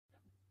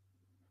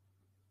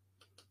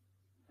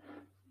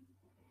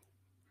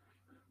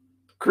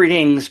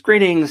Greetings,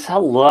 greetings,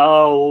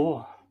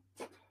 hello.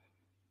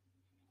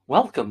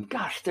 Welcome.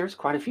 Gosh, there's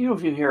quite a few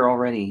of you here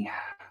already.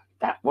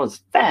 That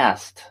was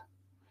fast.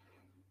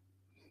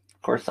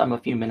 Of course, I'm a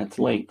few minutes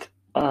late.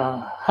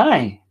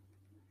 Hi.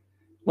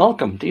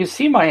 Welcome. Do you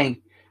see my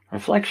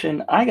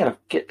reflection? I gotta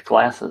get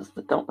glasses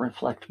that don't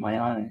reflect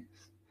my eyes.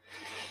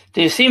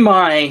 Do you see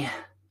my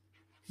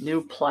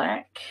new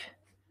plaque?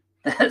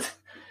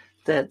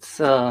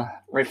 That's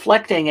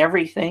reflecting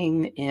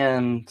everything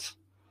and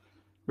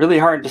really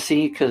hard to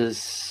see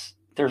because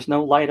there's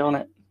no light on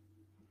it.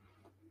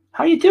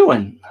 How you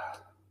doing?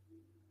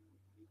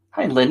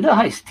 Hi, Linda.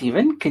 Hi,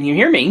 Stephen. Can you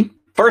hear me?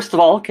 First of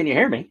all, can you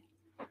hear me?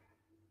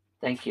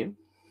 Thank you.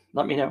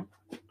 Let me know.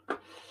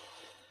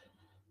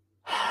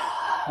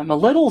 I'm a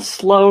little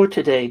slow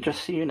today,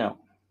 just so you know.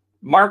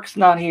 Mark's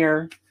not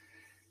here.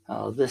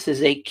 This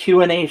is a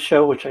Q&A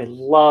show, which I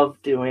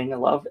love doing. I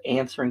love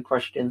answering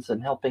questions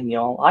and helping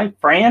y'all. Hi,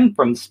 Fran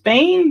from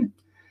Spain.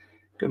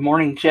 Good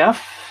morning,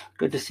 Jeff.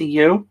 Good to see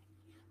you.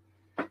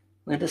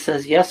 Linda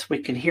says, yes, we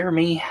can hear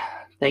me.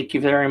 Thank you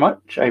very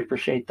much. I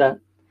appreciate that.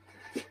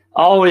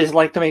 Always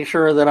like to make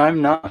sure that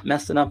I'm not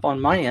messing up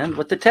on my end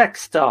with the tech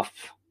stuff.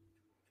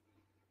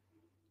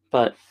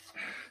 But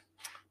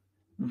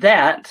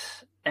that,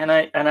 and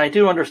I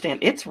do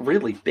understand, it's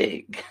really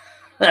big.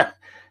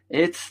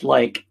 It's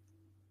like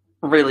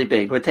really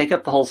big. It would take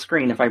up the whole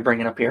screen if I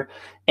bring it up here.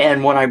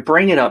 And when I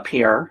bring it up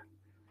here,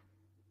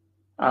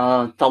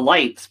 the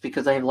lights,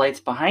 because I have lights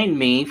behind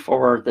me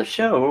for the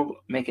show,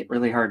 make it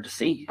really hard to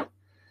see.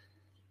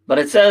 But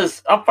it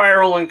says,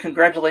 UpViral, and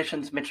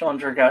congratulations, Mitch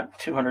Aunger got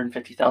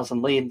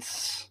 250,000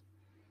 leads.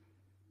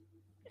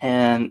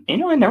 And,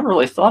 I never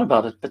really thought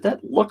about it, but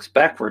that looks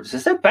backwards.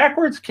 Is that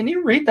backwards? Can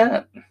you read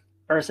that?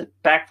 Or is it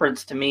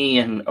backwards to me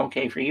and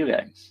okay for you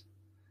guys?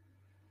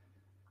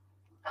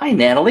 Hi,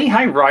 Natalie.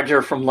 Hi,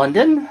 Roger from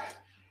London.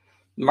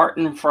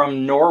 Martin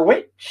from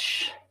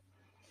Norwich.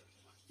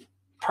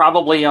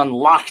 Probably on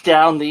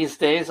lockdown these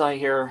days. I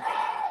hear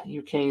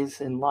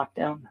UK's in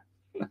lockdown.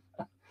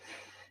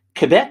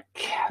 Quebec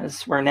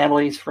is where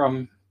Natalie's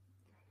from.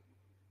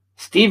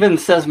 Steven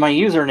says my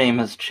username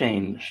has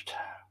changed.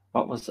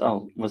 Was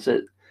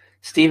it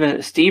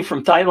Steve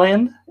from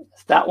Thailand?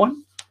 Is that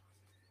one?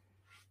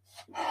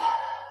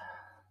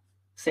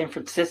 San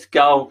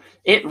Francisco.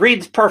 It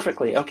reads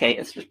perfectly. Okay,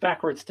 it's just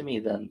backwards to me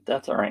then.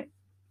 That's all right.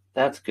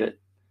 That's good.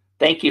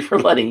 Thank you for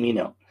letting me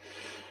know.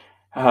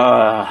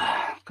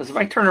 Because if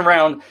I turn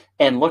around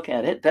and look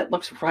at it, that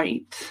looks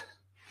right.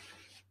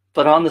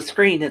 But on the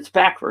screen, it's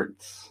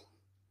backwards.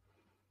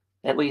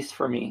 At least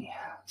for me.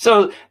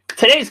 So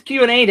today's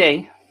Q&A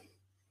day.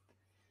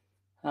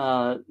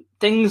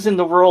 Things in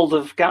the world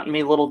have gotten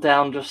me a little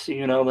down, just so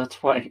you know.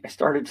 That's why I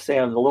started to say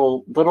I'm a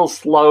little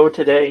slow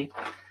today.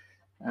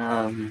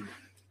 I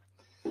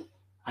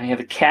have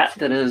a cat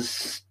that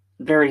is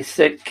very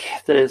sick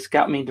that has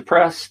got me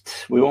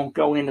depressed. We won't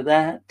go into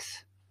that.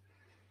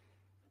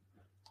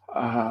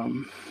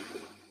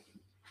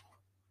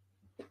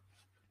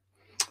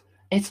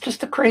 It's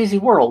just a crazy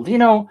world.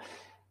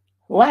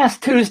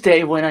 Last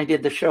Tuesday when I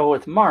did the show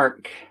with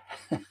Mark,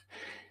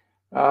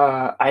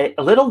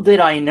 little did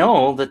I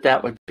know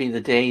that would be the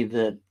day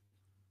that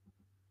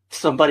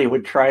somebody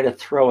would try to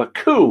throw a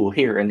coup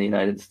here in the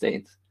United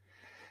States.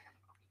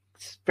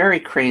 It's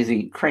very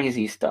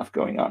crazy stuff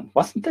going on.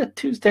 Wasn't that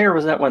Tuesday or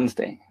was that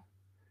Wednesday?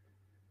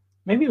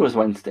 Maybe it was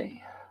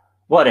Wednesday.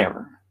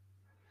 Whatever.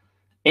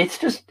 It's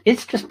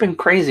just been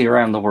crazy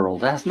around the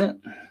world, hasn't it?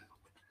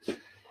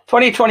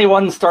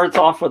 2021 starts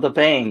off with a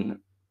bang.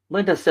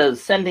 Linda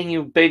says, sending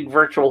you big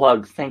virtual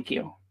hugs. Thank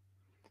you.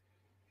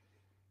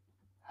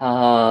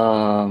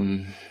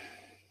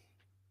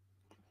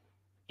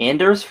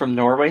 Anders from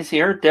Norway's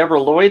here.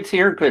 Deborah Lloyd's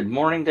here. Good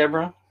morning,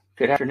 Deborah.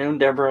 Good afternoon,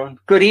 Deborah.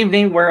 Good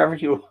evening, wherever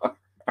you are.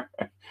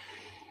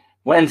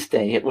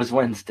 Wednesday. It was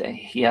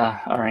Wednesday. Yeah,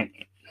 all right.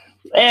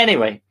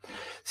 Anyway,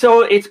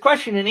 so it's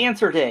question and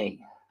answer day.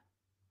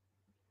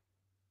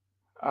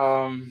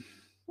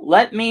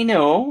 Let me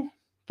know,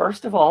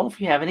 first of all, if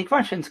you have any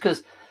questions,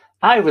 because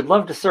I would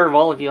love to serve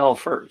all of you all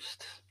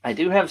first. I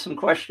do have some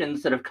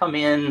questions that have come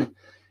in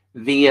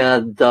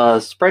via the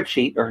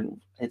spreadsheet, or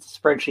it's a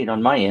spreadsheet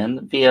on my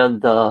end, via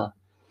the,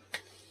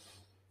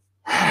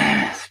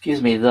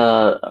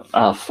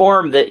 the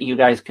form that you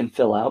guys can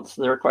fill out.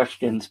 So there are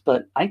questions,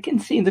 but I can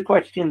see the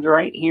questions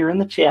right here in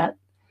the chat.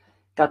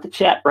 Got the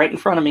chat right in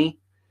front of me.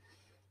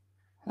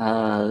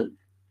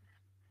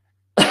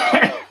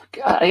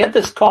 I got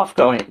this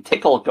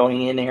tickle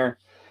going in here.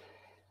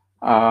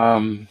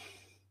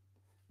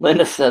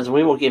 Linda says,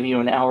 we will give you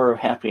an hour of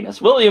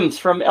happiness. Williams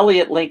from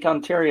Elliott Lake,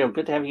 Ontario.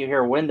 Good to have you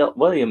here.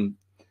 William.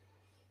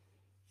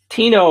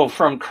 Tino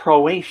from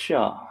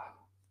Croatia.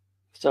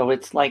 So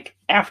it's like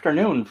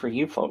afternoon for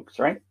you folks,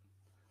 right?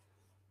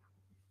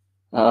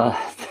 The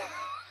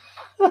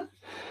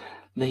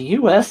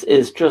U.S.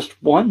 is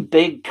just one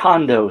big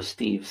condo,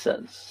 Steve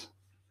says.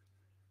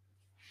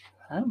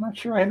 I'm not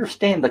sure I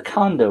understand the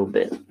condo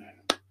bit.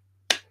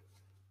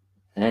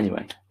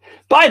 Anyway.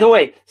 By the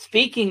way,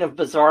 speaking of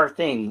bizarre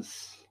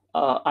things,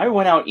 I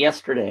went out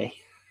yesterday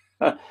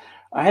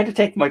I had to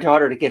take my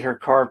daughter to get her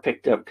car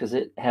picked up because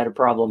it had a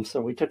problem, so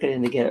we took it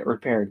in to get it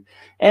repaired.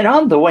 And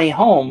on the way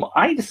home,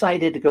 I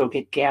decided to go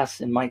get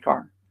gas in my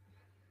car.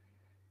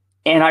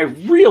 And I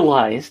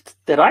realized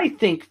that I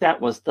think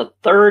that was the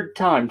third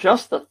time,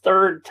 just the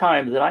third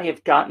time that I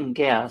have gotten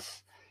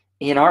gas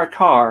in our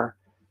car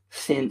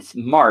since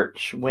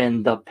March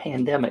when the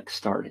pandemic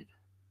started.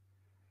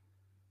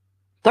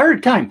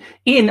 Third time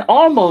in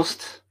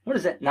almost,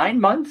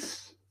 9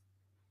 months?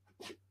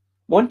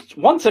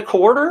 Once a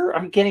quarter,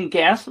 I'm getting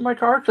gas in my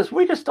car because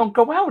we just don't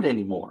go out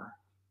anymore.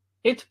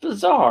 It's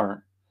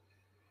bizarre.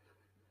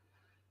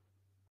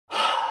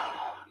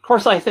 Of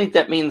course, I think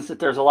that means that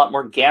there's a lot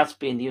more gas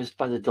being used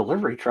by the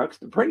delivery trucks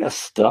to bring us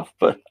stuff,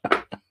 but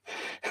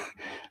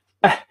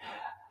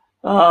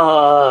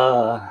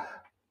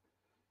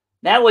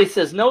Natalie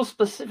says, no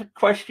specific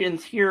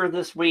questions here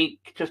this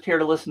week, just here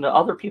to listen to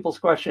other people's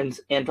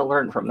questions and to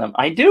learn from them.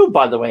 I do,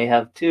 by the way,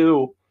 have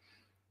 2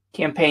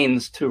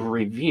 campaigns to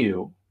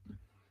review.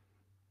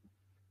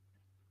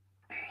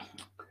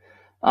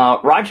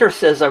 Roger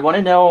says, I want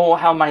to know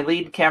how my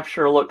lead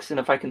capture looks and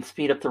if I can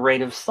speed up the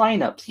rate of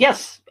signups.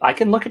 Yes, I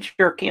can look at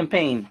your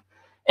campaign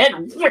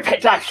and rip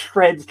it to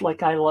shreds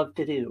like I love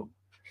to do.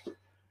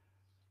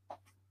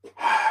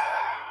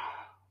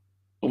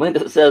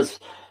 Linda says,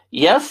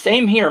 yes,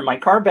 same here. My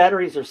car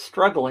batteries are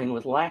struggling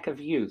with lack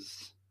of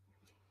use.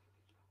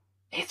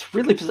 It's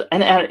really bizarre.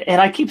 And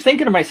I keep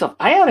thinking to myself,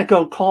 I ought to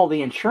go call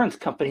the insurance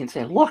company and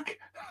say, look,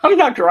 I'm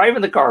not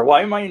driving the car.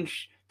 Why am I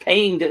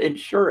paying to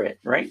insure it,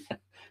 right?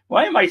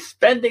 Why am I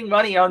spending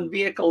money on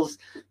vehicles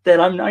that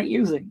I'm not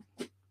using?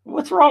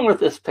 What's wrong with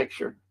this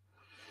picture?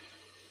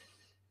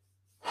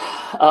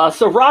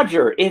 So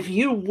Roger, if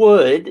you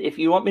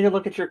want me to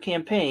look at your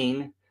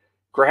campaign,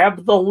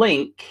 grab the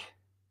link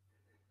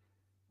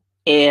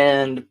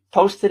and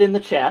post it in the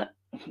chat.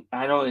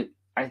 I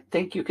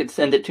think you could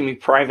send it to me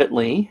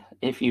privately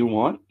if you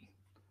want.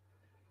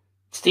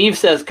 Steve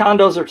says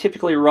condos are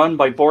typically run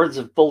by boards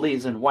of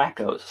bullies and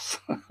wackos.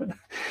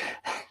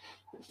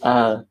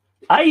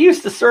 I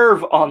used to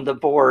serve on the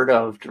board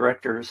of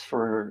directors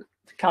for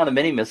the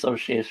Condominium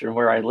Association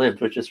where I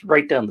lived, which is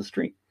right down the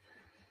street.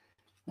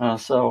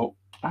 So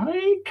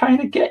I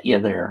kind of get you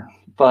there.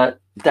 But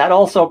that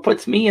also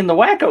puts me in the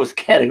wackos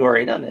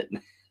category, doesn't it?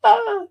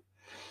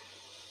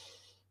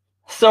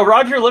 So,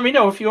 Roger, let me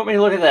know if you want me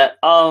to look at that.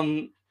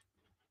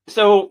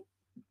 So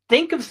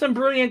think of some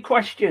brilliant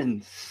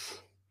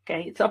questions.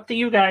 Okay, it's up to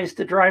you guys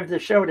to drive the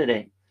show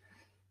today.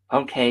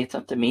 Okay, it's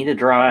up to me to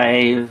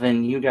drive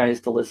and you guys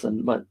to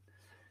listen, but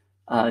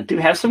do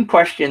have some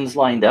questions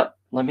lined up.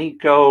 Let me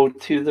go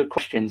to the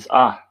questions.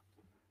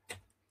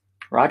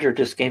 Roger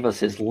just gave us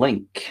his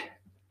link.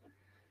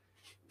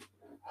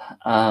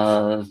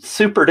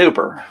 Super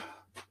duper.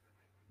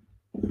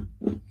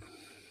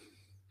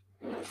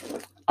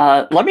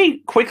 Let me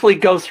quickly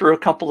go through a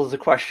couple of the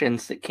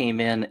questions that came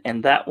in,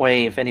 and that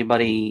way, if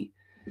anybody,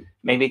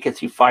 maybe it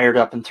gets you fired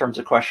up in terms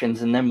of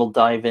questions, and then we'll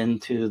dive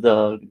into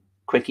the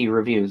quickie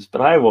reviews.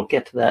 But I will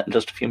get to that in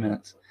just a few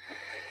minutes.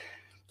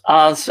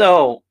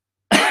 So,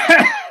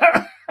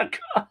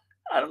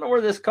 I don't know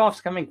where this cough's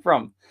coming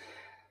from.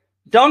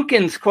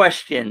 Duncan's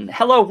question.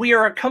 Hello, we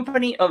are a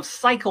company of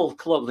cycle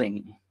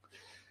clothing.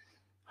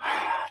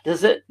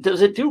 Does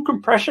it do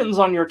compressions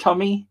on your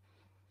tummy,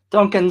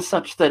 Duncan,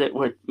 such that it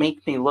would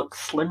make me look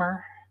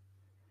slimmer?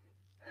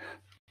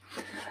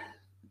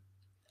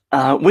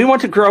 We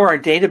want to grow our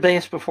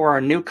database before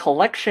our new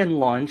collection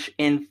launch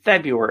in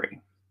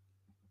February.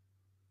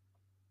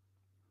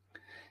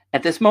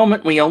 At this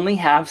moment, we only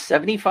have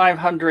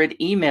 7,500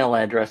 email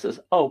addresses.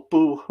 Oh,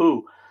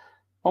 boo-hoo.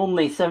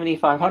 Only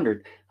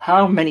 7,500.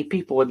 How many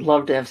people would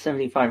love to have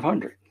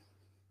 7,500?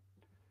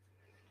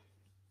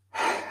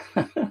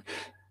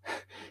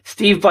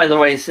 Steve, by the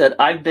way, said,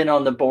 I've been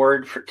on the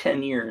board for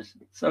 10 years.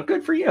 So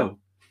good for you.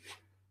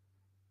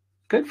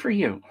 Good for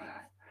you.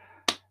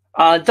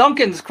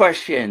 Duncan's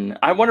question.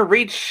 I want to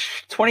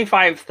reach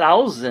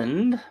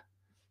 25,000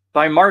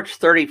 by March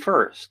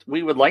 31st.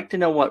 We would like to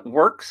know what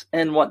works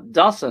and what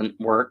doesn't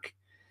work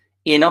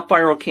in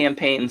UpViral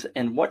campaigns,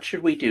 and what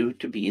should we do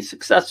to be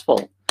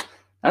successful?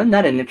 Isn't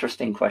that an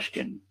interesting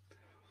question?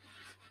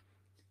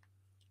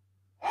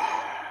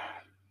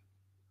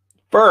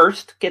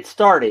 First, get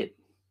started.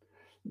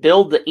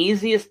 Build the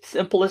easiest,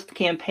 simplest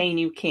campaign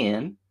you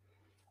can.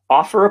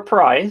 Offer a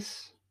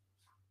prize.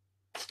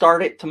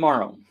 Start it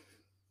tomorrow.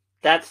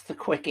 That's the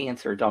quick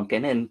answer,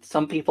 Duncan. And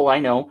some people I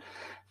know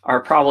are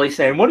probably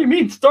saying, what do you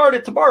mean start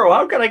it tomorrow?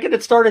 How can I get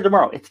it started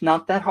tomorrow? It's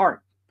not that hard.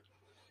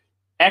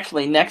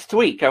 Actually, next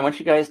week, I want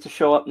you guys to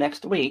show up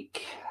next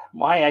week.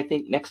 Why I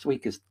think next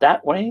week is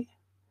that way,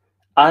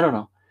 I don't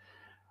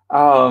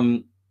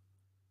know.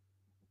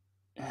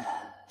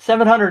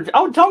 700.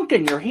 Oh,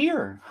 Duncan, you're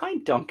here. Hi,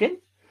 Duncan.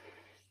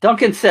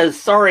 Duncan says,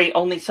 sorry,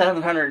 only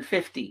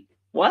 750.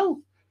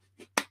 Well,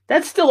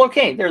 that's still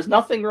okay. There's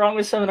nothing wrong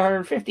with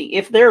 750.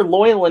 If they're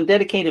loyal and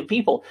dedicated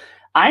people,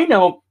 I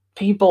know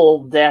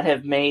people that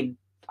have made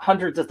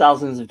hundreds of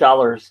thousands of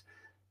dollars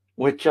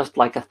with just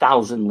like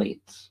 1,000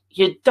 leads.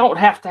 You don't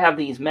have to have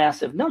these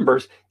massive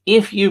numbers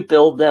if you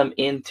build them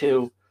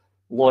into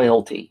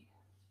loyalty.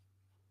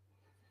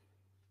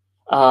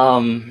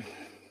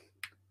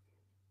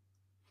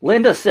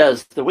 Linda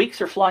says, the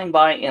weeks are flying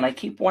by and I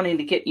keep wanting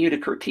to get you to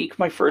critique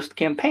my first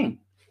campaign.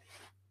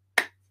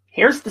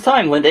 Here's the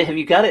time, Linda. Have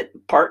you got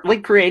it partly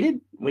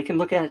created? We can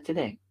look at it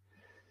today.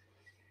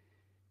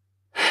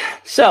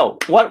 So,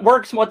 what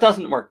works and what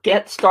doesn't work?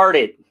 Get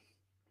started.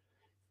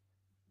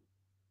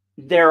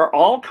 There are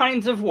all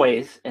kinds of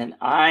ways, and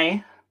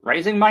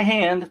raising my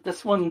hand,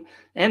 this one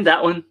and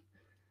that one,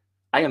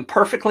 I am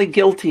perfectly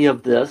guilty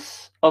of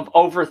this, of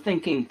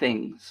overthinking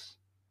things.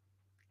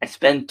 I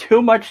spend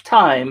too much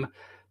time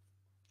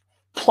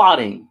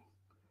plotting.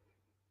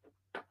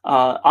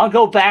 I'll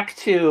go back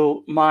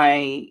to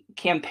my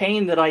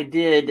campaign that I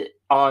did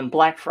on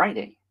Black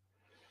Friday.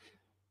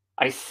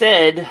 I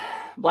said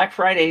Black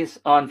Friday's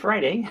on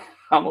Friday.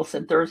 I almost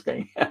said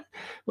Thursday.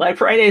 Black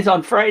Friday's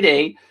on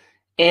Friday,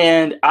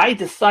 and I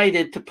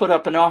decided to put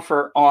up an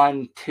offer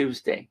on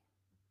Tuesday.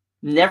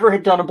 Never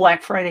had done a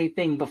Black Friday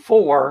thing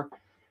before,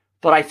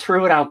 but I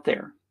threw it out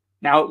there.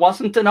 Now, it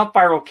wasn't an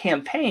UpViral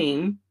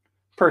campaign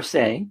per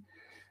se.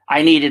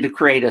 I needed to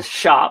create a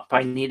shop.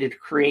 I needed to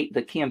create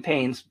the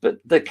campaigns, but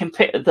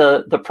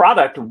the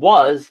product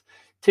was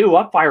 2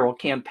 UpViral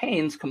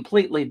campaigns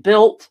completely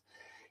built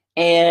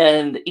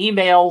and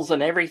emails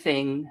and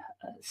everything.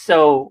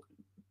 So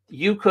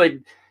you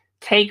could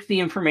take the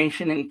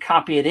information and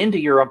copy it into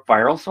your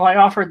UpViral. So I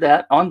offered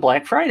that on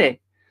Black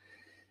Friday.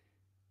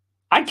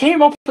 I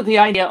came up with the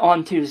idea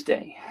on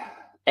Tuesday,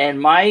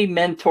 and my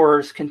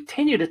mentors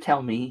continue to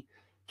tell me,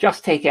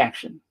 just take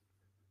action.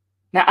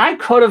 Now, I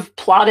could have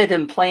plotted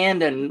and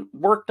planned and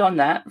worked on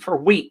that for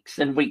weeks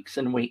and weeks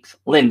and weeks,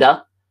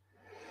 Linda,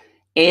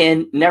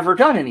 and never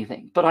done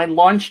anything. But I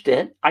launched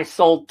it. I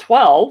sold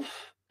 12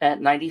 at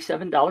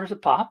 $97 a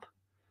pop.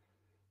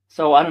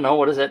 So I don't know,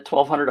 what is that,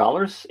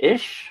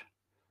 $1,200-ish?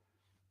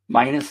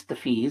 Minus the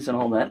fees and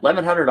all that,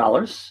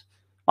 $1,100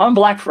 on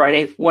Black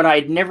Friday when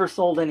I'd never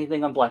sold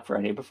anything on Black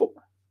Friday before.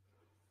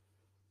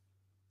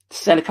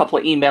 Sent a couple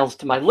of emails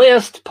to my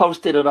list,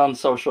 posted it on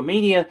social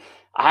media.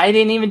 I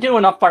didn't even do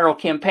an UpViral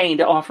campaign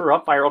to offer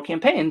UpViral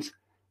campaigns.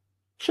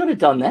 Should have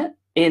done that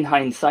in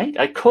hindsight.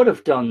 I could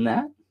have done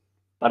that,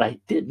 but I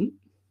didn't.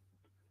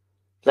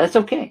 That's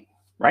okay,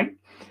 right?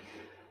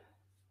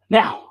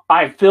 Now,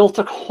 I've built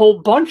a whole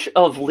bunch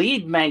of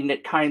lead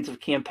magnet kinds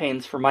of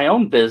campaigns for my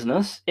own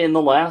business in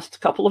the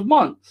last couple of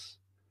months.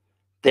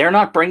 They're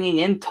not bringing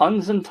in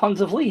tons and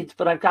tons of leads,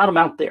 but I've got them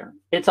out there.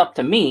 It's up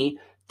to me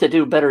to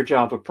do a better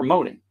job of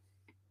promoting.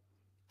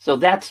 So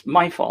that's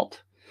my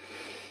fault.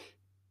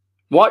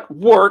 What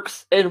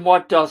works and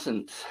what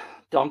doesn't?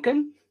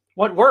 Duncan,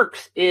 what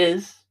works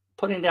is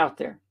putting it out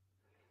there.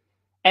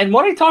 And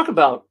what I talk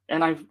about,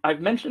 and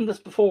I've mentioned this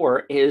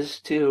before,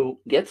 is to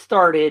get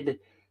started,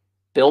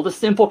 build a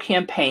simple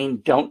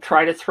campaign. Don't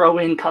try to throw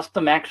in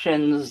custom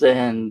actions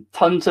and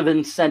tons of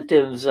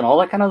incentives and all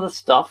that kind of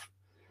stuff.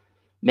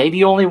 Maybe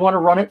you only want to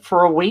run it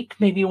for a week.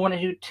 Maybe you want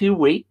to do 2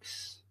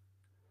 weeks.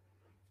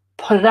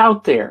 Put it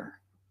out there.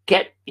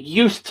 Get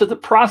used to the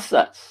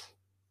process.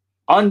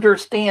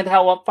 Understand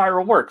how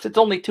UpViral works. It's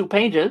only 2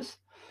 pages,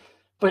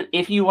 but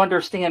if you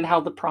understand how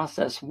the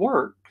process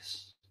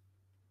works,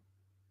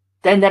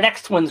 then the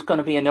next one's going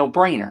to be a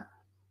no-brainer.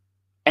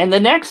 And the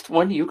next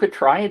one, you could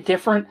try a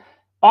different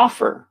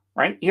offer,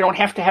 right? You don't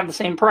have to have the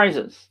same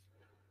prizes.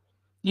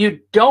 You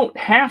don't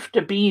have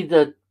to be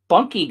the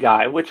bunky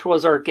guy, which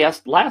was our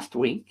guest last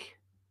week.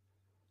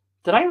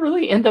 Did I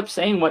really end up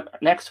saying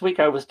what next week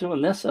I was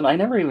doing this? And I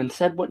never even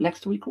said what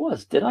next week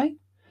was, did I?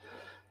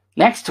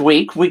 Next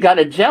week, we got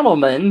a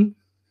gentleman.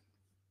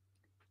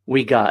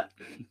 We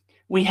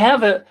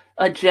have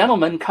a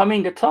gentleman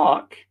coming to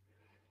talk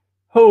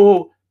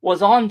who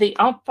was on the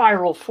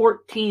UpViral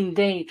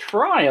 14-day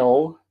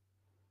trial.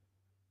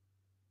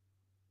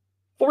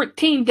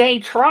 14-day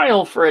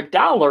trial for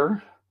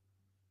 $1.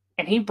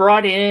 And he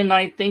brought in,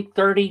 I think,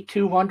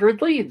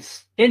 3,200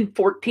 leads in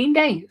 14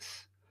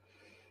 days.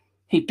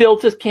 He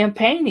built his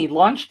campaign, he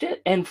launched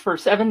it, and for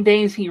 7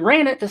 days he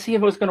ran it to see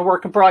if it was going to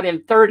work and brought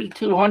in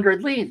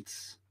 3,200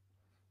 leads.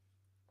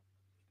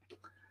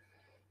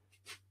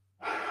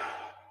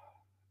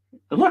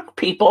 Look,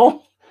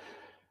 people,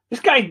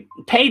 this guy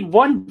paid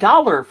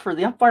 $1 for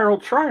the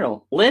UpViral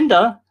trial.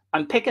 Linda,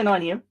 I'm picking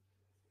on you.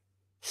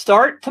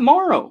 Start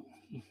tomorrow.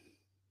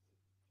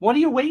 What are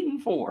you waiting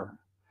for?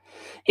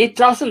 It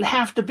doesn't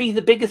have to be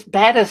the biggest,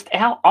 baddest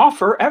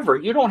offer ever.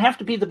 You don't have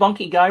to be the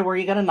bunky guy where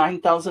you got a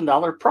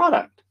 $9,000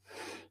 product.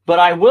 But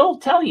I will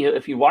tell you,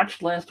 if you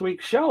watched last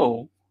week's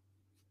show,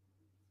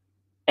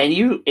 and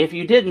if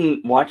you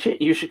didn't watch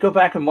it, you should go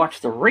back and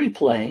watch the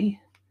replay.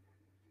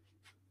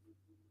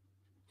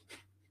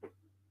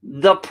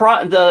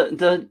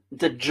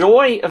 The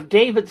joy of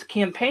David's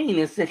campaign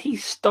is that he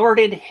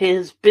started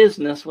his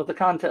business with a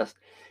contest.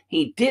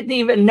 He didn't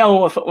even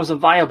know if it was a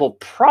viable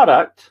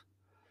product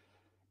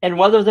and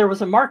whether there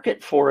was a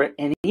market for it,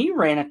 and he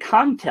ran a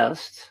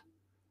contest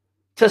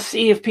to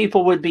see if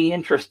people would be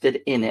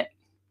interested in it.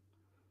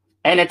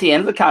 And at the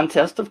end of the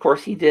contest, of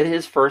course, he did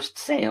his first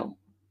sale.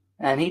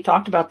 And he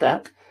talked about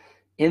that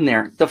in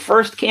there. The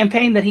first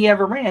campaign that he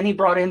ever ran, he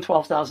brought in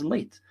 12,000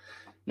 leads.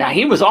 Now,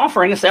 he was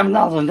offering a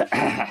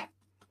 $7,000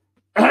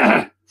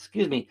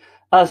 excuse me,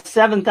 a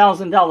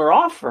 $7,000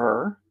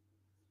 offer,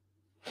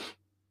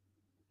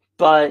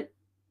 but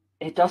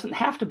it doesn't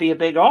have to be a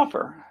big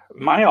offer.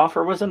 My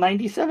offer was a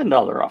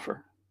 $97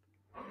 offer.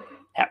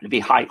 Happened to be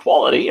high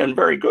quality and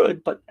very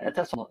good, but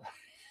that's all.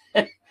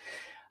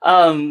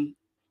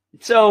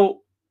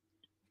 So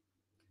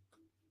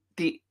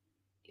the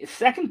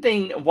second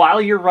thing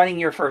while you're running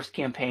your first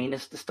campaign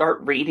is to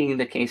start reading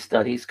the case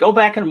studies. Go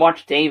back and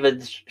watch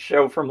David's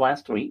show from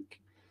last week.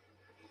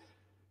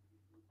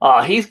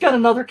 He's got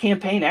another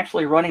campaign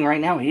actually running right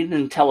now. He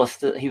didn't tell us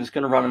that he was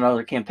going to run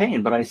another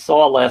campaign, but I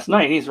saw last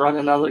night he's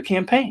running another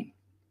campaign.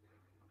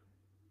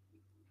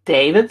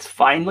 David's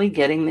finally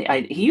getting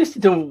he used to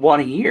do one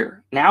a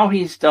year. Now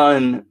he's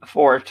done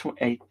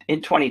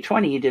in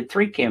 2020, he did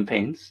 3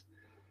 campaigns,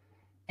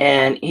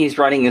 and he's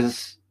running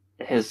his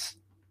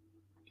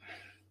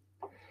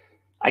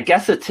I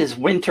guess it's his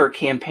winter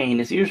campaign.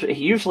 He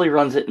usually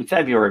runs it in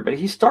February, but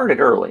he started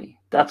early.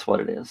 That's what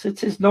it is.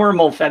 It's his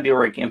normal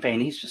February campaign.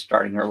 He's just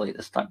starting early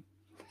this time.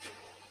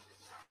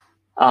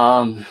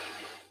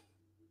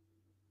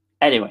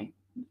 Anyway,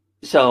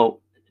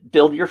 so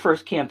build your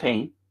first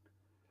campaign.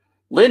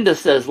 Linda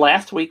says,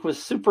 last week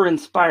was super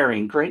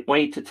inspiring. Great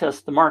way to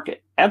test the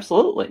market.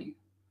 Absolutely.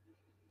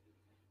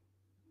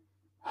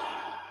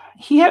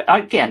 He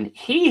happened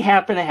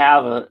to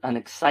have an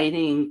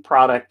exciting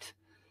product,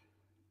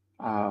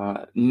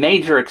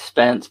 major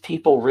expense.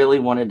 People really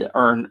wanted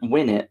to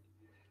win it.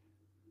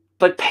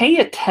 But pay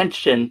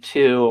attention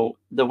to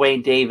the way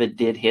David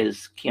did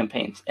his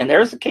campaigns. And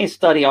there's a case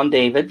study on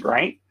David,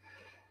 right?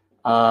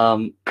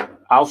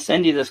 I'll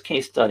send you this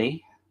case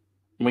study.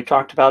 We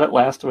talked about it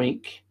last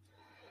week.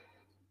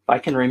 If I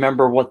can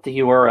remember what the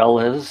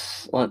URL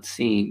is, let's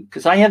see.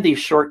 Because I have these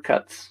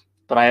shortcuts,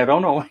 but I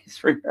don't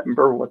always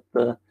remember what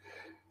the...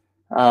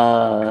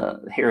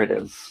 here it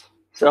is.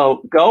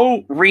 So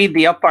go read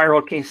the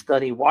UpViral case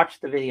study,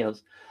 watch the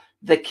videos.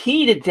 The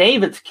key to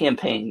David's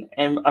campaign,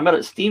 and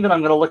Stephen,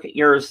 I'm going to look at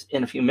yours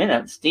in a few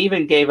minutes.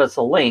 Stephen gave us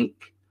a link,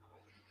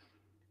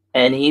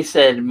 and he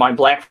said, my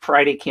Black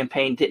Friday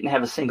campaign didn't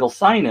have a single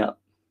sign up.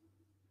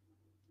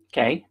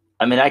 Okay.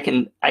 I mean, I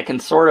can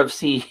sort of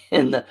see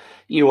in the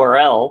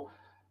URL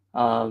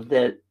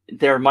that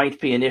there might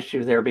be an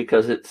issue there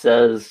because it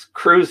says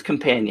cruise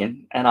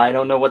companion, and I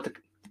don't know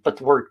but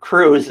the word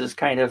cruise is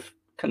kind of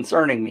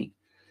concerning me.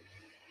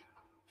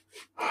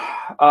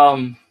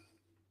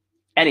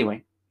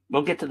 Anyway,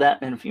 we'll get to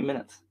that in a few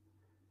minutes.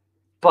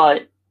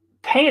 But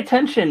pay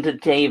attention to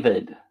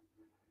David.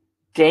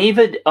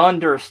 David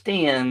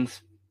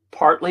understands,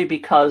 partly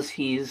because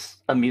he's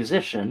a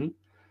musician,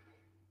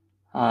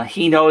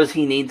 he knows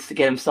he needs to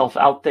get himself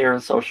out there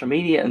on social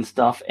media and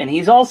stuff, and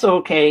he's also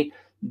okay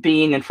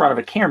being in front of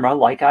a camera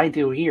like I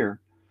do here.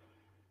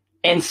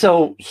 And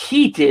so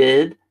he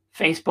did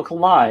Facebook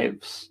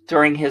Lives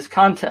during his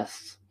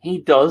contests. He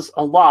does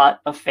a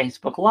lot of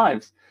Facebook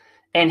Lives.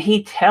 And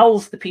he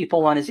tells the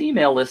people on his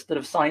email list that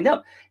have signed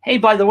up, hey,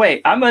 by the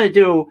way, I'm going to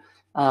do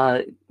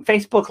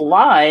Facebook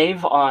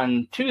Live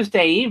on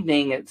Tuesday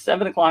evening at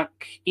 7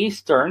 o'clock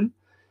Eastern.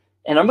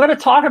 And I'm going to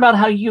talk about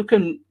how you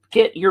can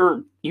get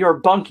your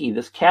bunkie,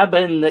 this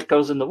cabin that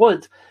goes in the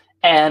woods.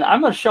 And I'm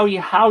going to show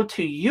you how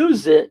to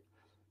use it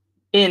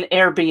in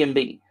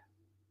Airbnb.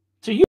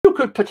 So you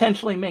could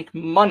potentially make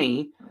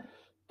money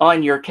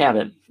on your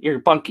cabin, your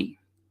bunkie.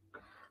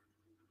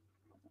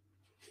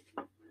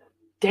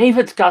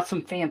 David's got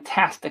some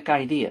fantastic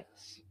ideas.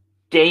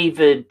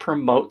 David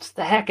promotes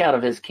the heck out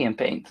of his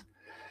campaigns.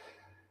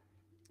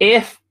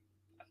 If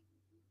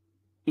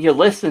you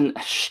listen,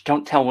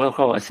 don't tell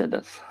Wilco I said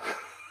this.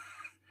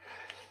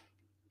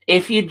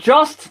 If you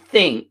just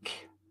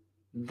think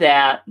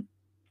that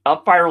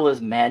UpViral is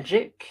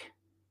magic,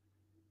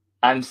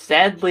 I'm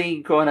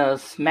sadly going to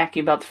smack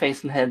you about the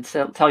face and head,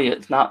 tell you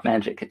it's not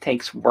magic. It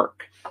takes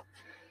work.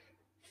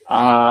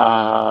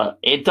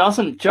 It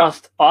doesn't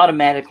just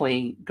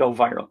automatically go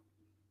viral.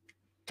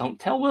 Don't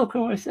tell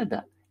Wilco I said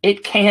that.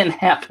 It can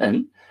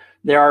happen.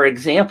 There are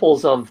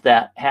examples of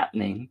that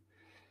happening,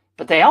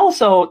 but they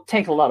also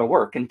take a lot of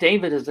work. And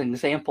David is an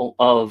example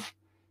of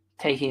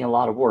taking a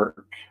lot of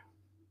work.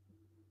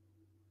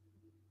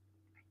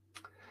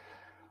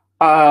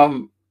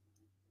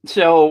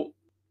 So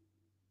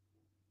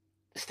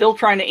still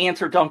trying to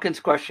answer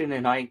Duncan's question,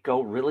 and I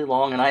go really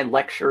long and I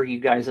lecture you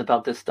guys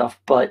about this stuff,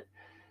 but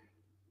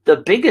the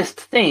biggest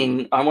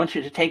thing I want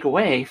you to take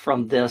away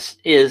from this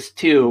is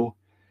you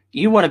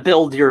want to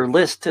build your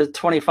list to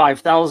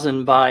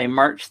 25,000 by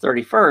March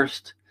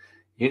 31st.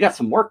 You got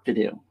some work to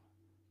do.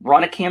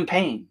 Run a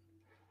campaign.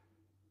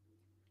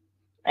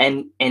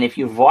 And if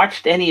you've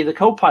watched any of the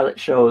Copilot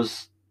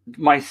shows,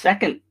 my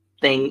second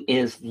thing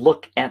is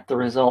look at the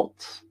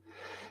results.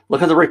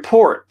 Look at the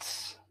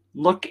reports.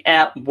 Look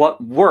at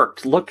what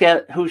worked. Look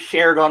at who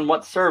shared on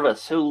what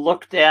service, who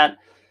looked at,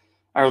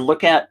 or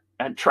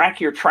track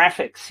your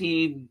traffic,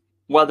 see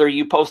whether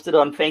you posted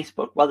on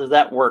Facebook, whether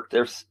that worked.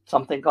 There's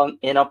something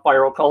in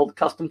UpViral called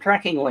custom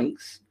tracking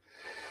links.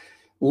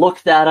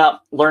 Look that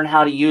up, learn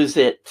how to use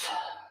it.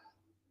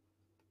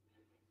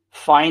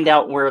 Find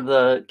out where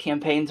the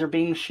campaigns are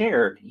being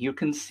shared. You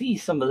can see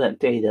some of that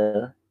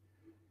data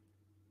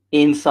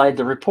inside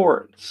the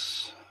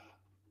reports.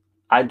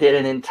 I did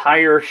an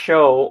entire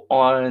show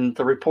on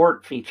the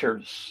report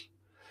features.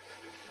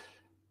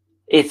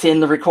 It's in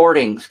the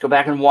recordings. Go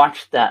back and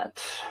watch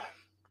that.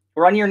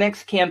 Run your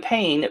next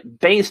campaign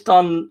based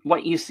on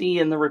what you see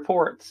in the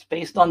reports,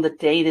 based on the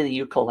data that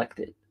you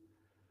collected.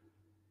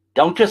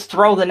 Don't just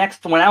throw the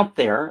next one out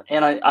there.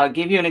 And I'll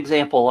give you an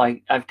example.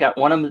 I've got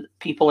one of the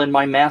people in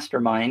my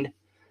mastermind.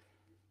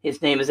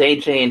 His name is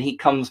AJ, and he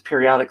comes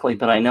periodically,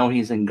 but I know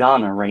he's in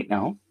Ghana right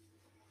now.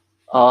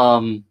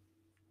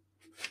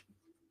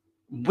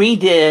 We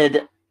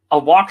did a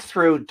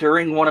walkthrough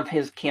during one of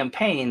his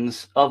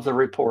campaigns of the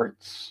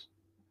reports.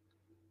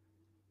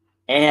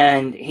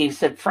 And he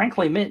said,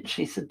 frankly, Mitch,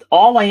 he said,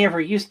 all I ever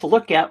used to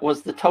look at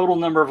was the total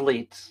number of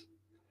leads.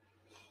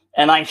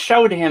 And I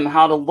showed him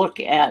how to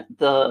look at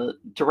the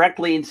direct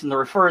leads and the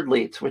referred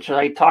leads, which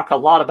I talk a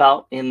lot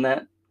about in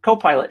the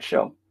Copilot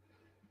show.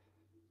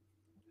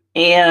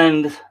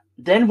 And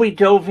then we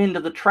dove into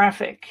the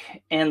traffic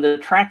and the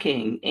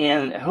tracking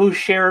and who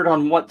shared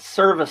on what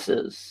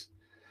services.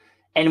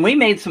 And we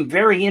made some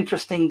very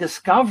interesting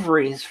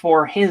discoveries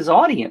for his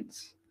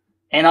audience.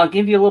 And I'll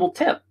give you a little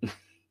tip.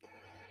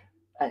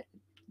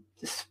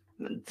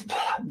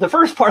 The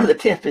first part of the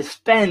tip is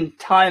spend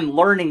time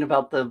learning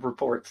about the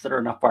reports that are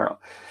in UpViral.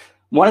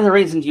 One of the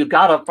reasons you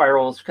got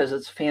UpViral is because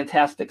it's a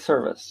fantastic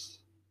service.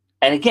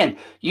 And again,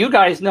 you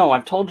guys know,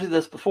 I've told you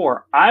this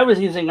before, I was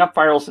using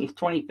UpViral since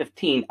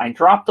 2015. I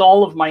dropped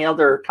all of my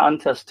other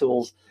contest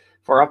tools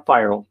for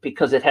UpViral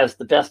because it has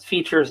the best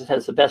features, it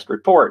has the best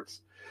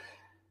reports.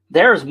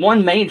 There's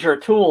one major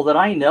tool that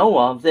I know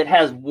of that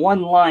has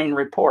one-line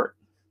report.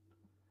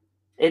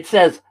 It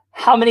says,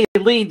 how many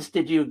leads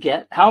did you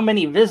get? How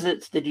many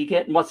visits did you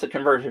get? And what's the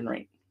conversion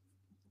rate?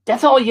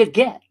 That's all you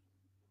get.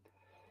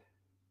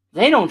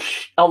 They don't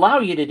allow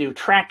you to do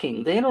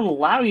tracking. They don't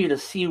allow you to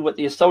see what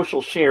the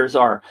social shares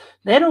are.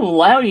 They don't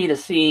allow you to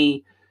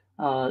see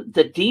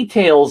the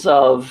details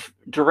of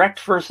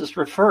direct versus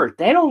referred.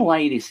 They don't allow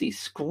you to see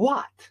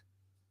squat.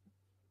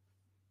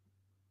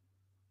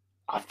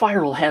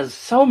 UpViral has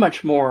so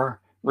much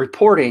more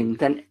reporting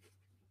than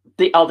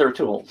the other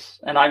tools,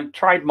 and I've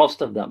tried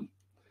most of them.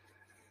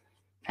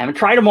 Haven't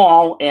tried them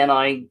all, and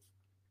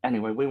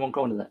anyway, we won't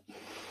go into that.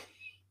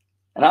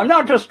 And I'm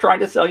not just trying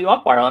to sell you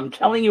UpViral. I'm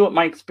telling you what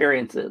my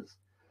experience is.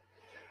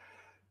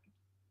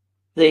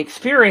 The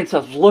experience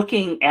of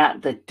looking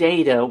at the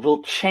data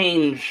will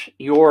change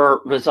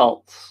your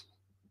results.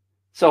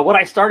 So what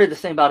I started to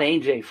say about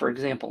AJ, for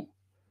example,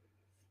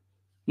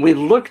 we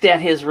looked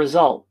at his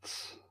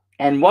results,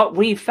 and what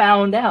we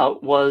found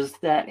out was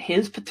that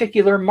his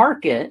particular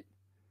market,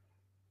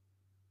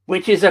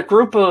 which is a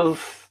group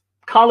of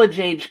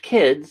college-age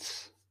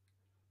kids,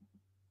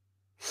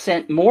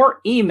 sent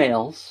more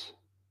emails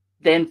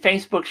than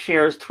Facebook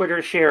shares,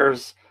 Twitter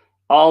shares,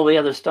 all the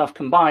other stuff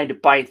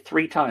combined by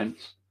 3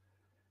 times.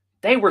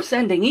 They were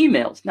sending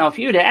emails. Now, if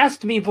you'd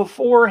asked me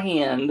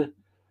beforehand,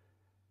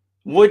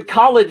 would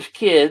college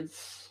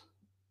kids,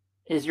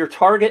 is your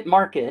target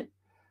market,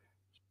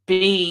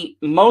 be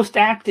most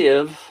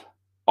active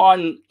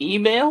on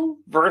email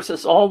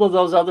versus all of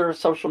those other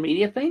social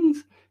media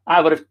things?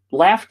 I would have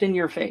laughed in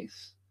your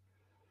face.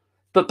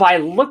 But by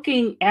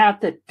looking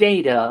at the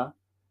data,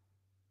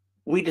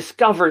 we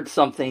discovered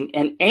something,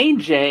 and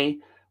AJ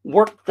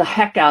worked the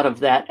heck out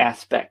of that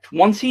aspect.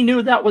 Once he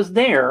knew that was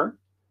there,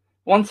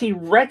 once he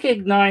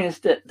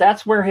recognized that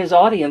that's where his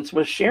audience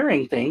was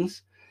sharing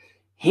things,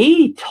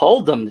 he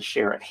told them to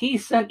share it. He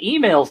sent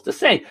emails to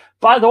say,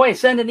 by the way,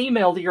 send an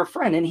email to your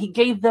friend, and he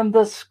gave them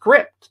the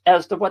script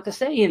as to what to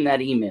say in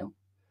that email.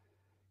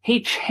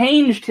 He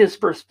changed his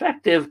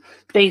perspective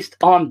based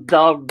on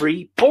the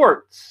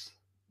reports.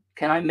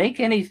 Can I make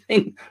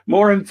anything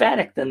more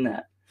emphatic than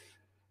that?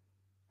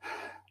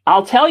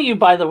 I'll tell you,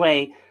 by the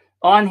way,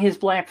 on his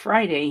Black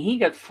Friday, he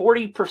got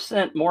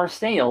 40% more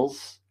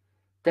sales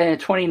than in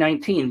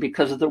 2019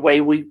 because of the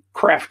way we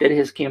crafted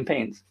his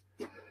campaigns.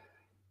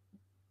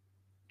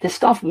 This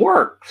stuff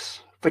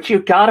works, but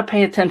you've got to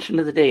pay attention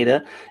to the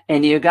data,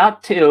 and you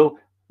got to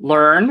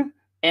learn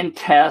and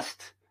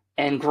test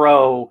and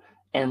grow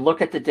and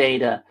look at the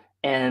data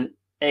and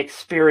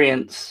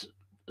experience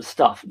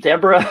stuff.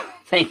 Deborah,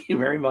 thank you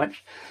very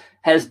much,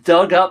 has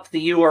dug up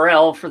the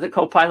URL for the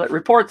Copilot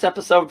Reports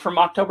episode from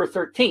October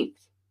 13th.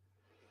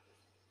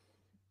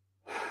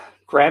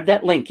 Grab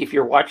that link. If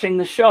you're watching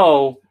the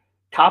show,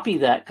 copy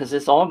that because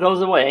this all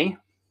goes away.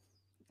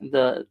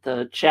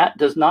 The chat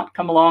does not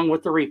come along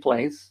with the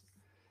replays.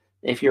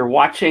 If you're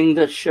watching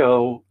the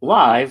show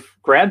live,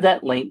 grab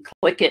that link,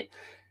 click it,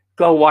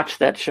 go watch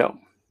that show.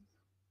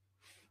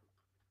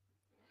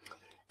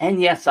 And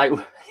yes, I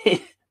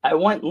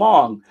went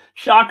long.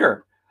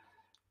 Shocker.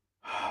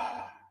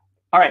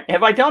 All right.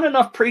 Have I done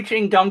enough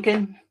preaching,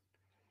 Duncan?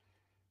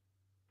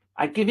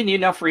 I've given you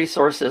enough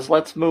resources.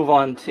 Let's move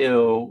on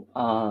to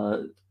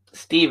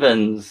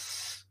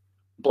Steven's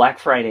Black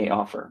Friday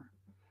offer.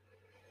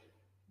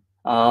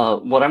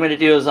 What I'm going to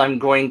do is I'm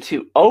going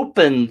to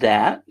open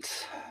that,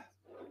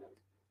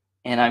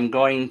 and I'm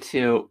going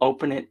to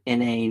open it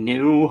in a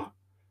new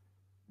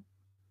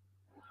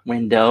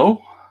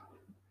window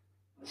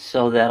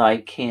so that I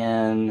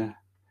can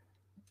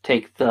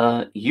take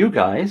you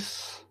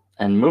guys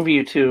and move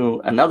you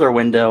to another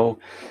window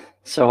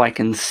so I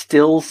can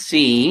still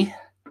see.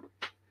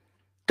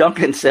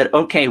 Duncan said,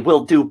 okay,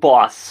 we'll do,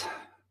 boss.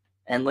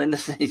 And Linda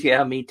says,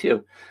 yeah, me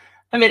too.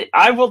 I mean,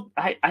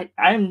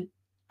 I'm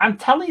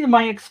telling you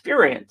my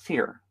experience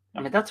here.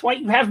 I mean, that's why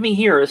you have me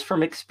here, is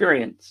from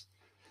experience.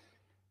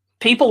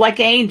 People like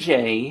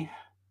AJ,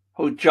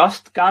 who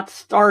just got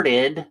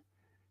started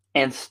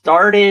and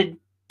started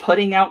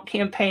putting out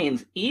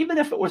campaigns, even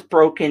if it was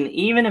broken,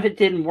 even if it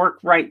didn't work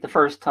right the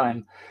first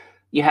time,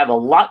 you have a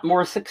lot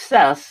more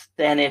success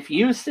than if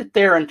you sit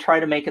there and try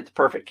to make it the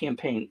perfect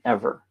campaign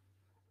ever.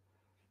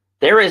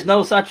 There is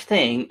no such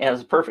thing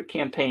as a perfect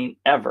campaign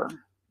ever.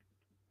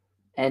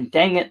 And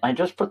dang it, I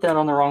just put that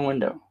on the wrong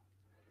window.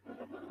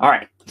 All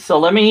right, so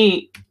let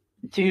me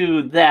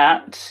do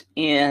that,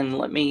 and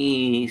let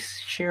me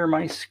share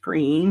my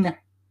screen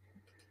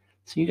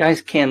so you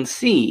guys can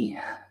see.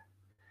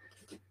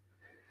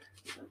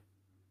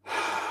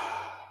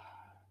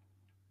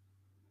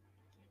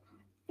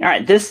 All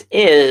right, this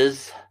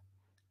is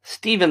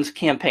Steven's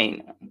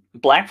campaign.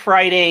 Black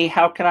Friday,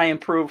 how can I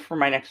improve for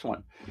my next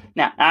one?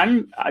 Now,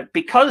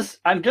 because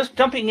I'm just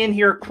jumping in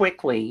here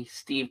quickly,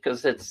 Steve,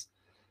 because it's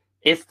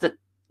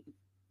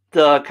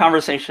the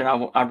conversation.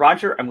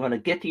 Roger, I'm going to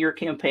get to your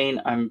campaign.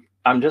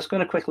 I'm just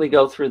going to quickly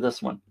go through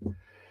this one.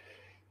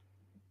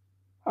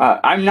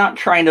 I'm not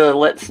trying to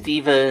let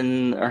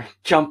Steven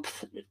jump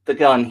the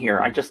gun here.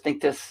 I just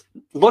think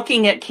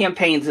looking at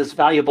campaigns is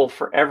valuable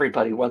for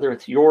everybody, whether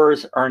it's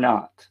yours or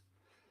not.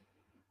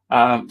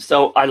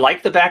 So I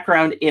like the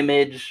background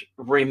image.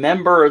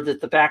 Remember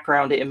that the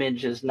background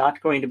image is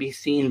not going to be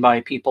seen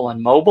by people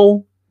on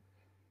mobile,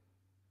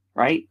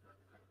 right?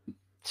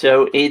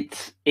 So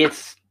it's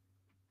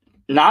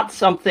not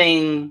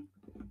something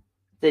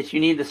that you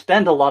need to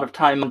spend a lot of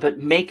time on, but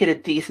make it a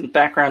decent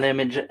background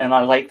image. And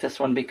I like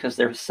this one because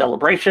there's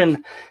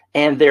celebration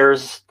and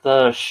there's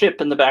the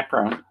ship in the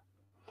background.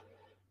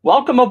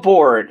 Welcome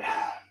aboard.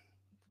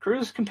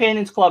 Cruise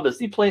Companions Club is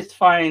the place to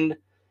find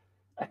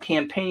a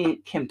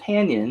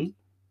companion.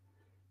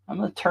 I'm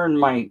going to turn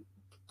my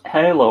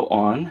halo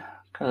on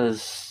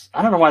because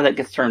I don't know why that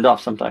gets turned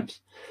off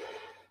sometimes.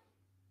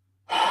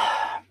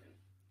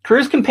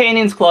 Cruise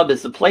Companions Club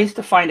is the place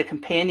to find a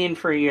companion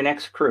for your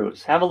next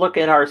cruise. Have a look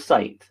at our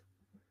site.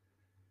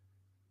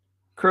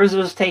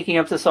 Cruisers taking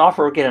up this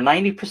offer will get a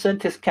 90%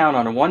 discount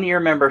on a one-year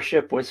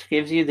membership, which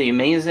gives you the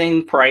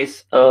amazing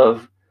price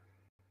of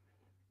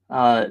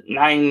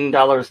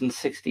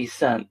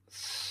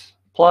 $9.60.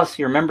 Plus,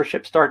 your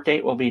membership start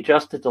date will be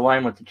adjusted to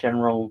align with the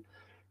general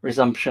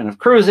resumption of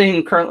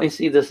cruising. Currently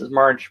see this as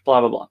March, blah,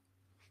 blah, blah.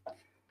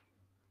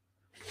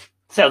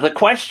 So the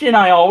question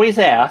I always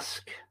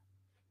ask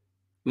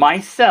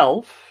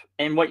myself,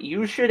 and what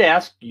you should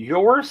ask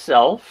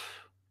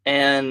yourself,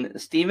 and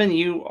Steven,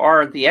 you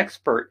are the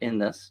expert in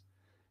this,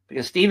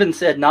 because Steven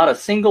said not a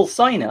single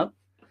sign up.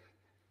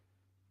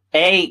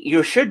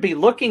 You should be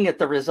looking at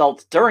the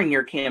results during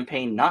your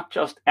campaign, not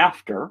just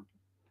after.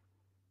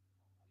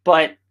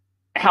 But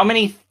how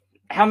many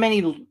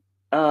do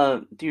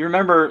you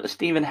remember,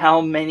 Steven, how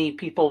many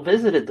people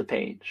visited the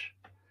page?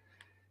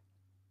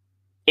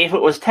 If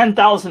it was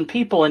 10,000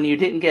 people and you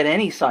didn't get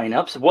any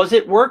signups, was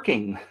it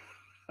working?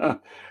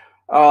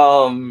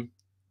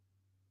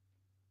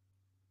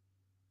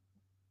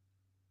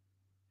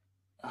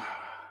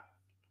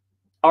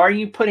 Are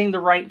you putting the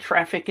right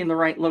traffic in the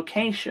right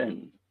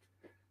location,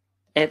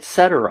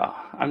 etc.?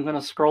 I'm going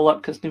to scroll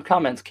up because new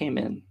comments came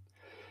in.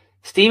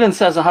 Steven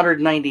says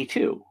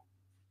 192.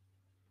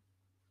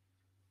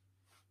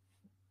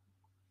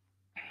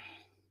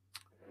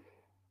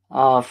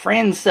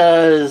 Fran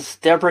says,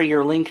 Deborah,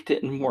 your link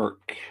didn't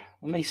work.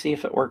 Let me see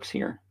if it works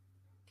here.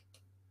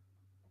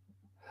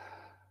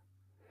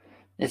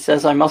 It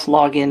says I must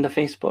log into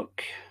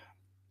Facebook.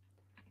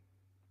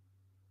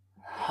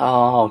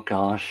 Oh,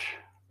 gosh.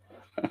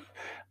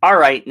 All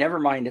right, never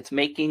mind. It's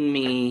making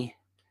me...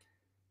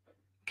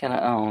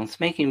 it's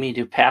making me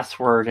do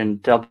password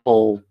and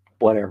double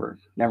whatever.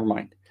 Never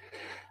mind.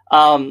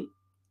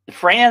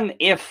 Fran,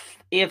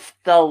 if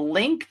the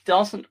link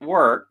doesn't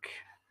work,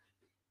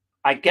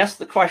 I guess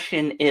the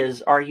question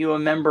is, are you a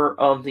member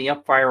of the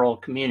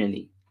UpViral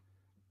community?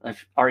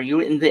 Are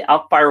you in the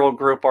UpViral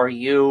group? Are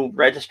you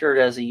registered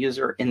as a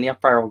user in the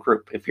UpViral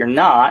group? If you're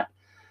not,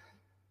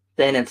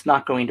 then it's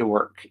not going to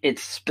work.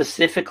 It's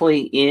specifically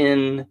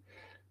in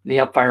the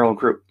UpViral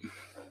group.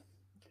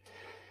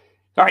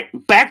 All right,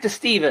 back to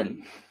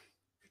Steven.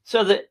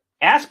 So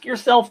ask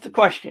yourself the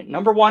question.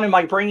 Number one, am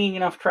I bringing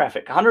enough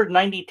traffic?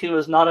 192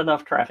 is not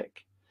enough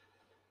traffic.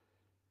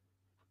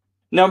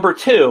 Number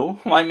two,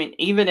 I mean,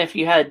 even if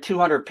you had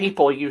 200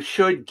 people, you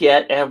should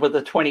get, with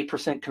a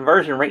 20%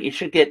 conversion rate, you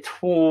should get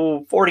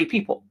 40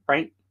 people,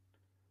 right?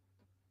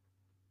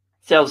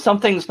 So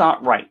something's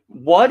not right.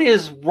 What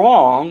is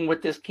wrong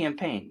with this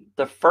campaign?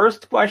 The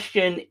first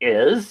question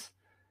is,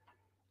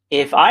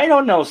 if I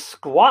don't know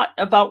squat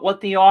about what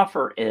the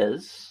offer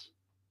is,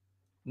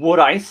 would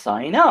I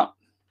sign up?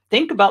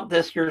 Think about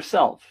this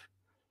yourself.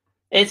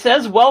 It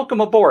says,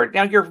 welcome aboard.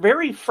 Now, your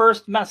very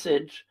first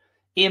message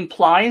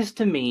implies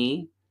to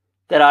me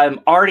that I'm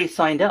already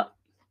signed up.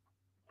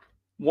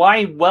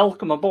 Why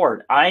welcome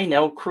aboard? I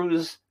know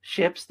cruise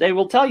ships, they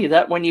will tell you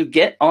that when you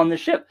get on the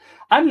ship.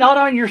 I'm not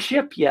on your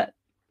ship yet.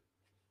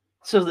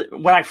 So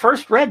when I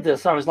first read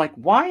this, I was like,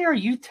 why are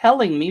you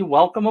telling me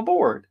welcome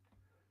aboard?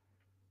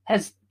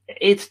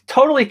 It's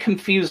totally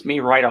confused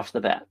me right off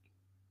the bat.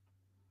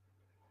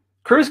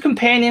 Cruise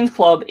Companions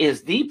Club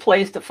is the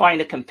place to find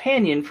a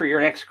companion for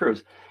your next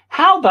cruise.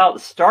 How about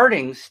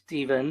starting,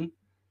 Stephen,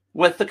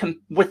 with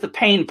the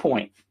pain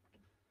point?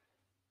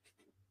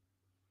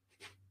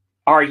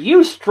 Are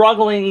you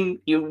struggling?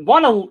 You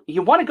want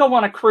to go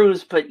on a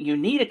cruise, but you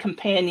need a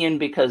companion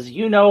because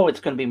you know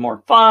it's going to be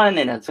more fun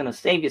and it's going to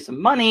save you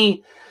some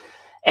money,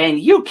 and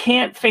you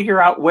can't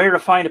figure out where to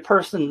find a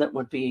person that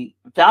would be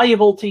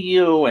valuable to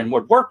you and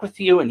would work with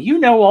you, and you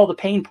know all the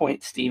pain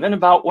points, Stephen,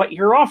 about what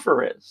your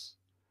offer is.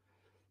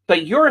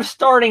 But you're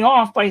starting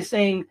off by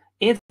saying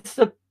it's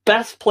the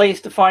best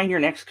place to find your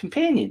next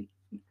companion.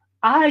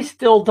 I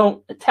still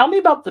don't. Tell me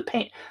about the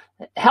pain.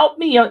 Help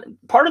me.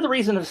 Part of the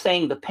reason of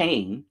saying the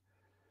pain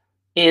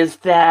is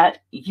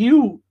that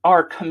you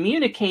are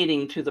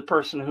communicating to the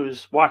person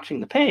who's watching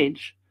the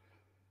page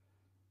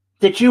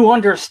that you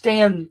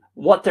understand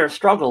what their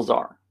struggles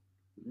are.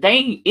 They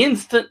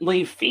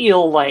instantly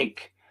feel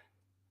like,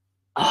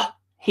 oh,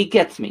 he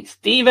gets me.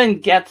 Stephen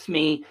gets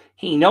me.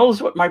 He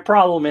knows what my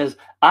problem is.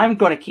 I'm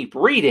going to keep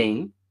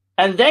reading.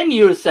 And then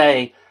you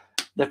say,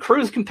 the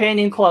Cruise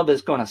Companion Club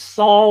is going to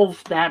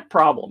solve that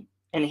problem.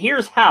 And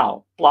here's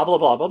how, blah, blah,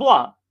 blah, blah,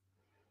 blah.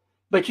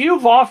 But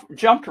you've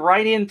jumped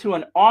right into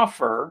an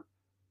offer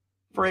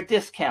for a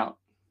discount.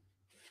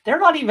 They're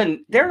not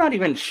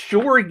even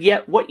sure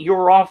yet what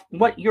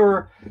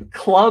your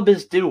club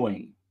is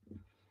doing.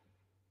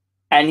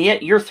 And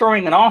yet you're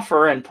throwing an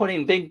offer and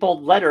putting big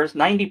bold letters,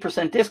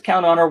 90%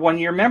 discount on our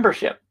 1-year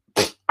membership.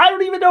 I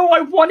don't even know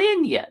I want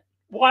in yet.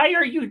 Why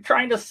are you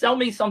trying to sell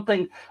me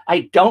something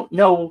I don't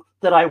know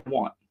that I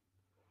want?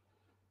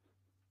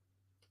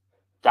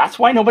 That's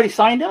why nobody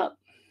signed up.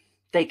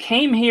 They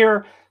came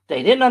here,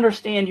 they didn't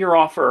understand your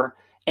offer,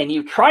 and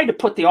you tried to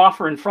put the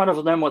offer in front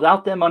of them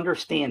without them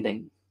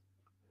understanding.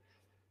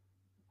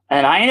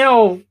 And I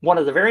know one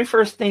of the very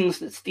first things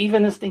that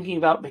Stephen is thinking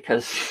about,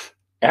 because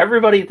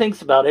everybody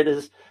thinks about it,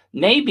 is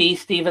maybe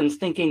Stephen's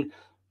thinking,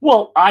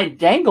 well, I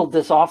dangled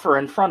this offer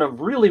in front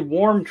of really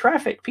warm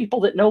traffic, people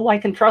that know,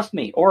 like, and trust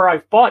me, or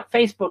I've bought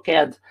Facebook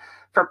ads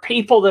for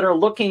people that are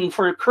looking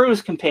for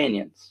cruise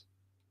companions.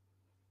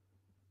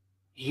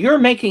 You're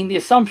making the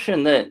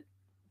assumption that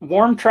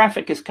warm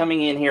traffic is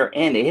coming in here,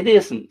 and it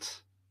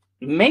isn't.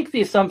 Make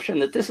the assumption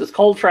that this is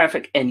cold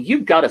traffic, and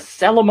you've got to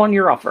sell them on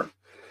your offer.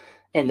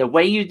 And the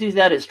way you do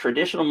that is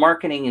traditional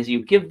marketing, is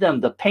you give them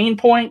the pain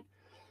point.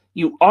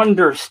 You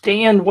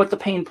understand what the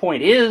pain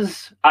point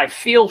is. I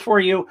feel for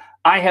you.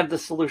 I have the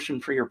solution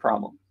for your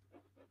problem.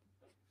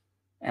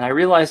 And I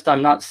realized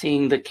I'm not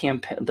seeing the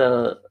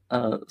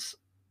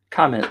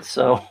comments.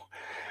 So,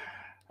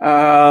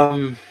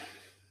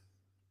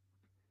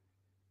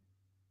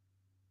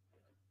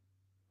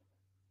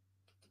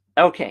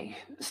 okay.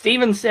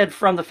 Stephen said,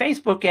 from the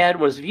Facebook ad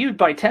was viewed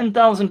by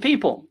 10,000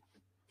 people.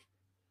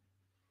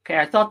 Okay,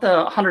 I thought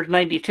the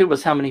 192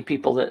 was how many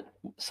people that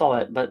saw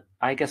it, but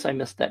I guess I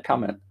missed that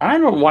comment. I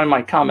don't know why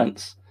my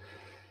comments.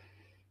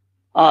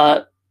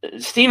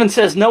 Stephen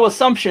says, no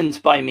assumptions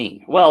by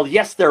me. Well,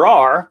 yes, there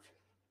are.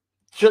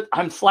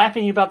 I'm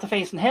slapping you about the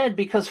face and head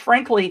because,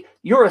 frankly,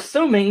 you're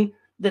assuming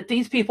that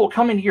these people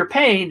coming to your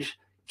page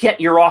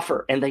get your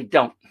offer, and they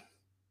don't.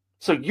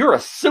 So you're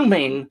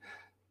assuming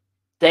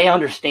they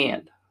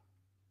understand.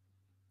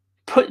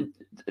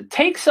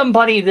 Take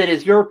somebody that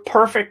is your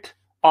perfect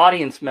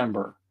audience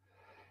member.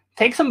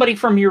 Take somebody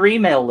from your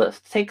email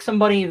list. Take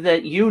somebody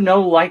that you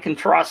know, like, and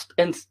trust,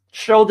 and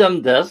show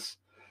them this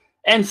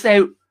and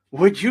say,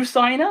 would you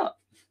sign up?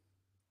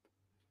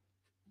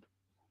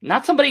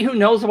 Not somebody who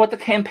knows what the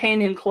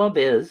Companion Club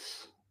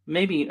is.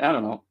 Maybe, I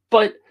don't know.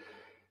 But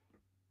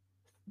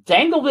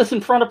dangle this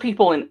in front of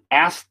people and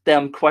ask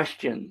them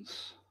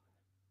questions.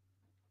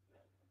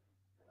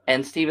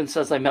 And Stephen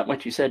says, I meant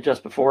what you said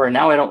just before, and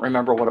now I don't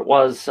remember what it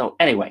was. So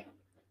anyway,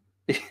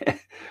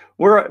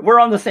 we're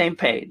on the same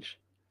page.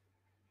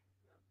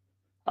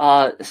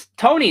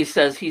 Tony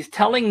says he's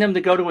telling them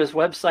to go to his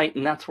website,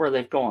 and that's where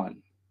they've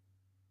gone.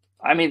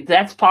 I mean,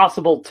 that's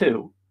possible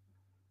too.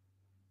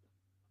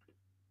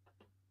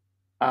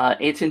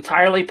 It's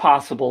entirely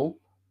possible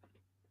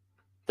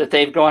that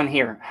they've gone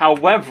here.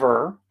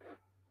 However,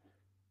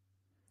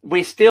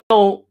 we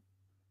still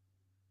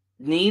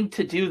need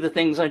to do the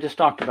things I just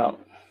talked about.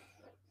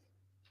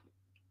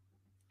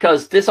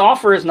 because this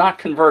offer is not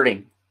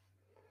converting.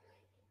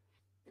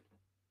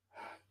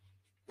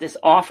 This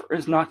offer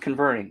is not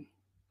converting.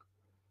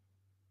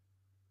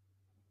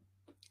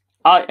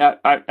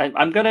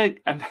 I'm gonna.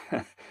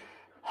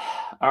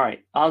 All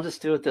right, I'll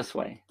just do it this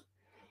way.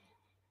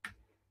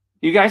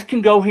 You guys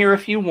can go here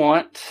if you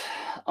want.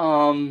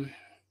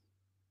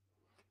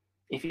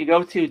 If you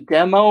go to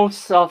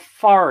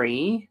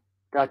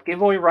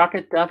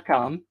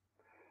demosafari.giveawayrocket.com,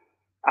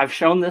 I've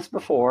shown this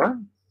before.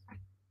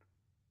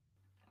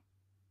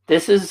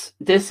 This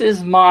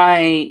is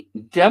my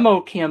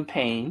demo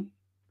campaign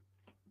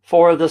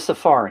for the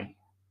Safari.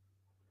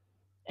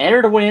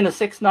 Enter to win a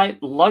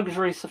 6-night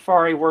luxury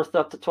safari worth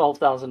up to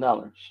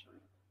 $12,000.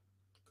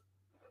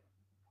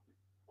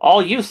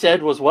 All you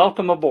said was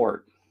welcome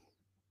aboard.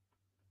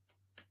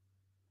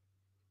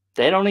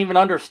 They don't even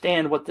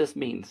understand what this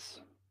means.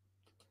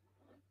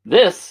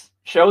 This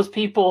shows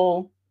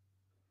people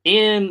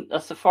in a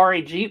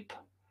safari jeep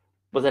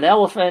with an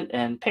elephant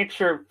and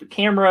picture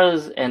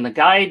cameras and the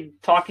guide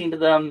talking to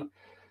them.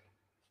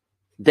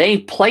 They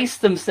place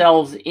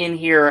themselves in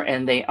here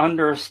and they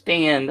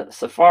understand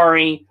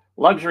safari,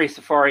 luxury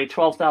safari,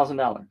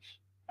 $12,000.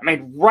 I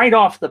mean, right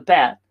off the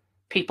bat,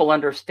 people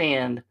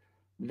understand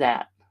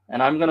that.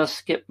 And I'm going to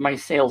skip my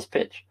sales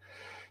pitch.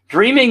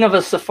 Dreaming of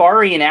a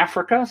safari in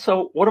Africa.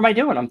 So what am I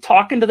doing? I'm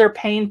talking to their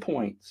pain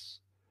points.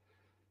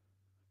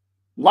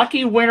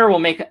 Lucky winner will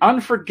make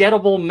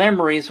unforgettable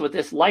memories with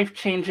this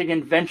life-changing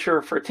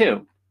adventure for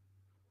 2.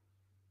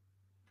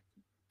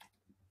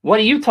 What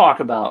do you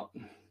talk about?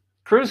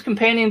 Cruise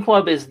Companion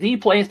Club is the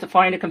place to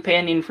find a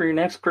companion for your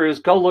next cruise.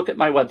 Go look at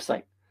my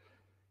website.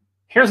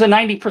 Here's a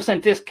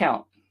 90%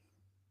 discount.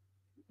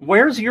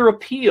 Where's your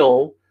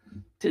appeal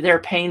to their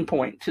pain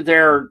point, to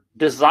their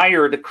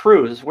desire to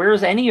cruise?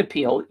 Where's any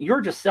appeal?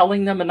 You're just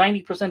selling them a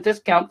 90%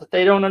 discount that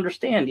they don't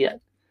understand yet.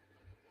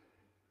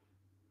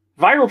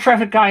 Viral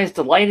Traffic Guy is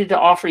delighted to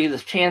offer you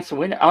this chance to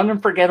win an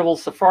unforgettable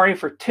safari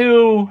for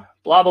 2,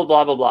 blah, blah,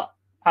 blah, blah, blah.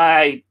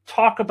 I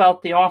talk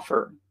about the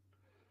offer.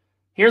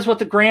 Here's what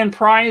the grand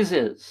prize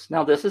is.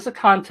 Now, this is a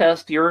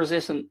contest. Yours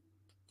isn't.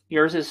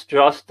 Yours is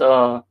just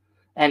an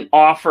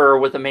offer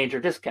with a major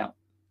discount,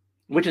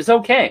 which is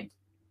okay.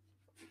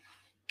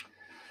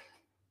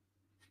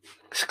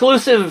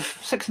 Exclusive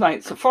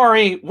 6-night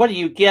safari. What do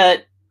you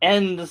get?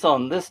 Ends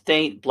on this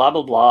date, blah,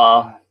 blah,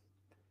 blah.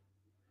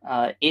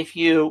 If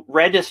you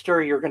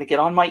register, you're going to get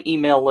on my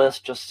email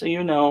list, just so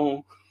you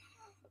know.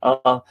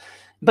 But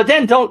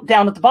then don't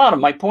down at the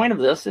bottom. My point of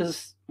this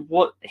is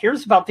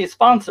here's about the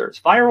sponsors.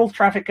 Viral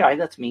Traffic Guy,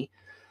 that's me,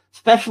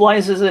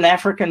 specializes in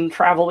African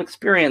travel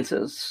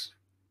experiences.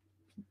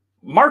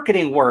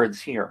 Marketing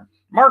words here.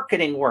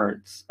 Marketing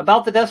words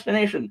about the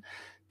destination.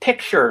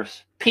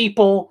 Pictures,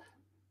 people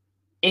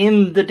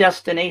in the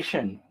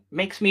destination.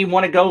 Makes me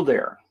want to go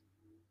there.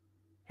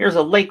 Here's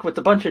a lake with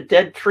a bunch of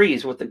dead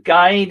trees with the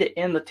guide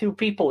and the 2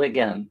 people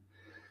again.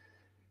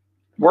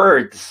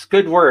 Words,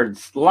 good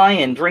words.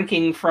 Lion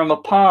drinking from a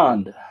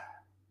pond.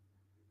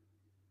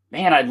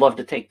 Man, I'd love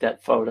to take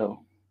that photo.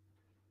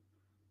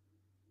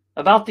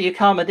 About the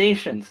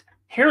accommodations.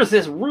 Here's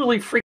this really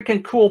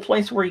freaking cool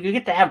place where you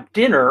get to have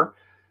dinner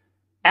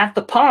at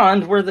the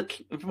pond where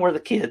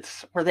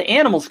the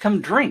animals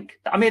come drink.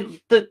 I mean,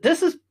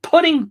 this is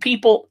putting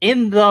people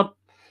in the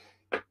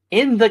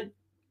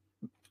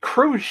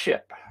cruise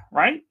ship,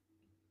 right?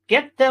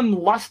 Get them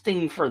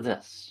lusting for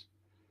this.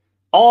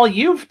 All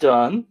you've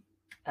done,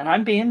 and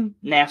I'm being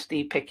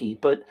nasty, picky,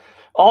 but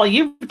all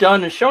you've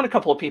done is shown a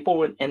couple of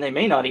people, and they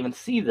may not even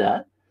see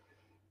that,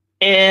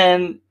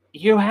 and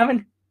you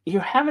haven't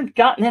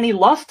gotten any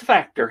lust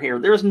factor here.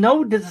 There's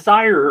no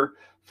desire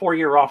for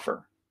your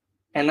offer,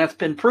 and that's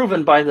been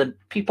proven by the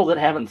people that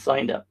haven't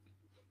signed up.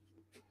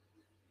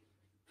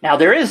 Now,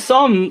 there is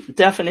some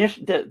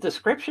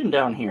description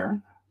down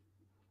here,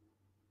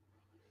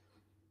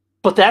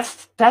 but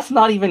that's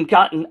not even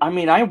gotten. I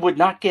mean, I would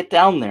not get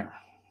down there.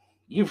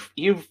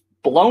 You've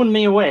blown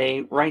me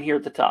away right here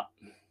at the top.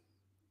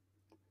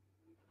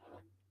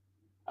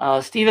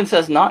 Steven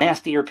says, not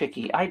nasty or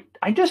picky. I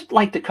just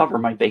like to cover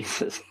my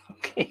bases.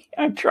 Okay,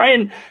 I'm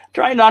trying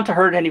not to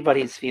hurt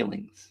anybody's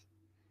feelings.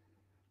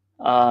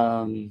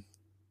 I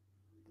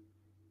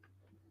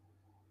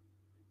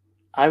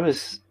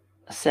was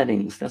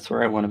settings. That's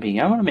where I want to be.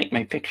 I want to make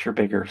my picture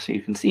bigger so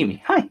you can see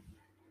me. Hi.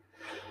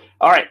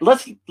 All right,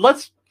 let's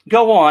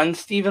go on.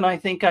 Steven, I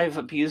think I've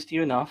abused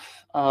you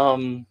enough.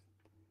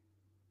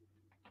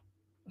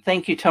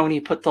 Thank you,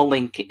 Tony. Put the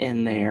link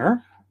in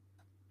there.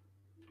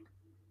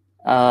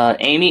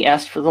 Amy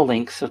asked for the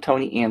link, so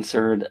Tony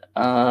answered.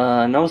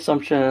 No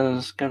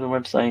assumptions. Go to the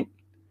website.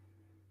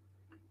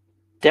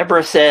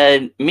 Deborah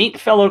said, meet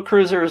fellow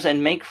cruisers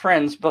and make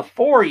friends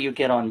before you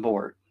get on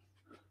board.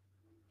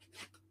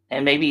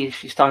 And maybe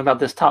she's talking about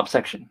this top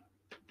section.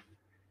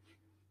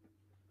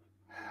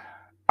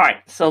 All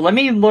right, so let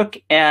me look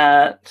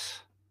at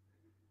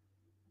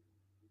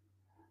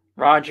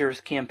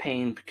Roger's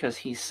campaign because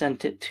he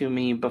sent it to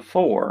me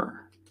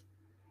before.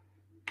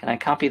 Can I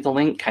copy the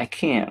link? I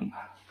can.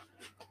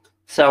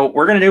 So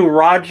we're going to do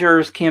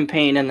Roger's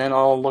campaign, and then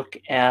I'll look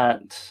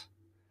at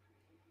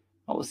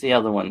What was the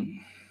other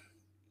one?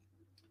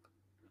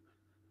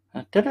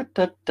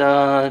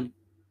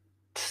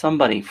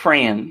 Somebody,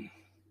 Fran.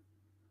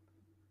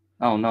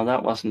 Oh, no,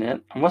 that wasn't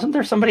it. Wasn't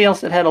there somebody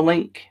else that had a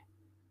link?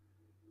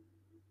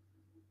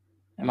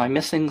 Am I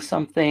missing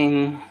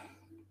something?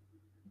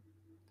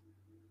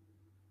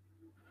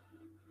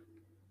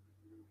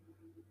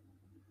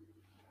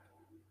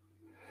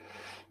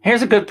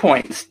 Here's a good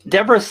point.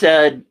 Deborah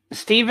said,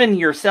 Stephen,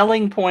 your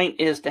selling point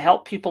is to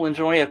help people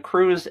enjoy a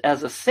cruise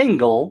as a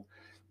single,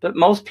 but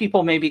most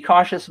people may be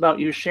cautious about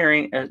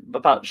sharing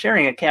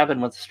a cabin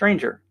with a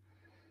stranger.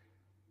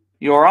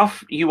 You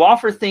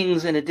offer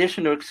things in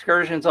addition to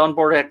excursions,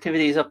 onboard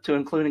activities, up to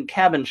including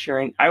cabin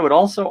sharing. I would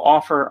also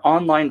offer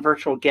online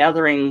virtual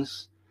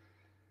gatherings.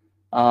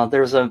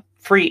 There's a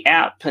free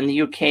app in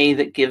the UK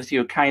that gives you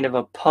a kind of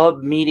a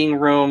pub meeting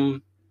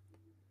room.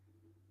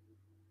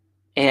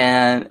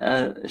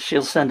 And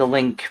she'll send a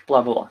link,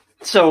 blah, blah, blah.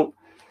 So,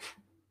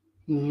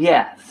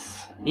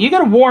 yes, you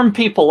got to warm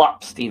people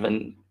up,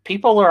 Stephen.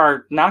 People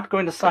are not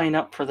going to sign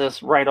up for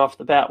this right off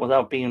the bat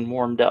without being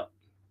warmed up.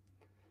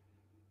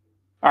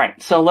 All right,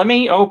 so let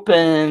me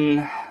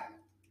open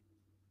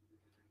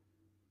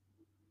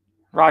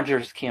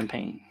Roger's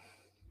campaign.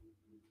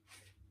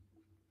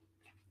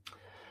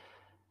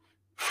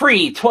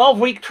 Free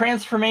 12-week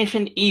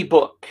transformation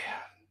ebook.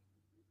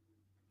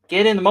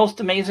 Get in the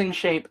most amazing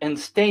shape and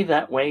stay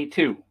that way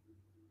too.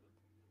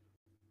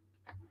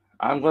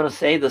 I'm going to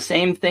say the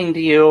same thing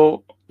to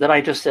you that I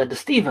just said to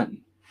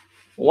Stephen.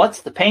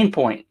 What's the pain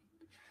point?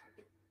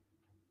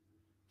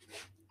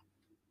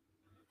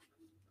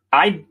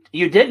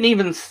 You didn't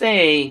even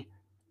say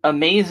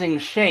amazing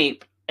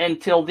shape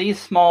until these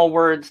small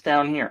words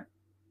down here.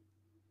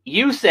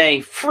 You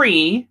say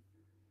free.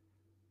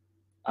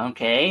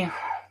 Okay,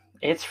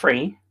 it's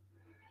free.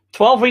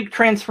 12-week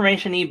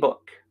transformation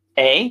ebook.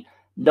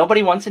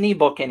 Nobody wants an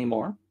ebook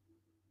anymore.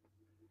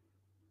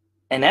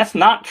 And that's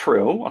not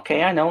true.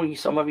 Okay, I know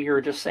some of you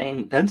are just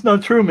saying, that's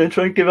not true, Mitch.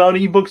 I give out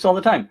ebooks all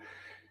the time.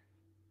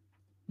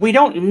 We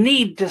don't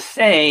need to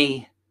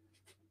say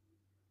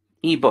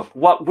ebook.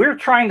 What we're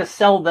trying to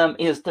sell them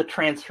is the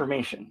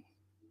transformation.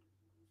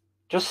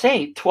 Just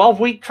say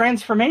 12-week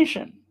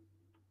transformation.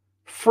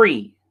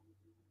 Free.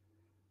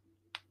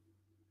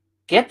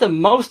 Get the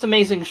most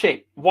amazing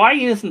shape. Why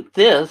isn't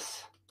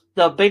this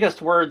the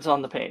biggest words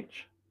on the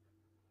page?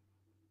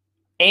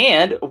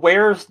 And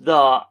where's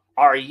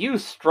are you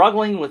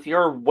struggling with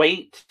your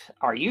weight?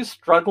 Are you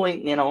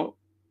struggling,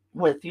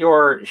 with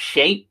your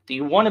shape? Do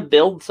you want to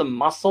build some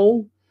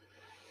muscle?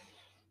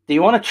 Do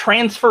you want to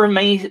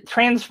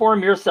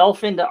transform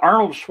yourself into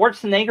Arnold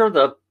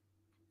Schwarzenegger,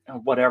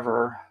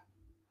 whatever?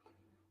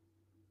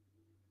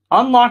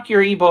 Unlock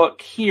your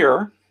ebook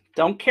here.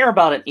 Don't care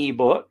about an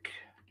ebook.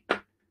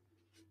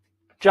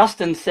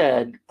 Justin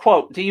said,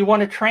 quote, do you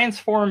want to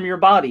transform your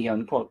body,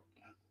 unquote.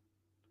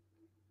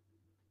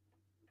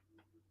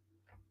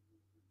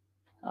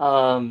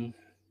 And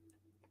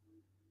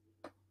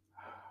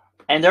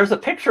there's a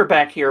picture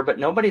back here, but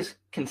nobody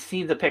can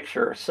see the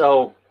picture.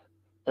 So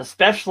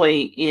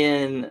especially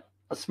in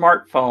a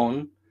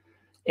smartphone,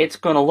 it's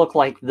going to look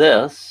like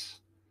this.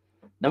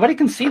 Nobody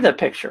can see the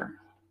picture.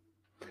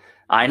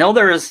 I know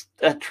there is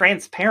a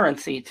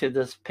transparency to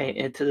this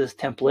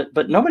template,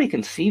 but nobody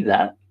can see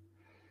that.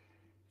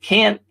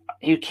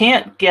 You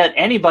can't get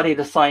anybody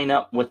to sign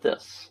up with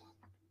this.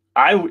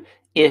 And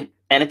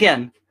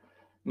again,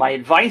 my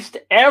advice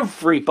to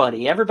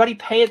everybody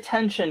pay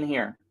attention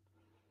here.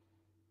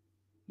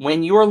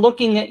 When you're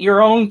looking at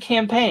your own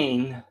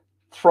campaign,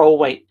 throw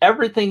away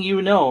everything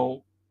you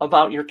know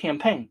about your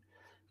campaign.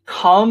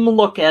 Come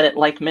look at it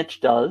like Mitch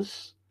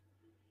does,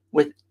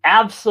 with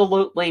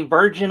absolutely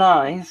virgin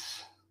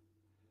eyes.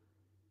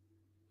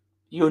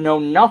 You know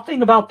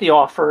nothing about the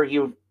offer.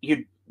 You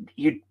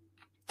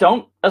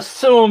don't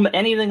assume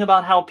anything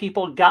about how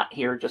people got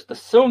here. Just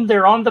assume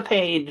they're on the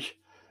page.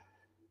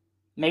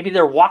 Maybe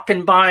they're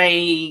walking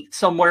by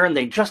somewhere and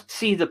they just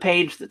see the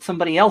page that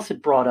somebody else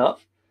had brought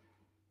up.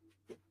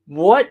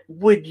 What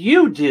would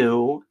you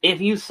do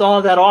if you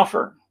saw that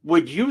offer?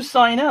 Would you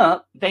sign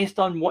up based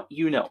on what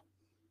you know?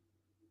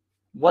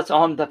 What's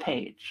on the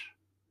page?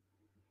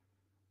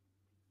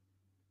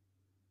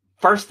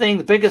 First thing,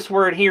 the biggest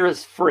word here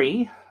is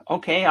free.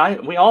 Okay,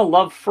 we all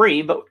love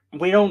free, but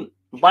we don't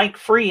like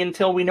free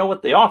until we know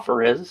what the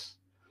offer is.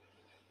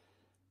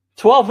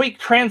 12-week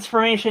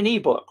transformation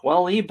ebook.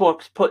 Well,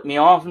 ebooks put me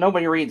off.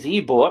 Nobody reads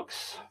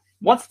ebooks.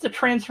 What's the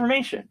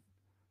transformation?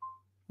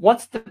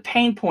 What's the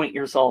pain point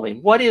you're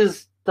solving? What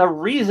is the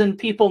reason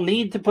people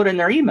need to put in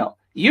their email?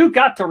 You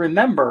got to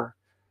remember,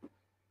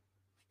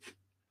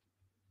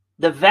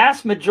 the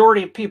vast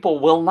majority of people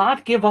will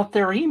not give up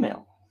their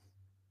email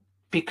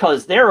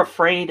because they're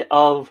afraid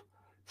of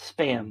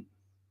spam.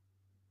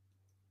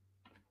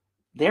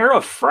 They're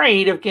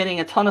afraid of getting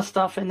a ton of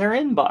stuff in their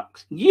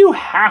inbox. You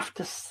have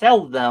to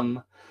sell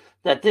them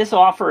that this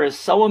offer is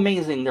so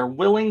amazing, they're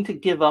willing to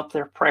give up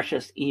their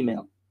precious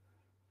email.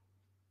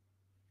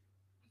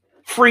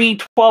 Free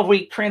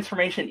 12-week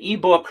transformation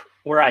ebook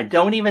where I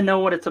don't even know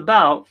what it's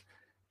about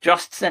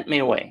just sent me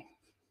away.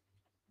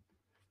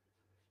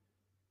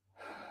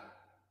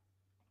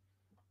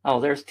 Oh,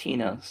 there's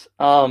Tina's.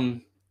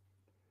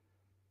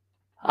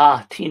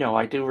 Tino,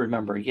 I do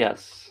remember,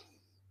 yes.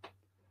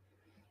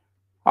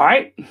 All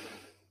right.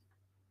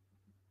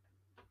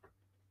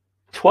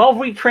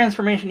 12-week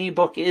transformation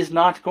ebook is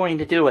not going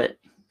to do it.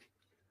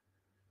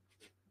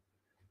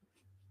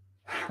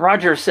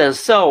 Roger says,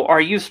 so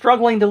are you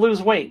struggling to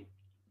lose weight?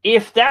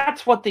 If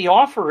that's what the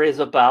offer is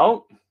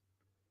about,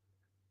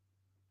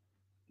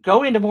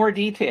 go into more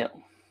detail.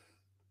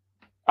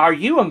 Are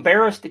you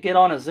embarrassed to get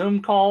on a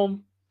Zoom call?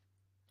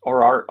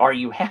 Or are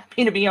you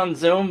happy to be on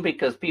Zoom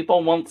because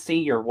people won't see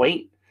your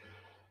weight?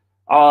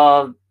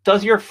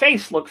 Does your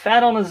face look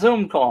fat on a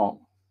Zoom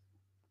call?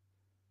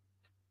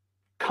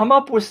 Come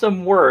up with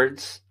some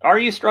words. Are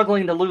you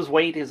struggling to lose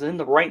weight is in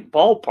the right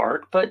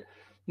ballpark, but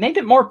make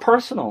it more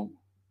personal.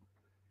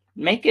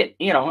 Make it,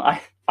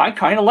 I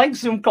kind of like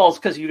Zoom calls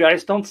because you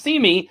guys don't see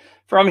me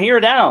from here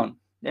down.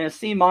 And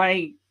see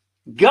my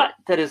gut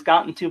that has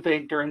gotten too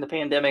big during the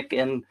pandemic,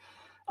 and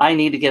I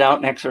need to get out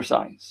and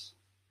exercise.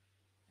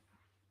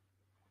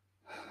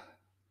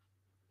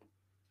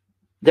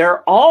 There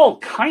are all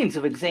kinds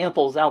of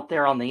examples out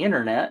there on the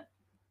internet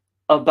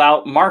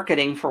about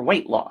marketing for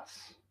weight loss.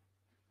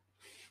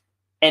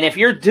 And if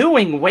you're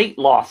doing weight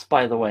loss,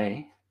 by the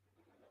way,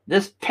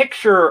 this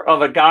picture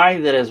of a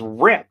guy that is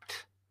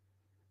ripped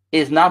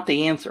is not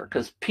the answer,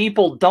 because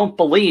people don't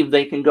believe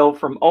they can go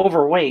from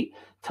overweight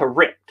to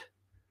ripped.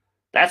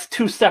 That's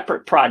two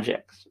separate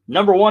projects.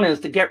 Number one is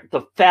to get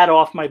the fat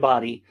off my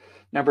body.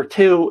 Number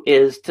two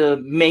is to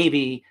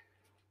maybe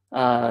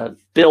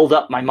build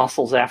up my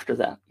muscles after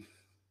that.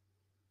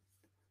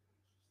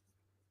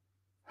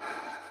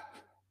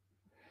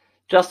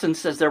 Justin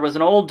says there was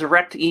an old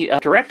direct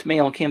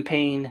mail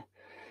campaign,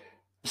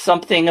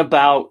 something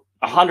about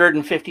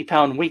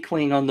 150-pound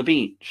weakling on the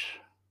beach.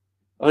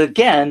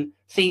 Again,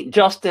 see,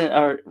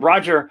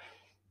 Roger,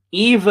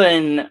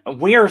 even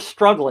we're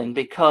struggling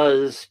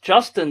because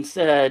Justin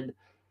said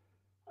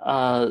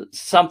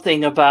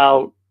something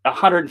about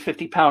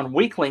 150-pound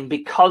weakling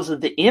because of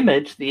the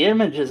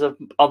images of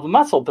a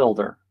muscle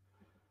builder.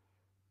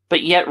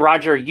 But yet,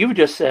 Roger, you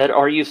just said,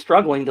 are you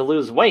struggling to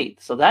lose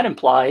weight? So that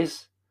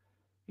implies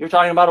you're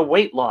talking about a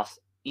weight loss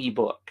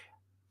ebook.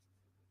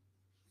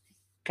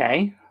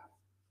 Okay?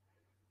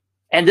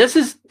 And this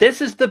is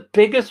the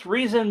biggest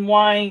reason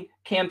why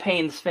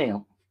campaigns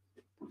fail.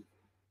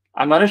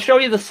 I'm going to show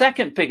you the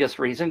second biggest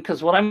reason,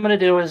 because what I'm going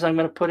to do is I'm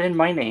going to put in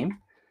my name,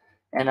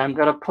 and I'm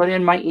going to put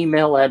in my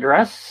email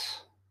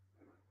address,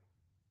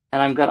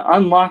 and I'm going to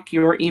unlock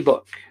your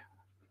ebook.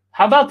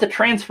 How about the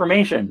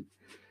transformation?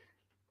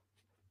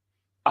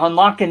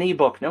 Unlock an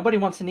ebook. Nobody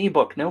wants an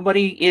ebook.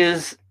 Nobody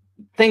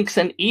thinks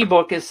an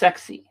ebook is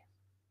sexy.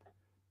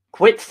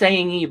 Quit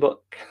saying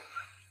ebook.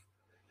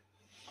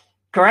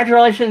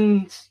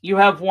 Congratulations, you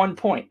have 1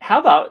 point. How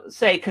about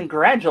say,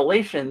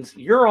 congratulations,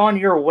 you're on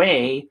your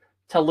way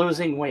to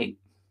losing weight.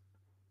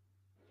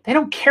 They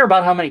don't care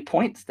about how many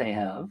points they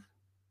have.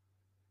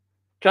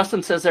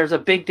 Justin says there's a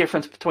big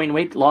difference between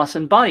weight loss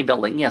and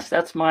bodybuilding. Yes,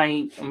 that's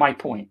my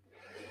point.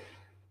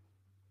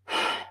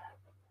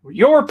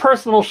 Your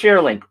personal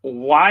share link.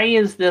 Why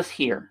is this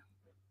here?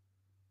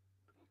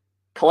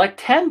 Collect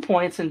 10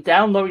 points and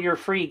download your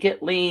free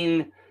Get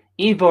Lean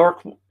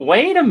ebook.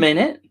 Wait a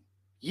minute.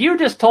 You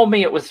just told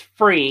me it was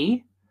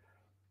free.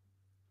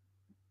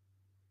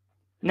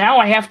 Now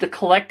I have to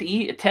collect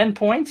 10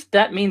 points?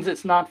 That means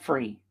it's not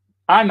free.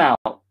 I'm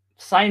out.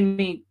 Sign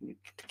me,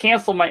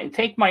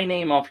 take my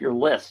name off your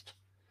list.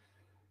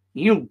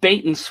 You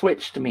bait and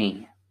switched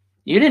me.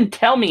 You didn't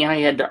tell me I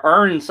had to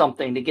earn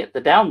something to get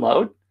the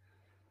download.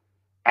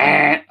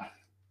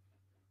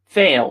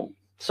 Fail.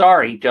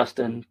 Sorry,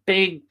 Justin.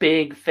 Big,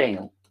 big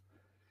fail.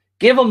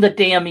 Give them the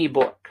damn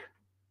ebook.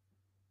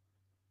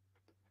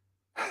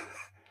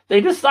 They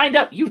just signed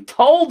up. You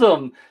told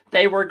them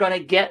they were going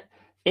to get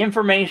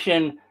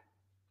information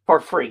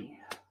for free.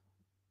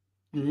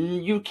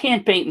 You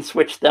can't bait and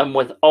switch them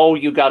with, oh,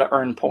 you got to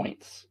earn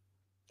points.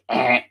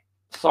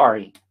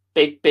 Sorry.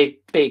 Big, big,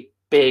 big,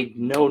 big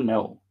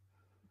no.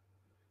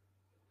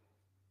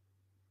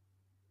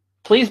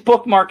 Please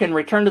bookmark and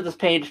return to this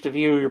page to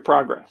view your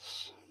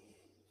progress.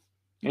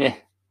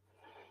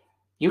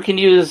 You can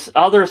use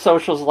other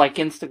socials like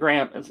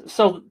Instagram.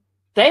 So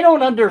they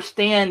don't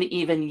understand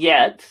even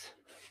yet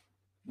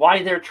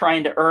why they're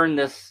trying to earn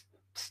this.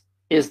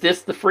 Is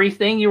this the free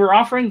thing you were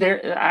offering?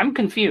 I'm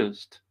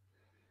confused.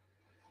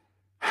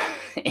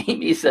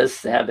 Amy says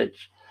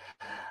savage.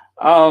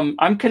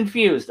 I'm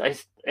confused.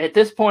 At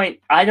this point,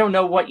 I don't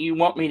know what you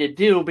want me to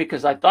do,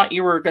 because I thought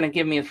you were going to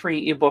give me a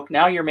free ebook.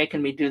 Now you're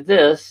making me do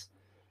this.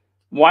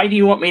 Why do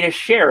you want me to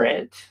share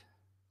it?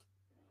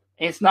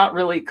 It's not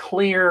really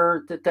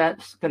clear that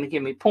that's going to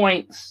give me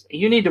points.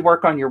 You need to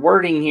work on your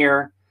wording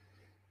here.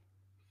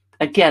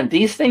 Again,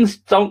 these things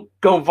don't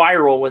go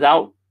viral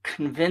without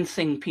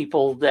convincing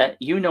people that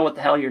you know what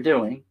the hell you're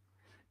doing.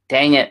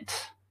 Dang it.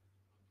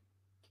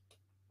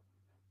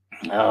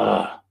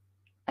 I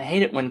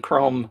hate it when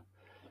Chrome...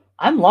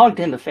 I'm logged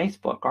into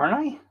Facebook, aren't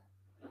I?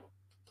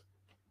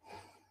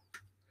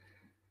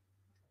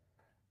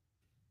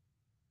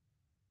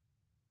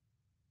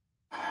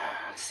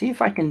 see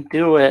if I can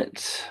do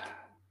it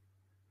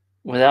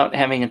without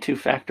having a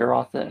two-factor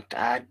auth.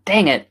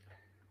 Dang it.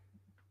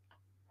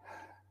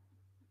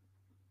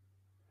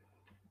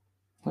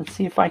 Let's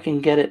see if I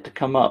can get it to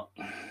come up.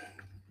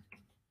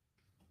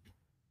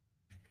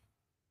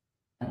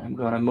 I'm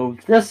going to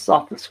move this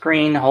off the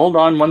screen. Hold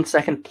on 1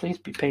 second. Please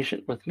be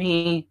patient with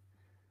me.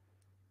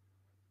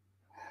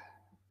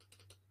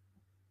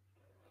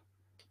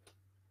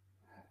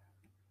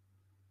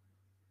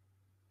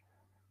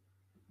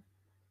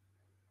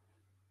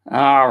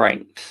 All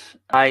right.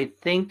 I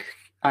think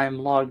I'm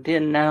logged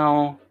in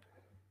now.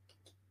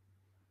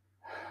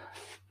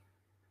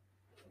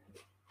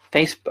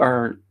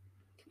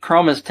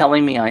 Chrome is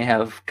telling me I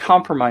have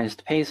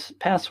compromised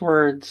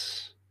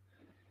passwords.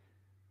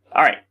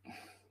 All right.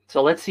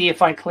 So let's see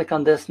if I click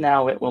on this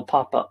now, it will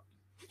pop up.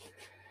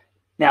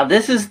 Now,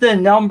 this is the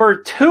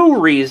number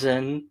 2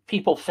 reason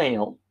people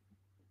fail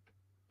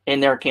in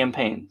their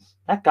campaigns.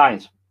 That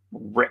guy's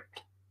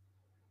ripped.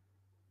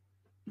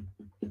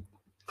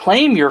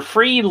 Claim your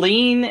free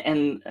lean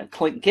and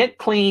get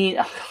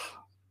clean.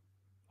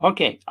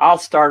 Okay, I'll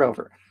start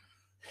over.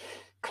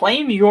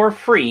 Claim your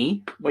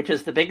free, which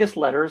is the biggest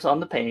letters on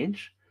the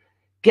page.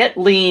 Get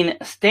lean,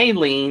 stay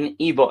lean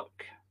ebook.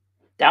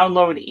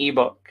 Download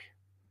ebook.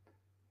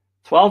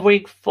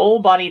 12-week full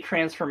body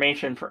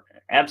transformation for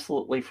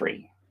absolutely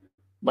free.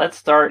 Let's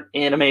start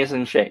in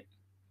amazing shape.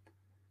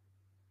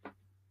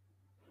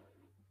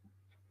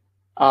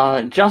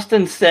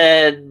 Justin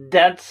said,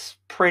 that's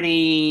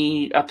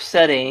pretty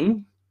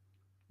upsetting,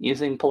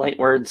 using polite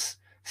words,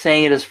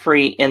 saying it is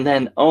free, and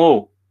then,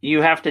 oh,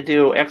 you have to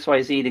do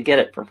XYZ to get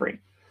it for free.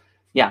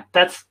 Yeah,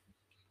 that's,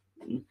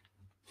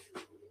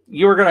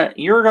 you're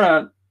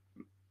gonna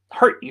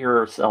hurt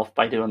yourself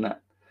by doing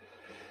that.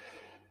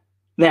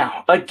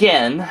 Now,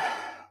 again,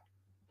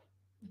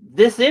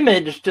 this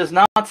image does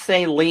not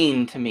say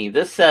lean to me.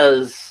 This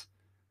says,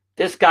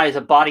 this guy's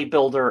a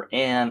bodybuilder,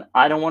 and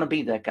I don't want to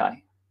be that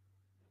guy.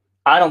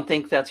 I don't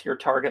think that's your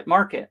target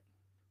market.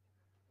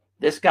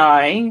 This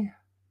guy,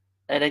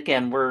 and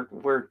again,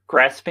 we're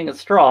grasping at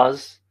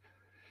straws.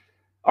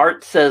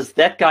 Art says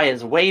that guy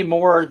is way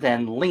more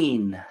than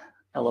lean.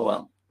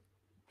 LOL.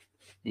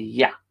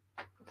 Yeah.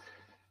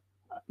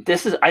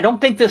 I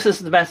don't think this is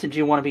the message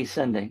you want to be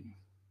sending.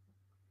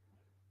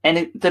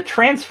 And the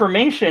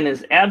transformation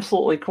is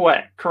absolutely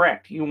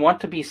correct. You want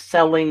to be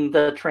selling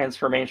the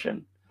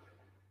transformation.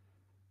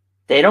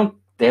 They don't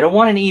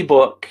want an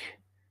ebook.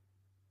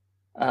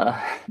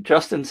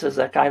 Justin says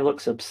that guy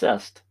looks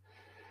obsessed.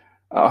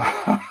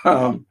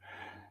 Can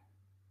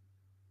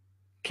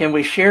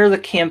we share the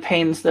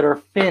campaigns that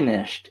are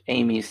finished?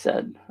 Amy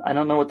said. I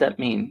don't know what that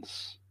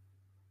means.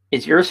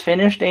 Is yours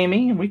finished,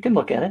 Amy? We can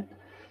look at it.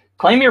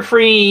 Claim your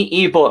free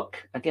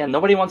ebook. Again,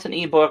 nobody wants an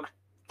ebook.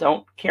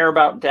 Don't care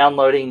about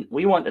downloading.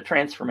 We want a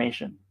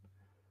transformation.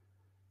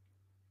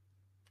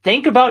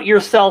 Think about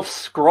yourself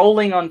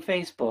scrolling on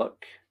Facebook.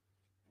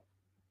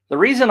 The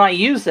reason I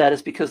use that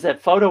is because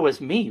that photo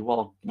is me.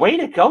 Well, way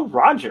to go,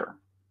 Roger.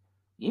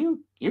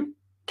 You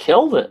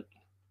killed it.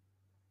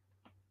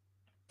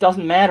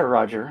 Doesn't matter,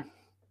 Roger.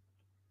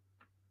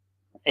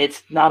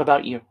 It's not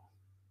about you.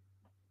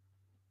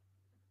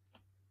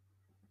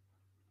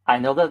 I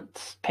know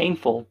that's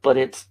painful, but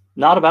it's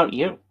not about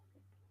you.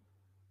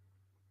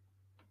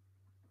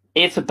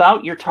 It's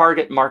about your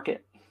target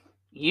market.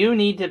 You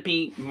need to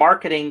be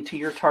marketing to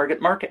your target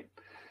market.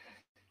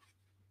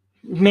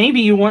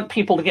 Maybe you want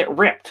people to get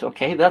ripped,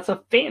 okay? That's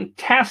a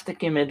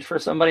fantastic image for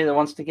somebody that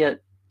wants to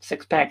get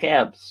six-pack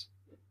abs.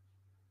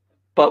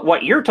 But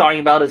what you're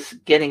talking about is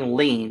getting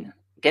lean.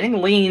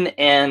 Getting lean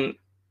and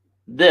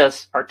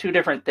this are two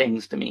different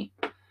things to me.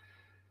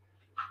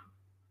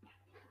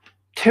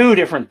 Two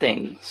different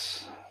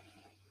things.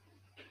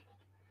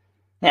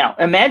 Now,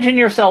 imagine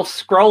yourself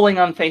scrolling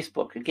on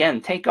Facebook.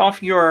 Again, take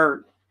off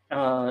your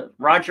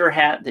Roger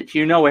hat that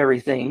you know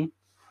everything.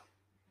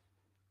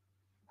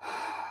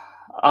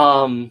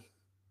 You're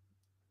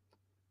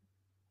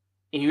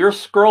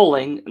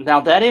scrolling.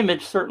 Now, that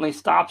image certainly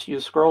stops you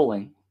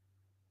scrolling.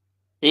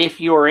 If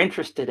you're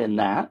interested in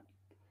that.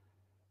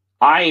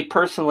 I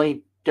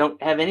personally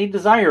don't have any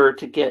desire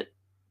to get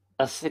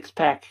a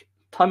six-pack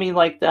tummy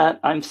like that.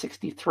 I'm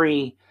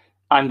 63.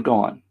 I'm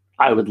gone.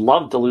 I would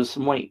love to lose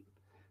some weight.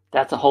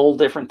 That's a whole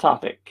different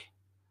topic.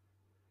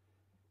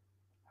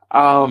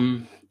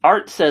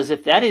 Art says,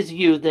 if that is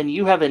you, then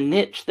you have a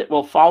niche that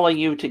will follow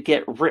you to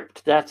get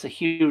ripped. That's a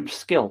huge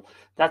skill.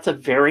 That's a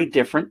very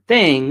different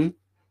thing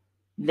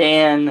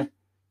than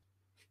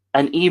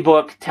an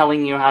ebook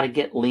telling you how to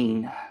get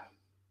lean.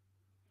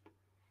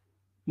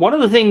 One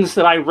of the things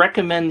that I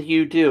recommend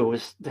you do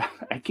is,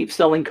 I keep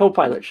selling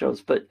Copilot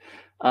shows, but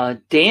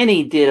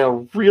Danny did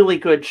a really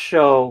good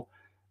show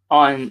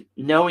on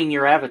knowing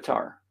your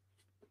avatar.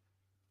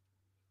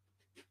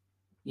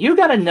 You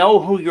got to know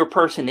who your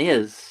person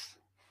is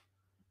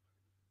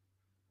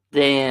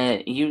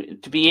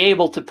to be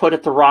able to put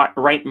it the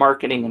right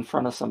marketing in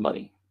front of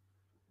somebody.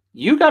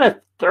 You got to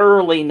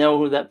thoroughly know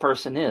who that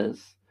person is.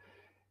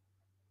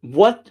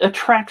 What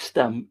attracts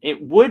them?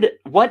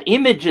 What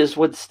images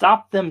would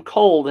stop them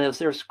cold as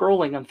they're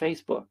scrolling on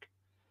Facebook?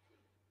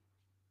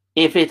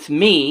 If it's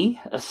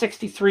me, a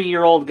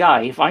 63-year-old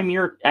guy, if I'm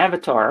your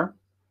avatar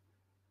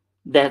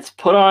that's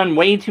put on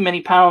way too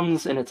many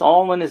pounds and it's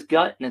all in his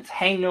gut and it's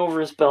hanging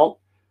over his belt,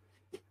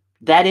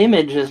 that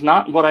image is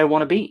not what I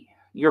want to be.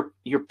 You're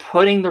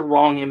putting the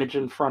wrong image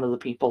in front of the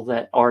people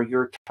that are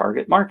your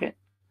target market.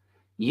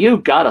 You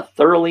got to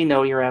thoroughly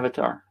know your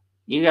avatar.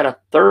 You got to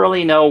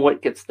thoroughly know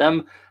what gets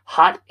them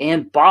hot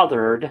and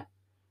bothered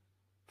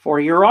for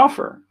your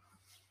offer.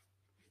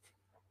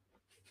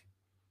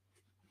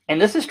 And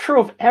this is true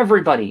of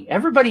everybody.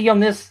 Everybody on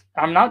this,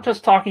 I'm not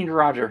just talking to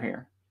Roger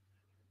here.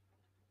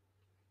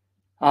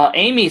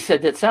 Amy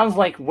said that sounds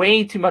like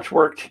way too much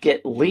work to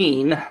get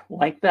lean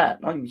like that.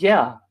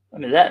 Yeah, I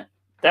mean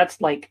that's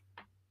like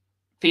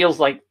feels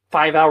like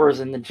 5 hours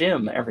in the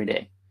gym every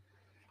day.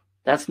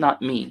 That's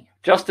not me.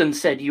 Justin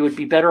said you would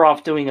be better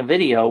off doing a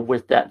video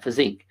with that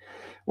physique.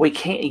 We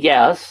can't,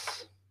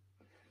 yes,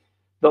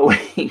 but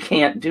we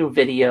can't do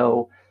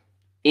video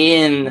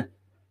in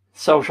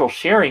social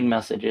sharing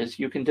messages.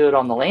 You can do it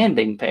on the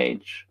landing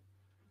page.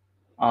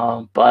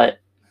 But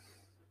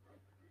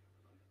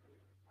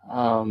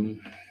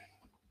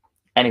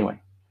anyway.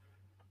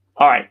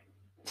 All right.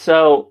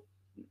 So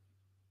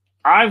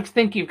I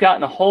think you've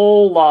gotten a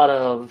whole lot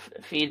of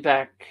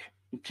feedback,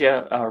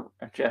 Jeff,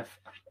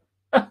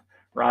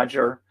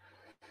 Roger,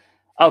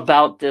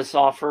 about this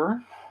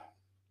offer.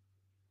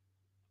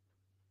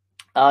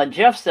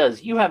 Jeff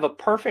says, you have a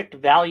perfect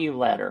value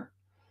ladder.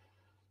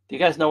 Do you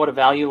guys know what a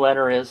value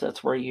ladder is?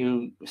 That's where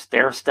you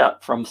stair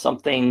step from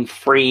something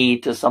free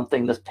to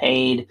something that's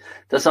paid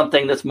to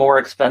something that's more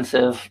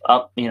expensive,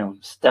 up,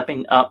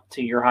 stepping up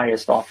to your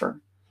highest offer.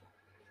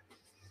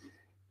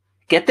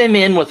 Get them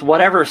in with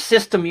whatever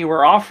system you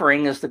are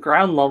offering as the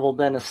ground level,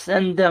 then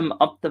ascend them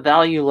up the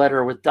value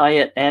ladder with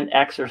diet and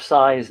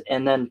exercise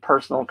and then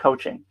personal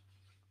coaching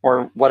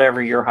or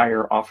whatever your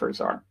higher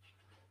offers are.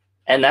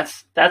 And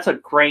that's a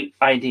great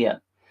idea.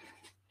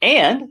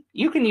 And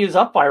you can use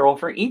UpViral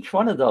for each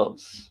one of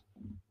those,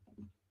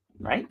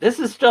 right? This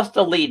is just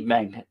a lead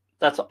magnet.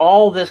 That's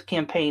all this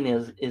campaign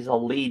is a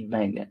lead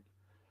magnet.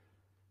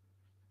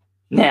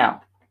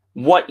 Now,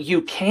 what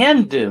you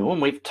can do,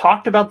 and we've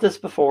talked about this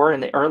before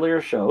in the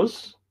earlier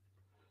shows,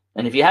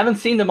 and if you haven't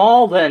seen them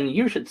all, then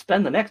you should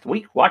spend the next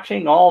week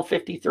watching all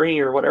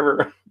 53 or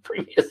whatever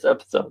previous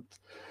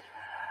episodes.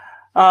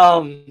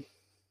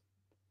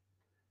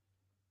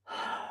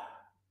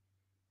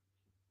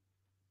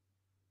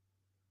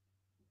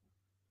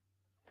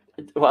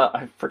 Well,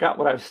 I forgot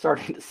what I was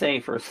starting to say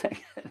for a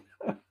second.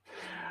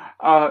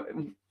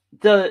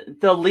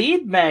 The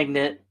lead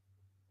magnet,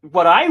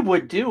 what I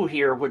would do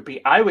here would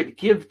be I would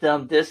give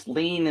them this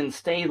Lean and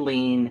Stay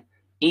Lean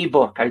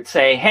ebook. I'd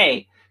say,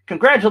 hey,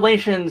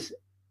 congratulations,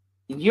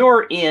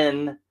 you're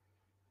in.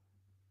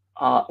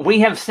 We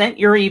have sent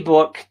your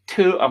ebook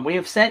to, we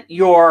have sent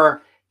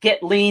your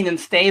Get Lean and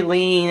Stay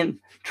Lean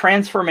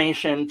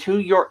transformation to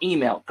your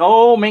email.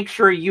 Go make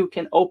sure you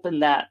can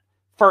open that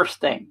first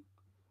thing.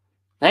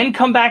 Then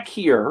come back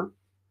here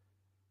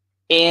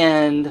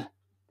and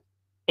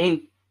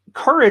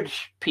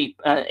encourage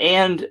people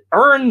and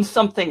earn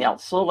something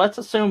else. So let's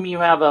assume you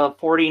have a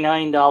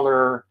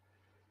 $49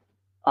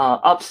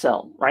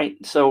 upsell,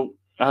 right? So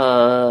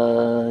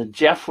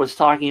Jeff was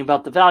talking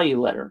about the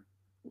value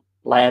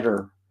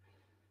ladder.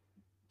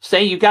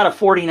 Say you got a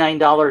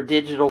 $49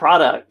 digital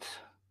product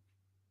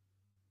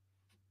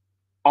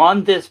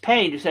on this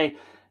page. You say,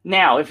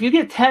 now, if you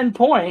get 10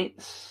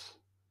 points,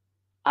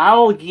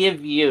 I'll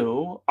give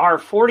you our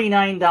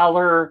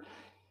 $49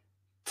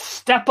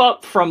 step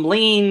up from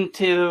lean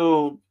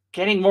to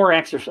getting more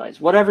exercise,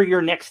 whatever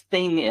your next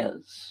thing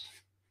is.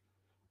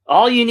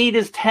 All you need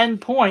is 10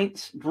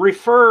 points.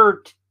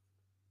 Refer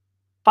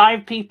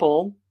 5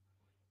 people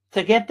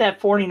to get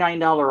that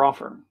 $49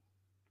 offer.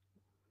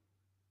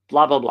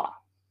 Blah, blah, blah.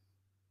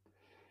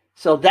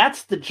 So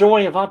that's the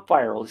joy of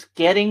UpViral, is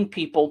getting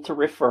people to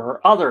refer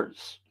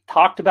others.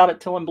 Talked about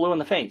it till I'm blue in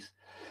the face.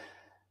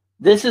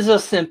 This is a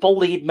simple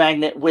lead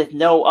magnet with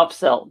no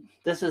upsell.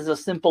 This is a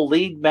simple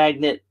lead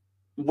magnet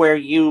where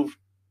you've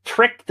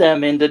tricked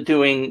them into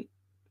doing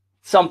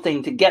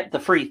something to get the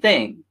free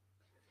thing.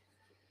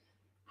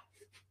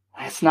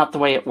 That's not the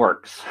way it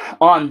works.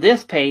 On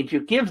this page,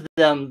 you give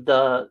them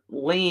the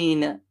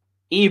lean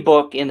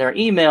ebook in their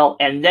email,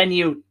 and then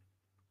you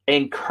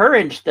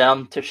encourage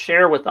them to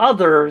share with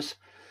others.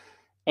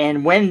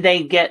 And when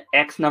they get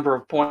X number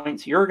of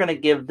points, you're going to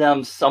give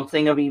them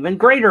something of even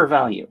greater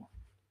value.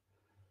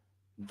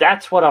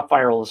 That's what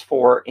UpViral is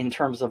for in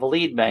terms of a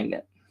lead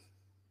magnet.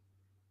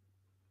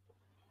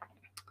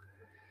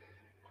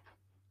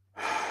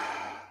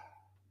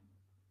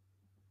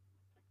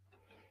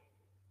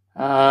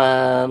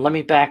 Let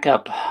me back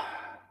up.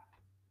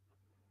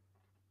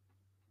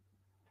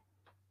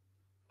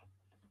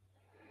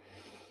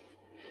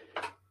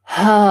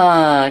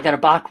 I got to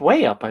back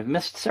way up. I've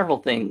missed several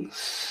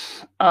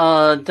things.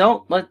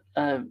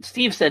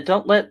 Steve said,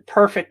 don't let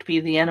perfect be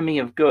the enemy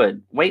of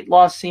good. Weight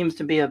loss seems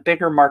to be a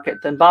bigger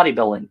market than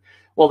bodybuilding.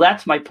 Well,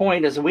 that's my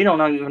point, is we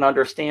don't even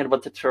understand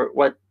what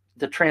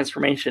the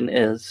transformation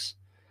is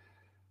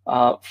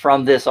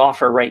from this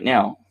offer right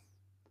now.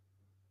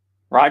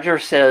 Roger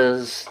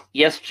says,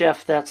 yes,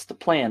 Jeff, that's the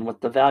plan with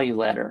the value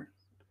ladder.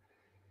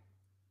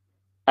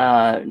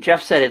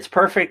 Jeff said, it's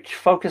perfect.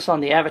 Focus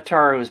on the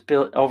avatar who's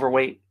built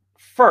overweight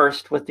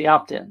first with the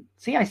opt-in.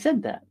 See, I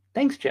said that.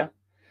 Thanks, Jeff.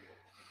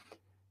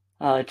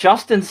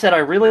 Justin said, I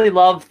really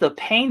love the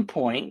pain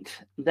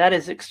point. That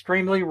is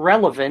extremely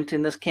relevant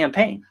in this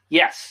campaign.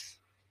 Yes.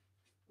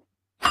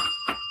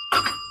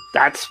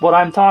 That's what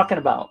I'm talking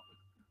about.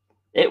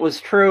 It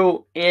was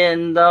true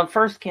in the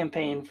first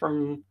campaign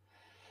from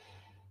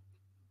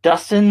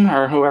Dustin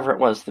or whoever it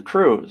was, the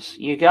cruise.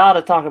 You got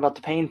to talk about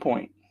the pain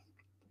point.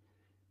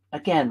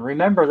 Again,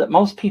 remember that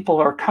most people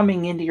are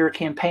coming into your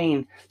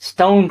campaign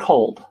stone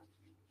cold.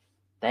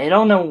 They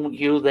don't know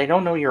you. They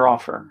don't know your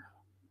offer.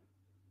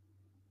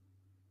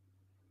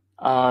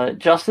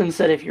 Justin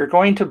said, if you're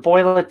going to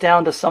boil it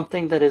down to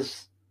something that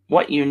is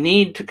what you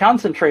need to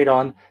concentrate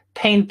on,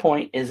 pain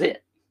point is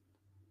it.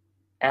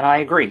 And I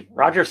agree.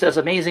 Roger says,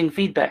 amazing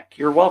feedback.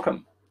 You're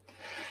welcome.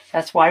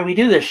 That's why we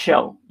do this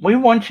show. We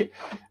want you.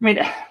 I mean,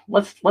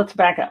 let's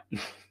back up,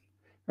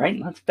 right?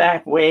 Let's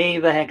back way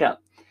the heck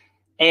up.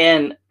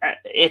 And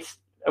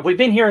we've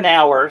been here an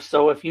hour,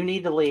 so if you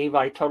need to leave,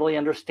 I totally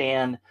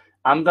understand.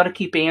 I'm going to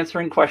keep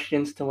answering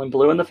questions till I'm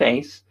blue in the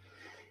face.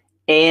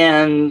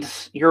 And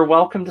you're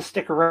welcome to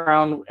stick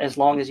around as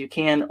long as you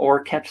can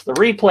or catch the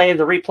replay.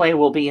 The replay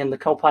will be in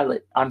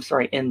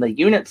the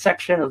unit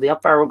section of the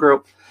UpViral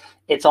group.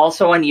 It's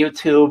also on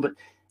YouTube,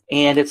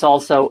 and it's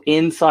also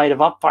inside of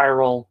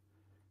UpViral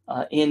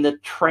in the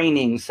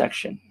training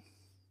section.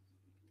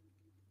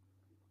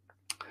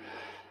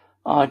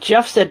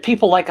 Jeff said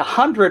people like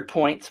 100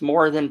 points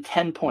more than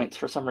 10 points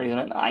for some reason,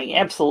 and I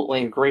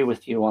absolutely agree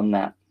with you on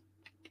that.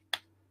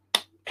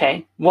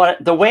 Okay,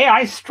 the way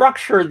I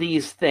structure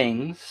these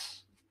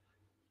things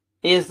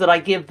is that I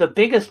give the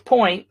biggest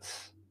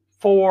points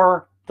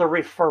for the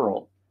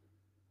referral.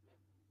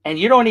 And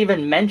you don't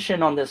even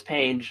mention on this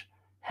page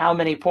how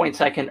many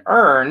points I can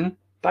earn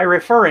by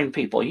referring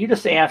people. You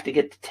just say I have to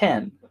get to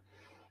 10.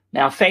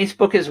 Now,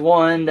 Facebook is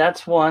 1,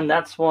 that's 1,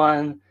 that's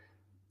 1.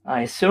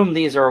 I assume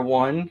these are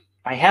 1.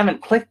 I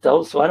haven't clicked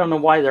those, so I don't know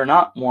why they're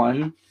not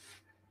 1.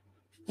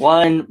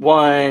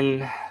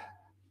 1.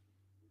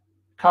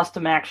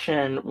 Custom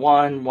action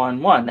 1,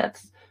 1, 1.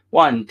 That's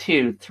 1,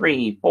 2,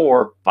 3,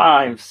 4,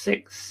 5,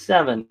 6,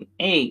 7,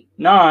 8,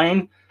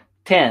 9,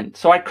 10.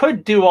 So I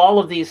could do all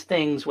of these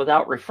things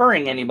without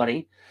referring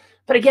anybody.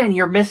 But again,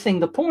 you're missing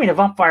the point of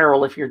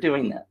UpViral if you're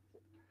doing that.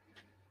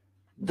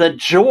 The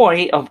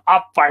joy of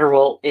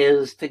UpViral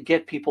is to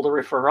get people to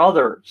refer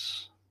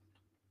others.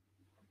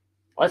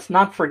 Let's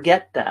not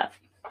forget that.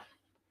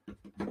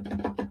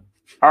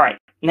 All right.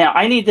 Now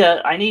I need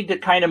to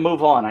kind of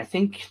move on. I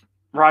think,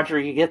 Roger,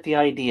 you get the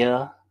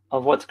idea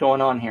of what's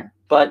going on here.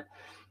 But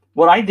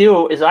what I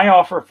do is I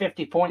offer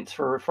 50 points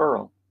for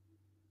referral.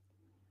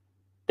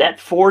 That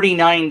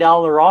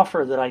 $49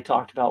 offer that I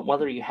talked about,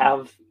 whether you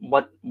have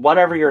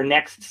whatever your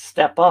next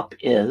step up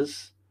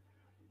is,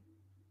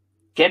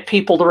 get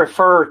people to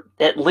refer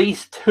at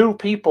least 2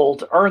 people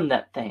to earn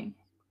that thing.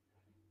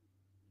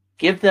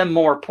 Give them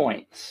more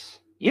points.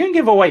 You can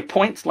give away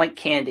points like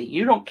candy.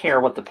 You don't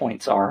care what the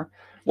points are.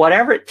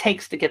 Whatever it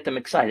takes to get them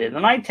excited.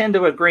 And I tend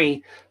to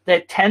agree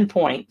that 10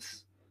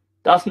 points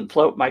doesn't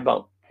float my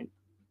boat.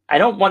 I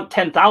don't want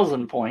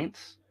 10,000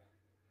 points,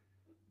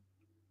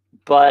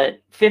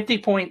 but 50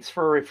 points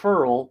for a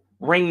referral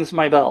rings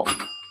my bell.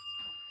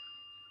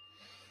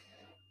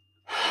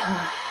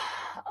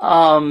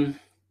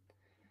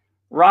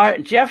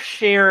 Jeff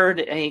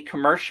shared a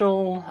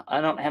commercial.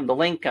 I don't have the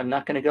link. I'm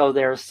not going to go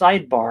there.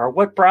 Sidebar.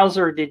 What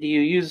browser did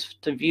you use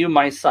to view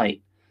my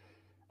site?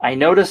 I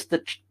noticed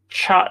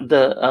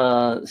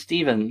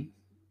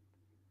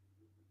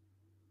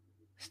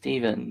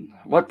Steven,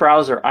 what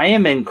browser? I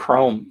am in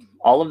Chrome.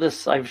 All of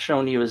this I've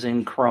shown you is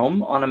in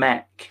Chrome on a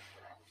Mac.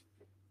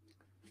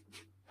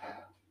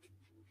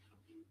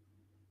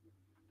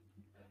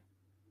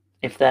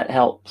 If that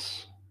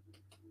helps.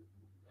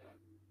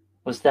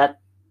 Was that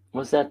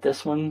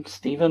this one,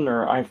 Steven?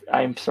 Or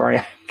I'm sorry,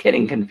 I'm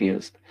getting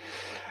confused.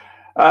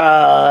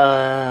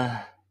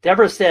 Deborah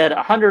said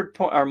 100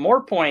 or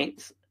more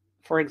points.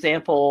 For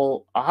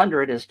example,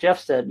 100, as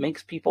Jeff said,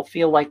 makes people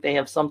feel like they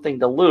have something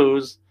to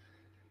lose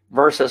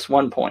versus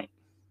 1 point.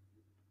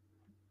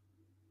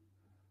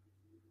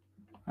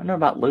 I don't know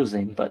about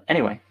losing, but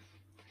anyway.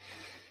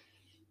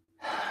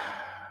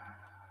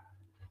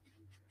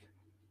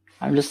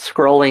 I'm just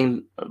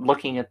scrolling,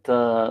 looking at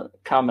the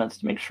comments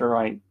to make sure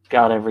I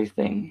got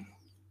everything.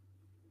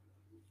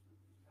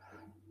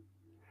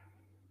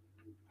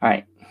 All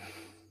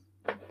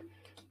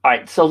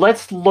right, so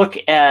let's look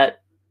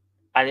at,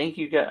 I think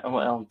you got,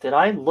 well, did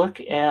I look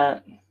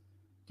at,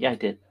 yeah, I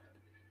did.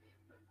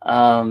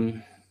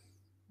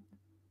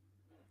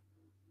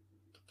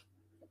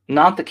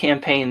 Not the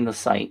campaign, the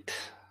site.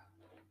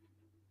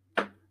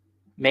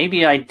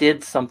 Maybe I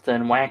did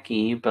something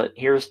wacky, but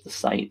here's the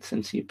site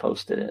since you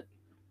posted it.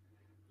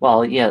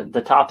 Well, yeah,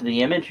 the top of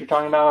the image you're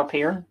talking about up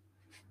here?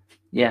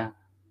 Yeah.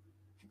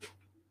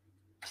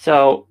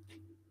 So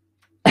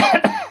it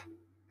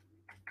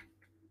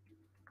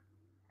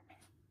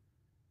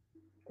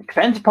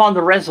depends upon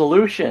the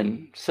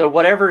resolution. So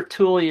whatever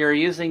tool you're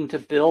using to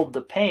build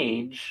the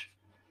page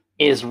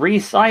is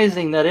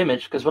resizing that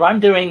image, because what I'm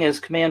doing is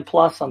Command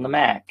Plus on the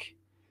Mac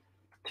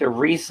to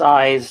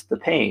resize the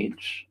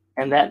page,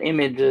 and that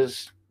image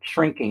is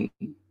shrinking.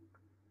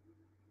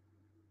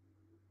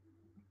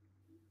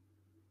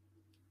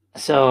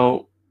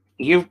 So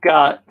you've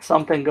got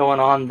something going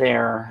on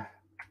there,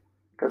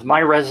 because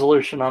my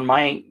resolution on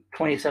my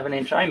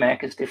 27-inch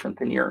iMac is different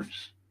than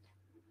yours.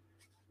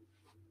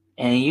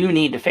 And you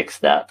need to fix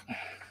that,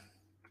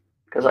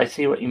 because I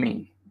see what you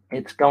mean.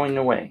 It's going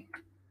away.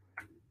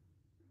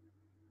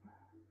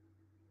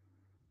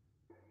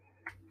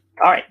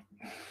 All right.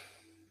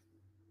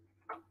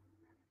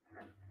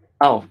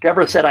 Oh,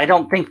 Deborah said, I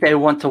don't think they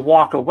want to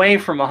walk away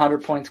from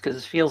 100 points because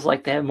it feels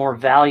like they have more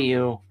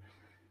value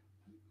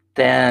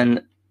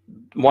than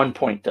 1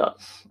 point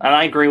does. And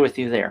I agree with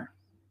you there.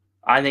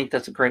 I think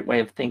that's a great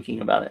way of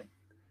thinking about it.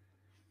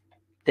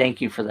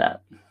 Thank you for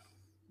that.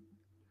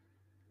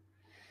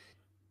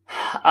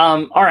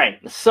 All right,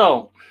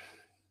 so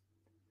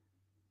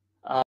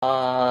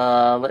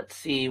let's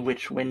see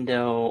which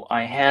window.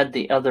 I had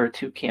the other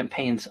two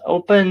campaigns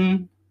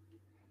open.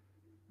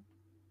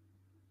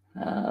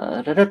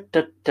 Where'd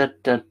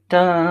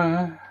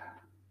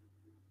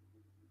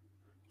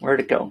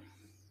it go?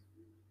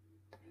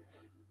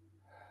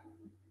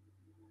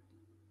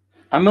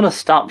 I'm going to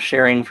stop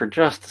sharing for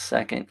just a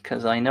second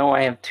because I know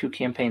I have two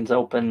campaigns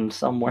open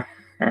somewhere.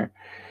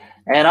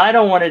 And I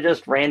don't want to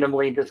just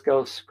randomly just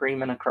go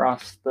screaming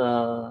across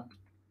the...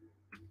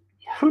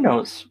 Who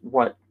knows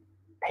what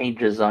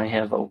pages I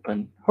have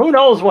open? Who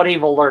knows what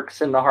evil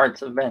lurks in the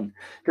hearts of men?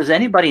 Does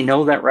anybody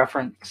know that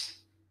reference?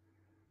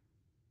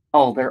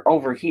 Oh, they're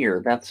over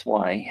here. That's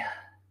why.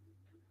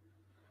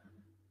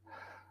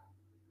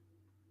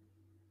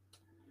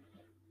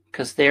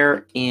 Because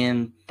they're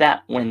in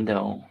that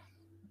window.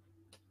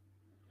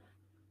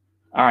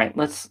 All right,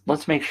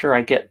 let's make sure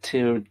I get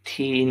to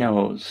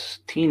Tino's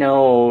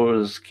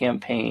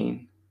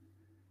campaign.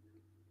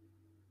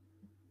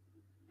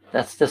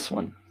 That's this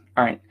one.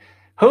 All right.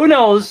 Who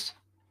knows?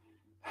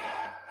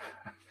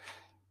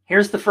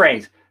 Here's the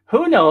phrase.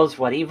 Who knows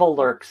what evil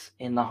lurks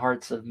in the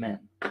hearts of men?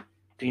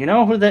 Do you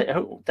know who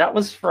that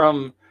was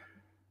from?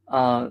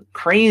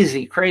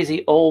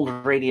 Crazy old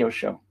radio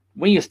show.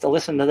 We used to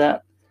listen to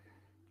that.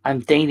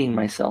 I'm dating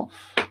myself.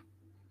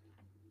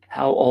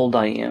 How old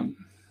I am.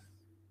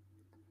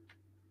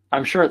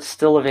 I'm sure it's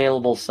still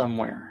available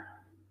somewhere.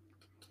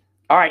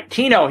 All right,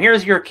 Tino,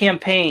 here's your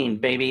campaign,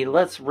 baby.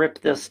 Let's rip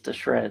this to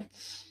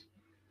shreds.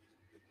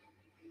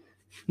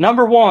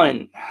 Number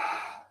one,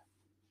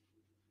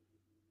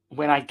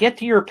 when I get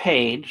to your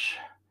page,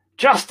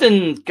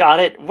 Justin got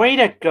it. Way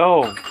to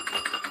go.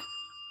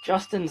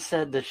 Justin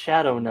said The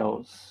Shadow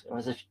knows.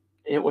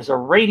 It was a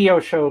radio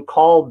show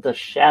called The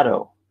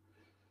Shadow.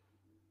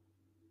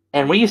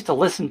 And we used to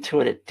listen to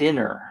it at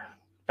dinner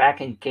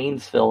back in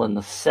Gainesville in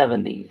the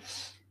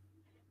 70s.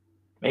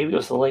 Maybe it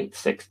was the late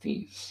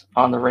 60s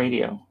on the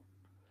radio.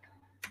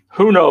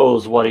 Who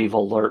knows what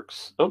evil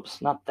lurks? Oops,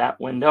 not that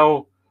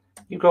window.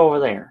 You go over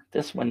there.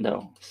 This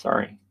window.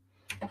 Sorry.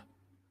 All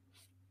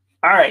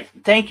right.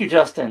 Thank you,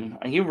 Justin.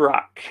 You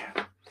rock.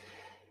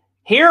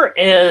 Here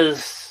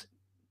is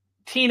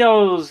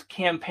Tino's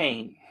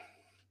campaign.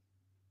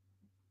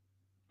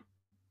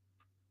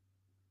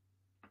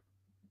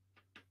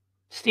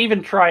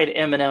 Steven tried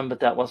Eminem, but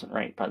that wasn't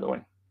right, by the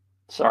way.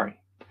 Sorry.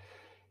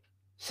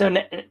 So,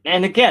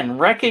 and again,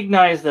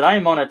 recognize that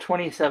I'm on a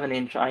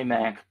 27-inch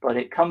iMac, but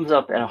it comes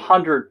up at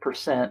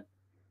 100%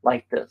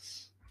 like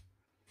this.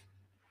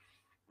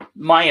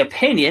 My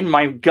opinion,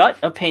 my gut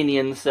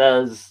opinion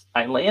says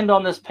I land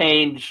on this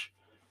page.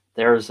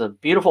 There's a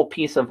beautiful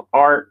piece of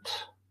art.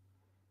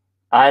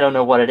 I don't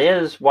know what it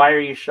is. Why are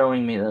you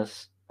showing me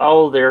this?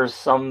 Oh, there's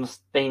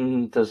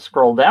something to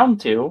scroll down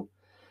to.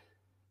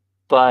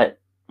 But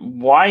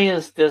why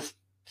is this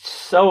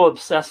so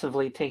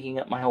obsessively taking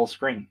up my whole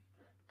screen?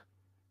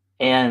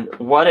 And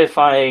what if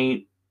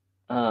I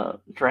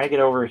drag it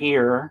over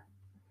here?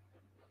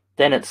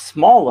 Then it's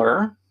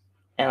smaller,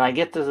 and I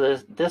get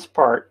to this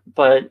part,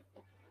 but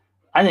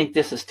I think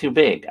this is too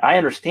big. I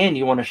understand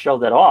you want to show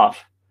that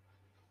off,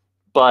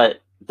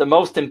 but the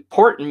most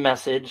important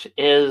message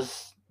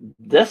is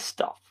this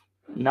stuff,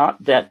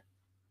 not that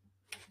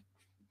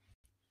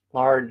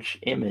large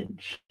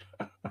image.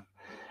 All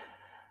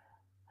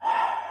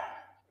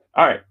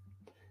right.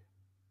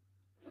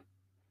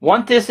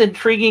 Want this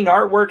intriguing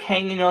artwork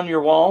hanging on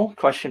your wall?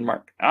 Question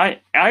mark. I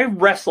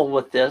wrestle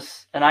with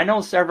this, and I know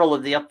several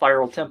of the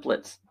UpViral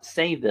templates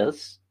say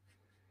this.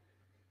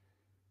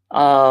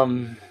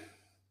 I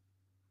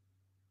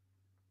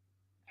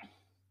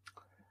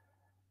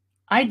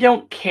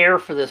don't care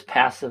for this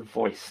passive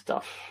voice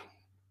stuff.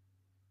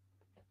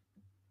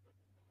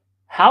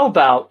 How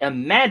about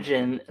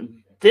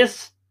imagine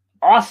this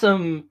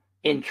awesome,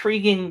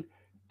 intriguing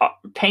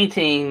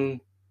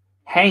painting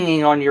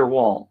hanging on your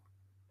wall?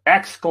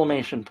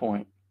 Exclamation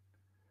point.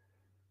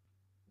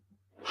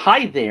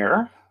 Hi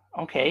there.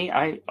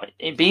 Okay,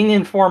 being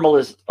informal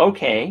is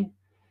okay.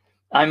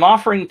 I'm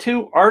offering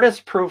 2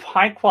 artist-proof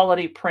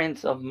high-quality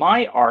prints of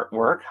my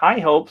artwork,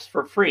 High Hopes,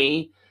 for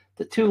free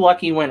to 2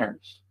 lucky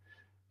winners.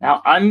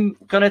 Now, I'm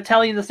going to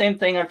tell you the same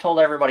thing I've told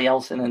everybody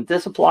else, and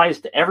this applies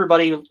to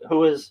everybody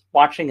who is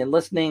watching and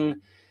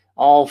listening,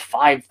 all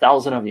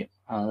 5,000 of you.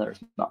 There's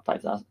not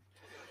 5,000.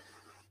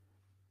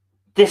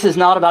 This is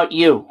not about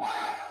you.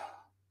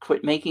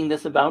 Quit making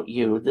this about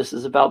you. This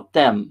is about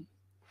them.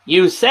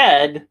 You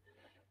said,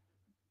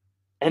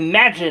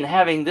 imagine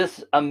having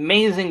this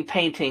amazing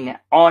painting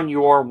on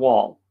your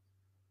wall.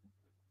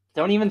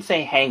 Don't even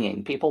say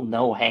hanging. People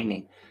know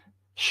hanging.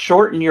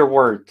 Shorten your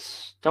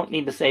words. Don't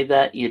need to say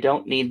that. You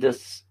don't need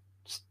this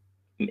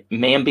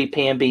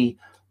mamby-pamby,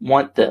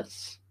 want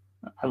this.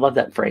 I love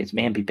that phrase,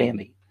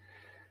 mamby-pamby.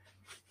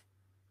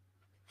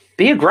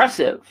 Be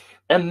aggressive.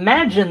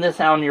 Imagine this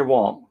on your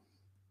wall.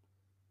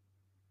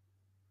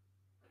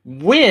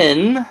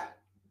 Win,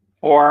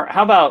 or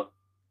how about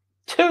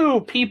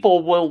 2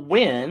 people will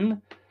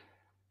win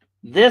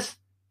this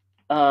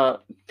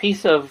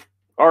piece of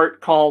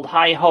art called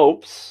High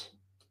Hopes.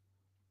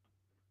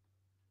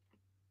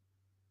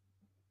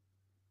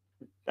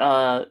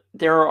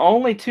 There are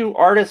only 2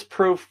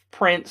 artist-proof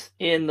prints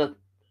in the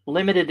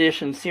limited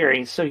edition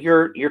series, so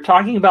you're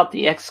talking about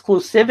the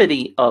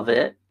exclusivity of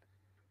it.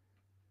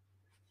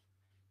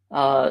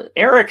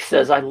 Eric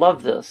says, I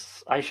love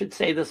this. I should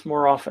say this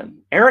more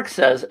often. Eric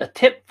says, a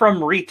tip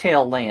from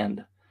retail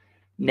land.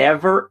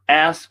 Never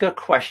ask a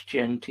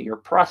question to your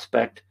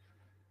prospect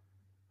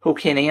who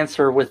can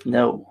answer with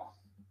no.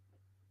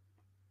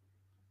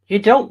 You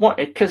don't want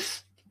it,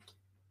 because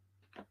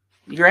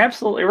you're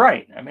absolutely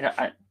right. I mean,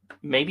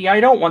 maybe I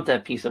don't want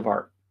that piece of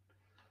art.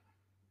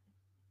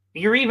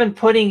 You're even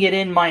putting it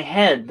in my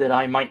head that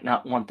I might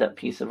not want that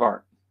piece of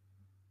art.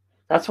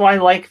 That's why I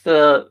like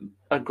the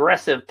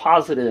aggressive,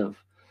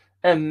 positive.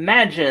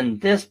 Imagine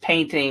this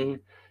painting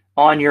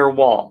on your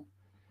wall.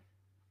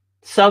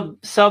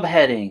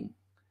 Subheading.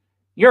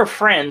 Your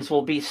friends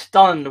will be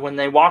stunned when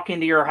they walk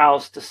into your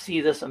house to see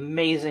this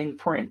amazing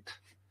print.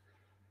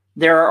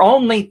 There are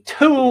only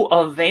 2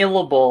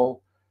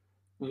 available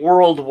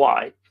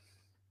worldwide.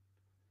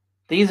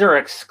 These are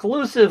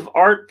exclusive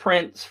art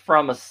prints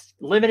from a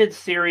limited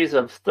series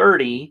of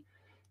 30,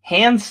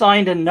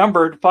 hand-signed and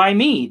numbered by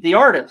me, the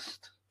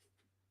artist.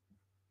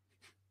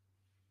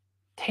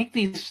 Take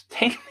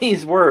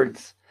these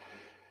words,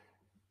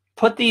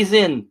 put these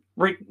in,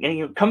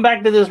 come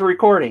back to this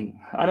recording.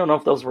 I don't know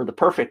if those were the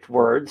perfect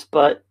words,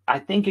 but I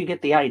think you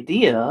get the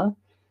idea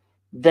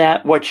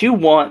that what you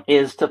want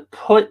is to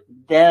put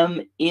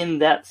them in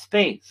that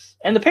space.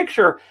 And the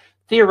picture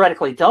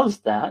theoretically does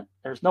that.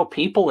 There's no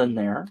people in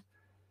there.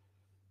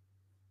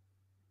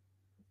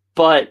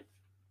 But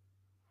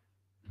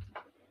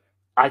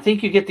I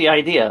think you get the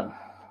idea.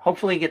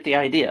 Hopefully you get the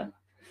idea.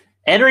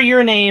 Enter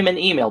your name and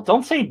email.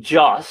 Don't say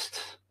just.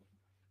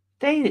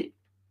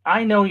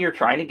 I know you're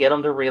trying to get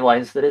them to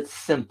realize that it's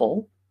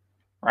simple,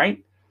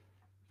 right?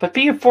 But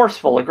be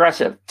forceful,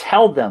 aggressive.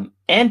 Tell them.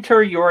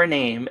 Enter your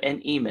name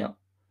and email.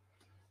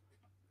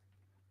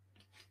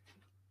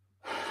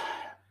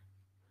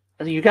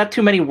 You got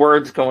too many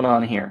words going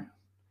on here.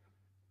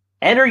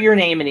 Enter your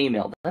name and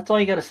email. That's all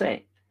you got to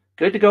say.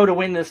 Good to go to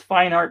win this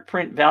fine art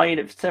print valued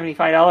at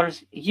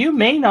 $75. You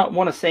may not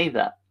want to say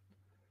that.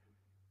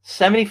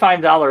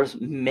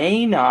 $75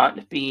 may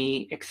not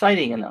be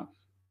exciting enough.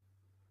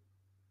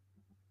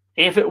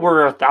 If it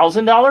were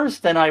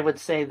 $1,000, then I would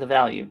say the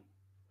value.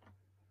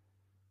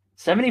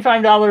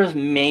 $75,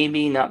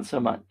 maybe not so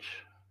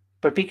much.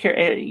 But be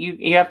careful.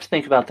 You have to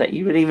think about that.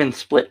 You would even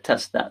split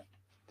test that.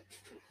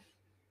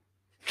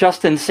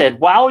 Justin said,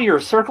 wow, you're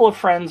a circle of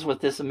friends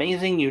with this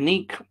amazing,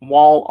 unique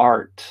wall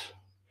art.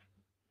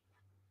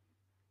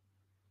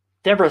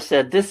 Deborah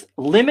said, this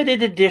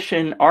limited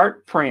edition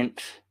art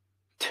print,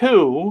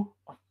 2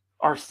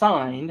 are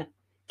signed,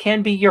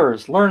 can be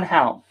yours. Learn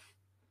how.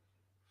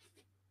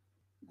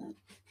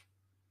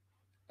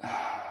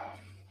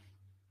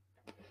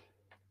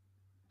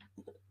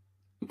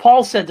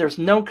 Paul said there's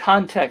no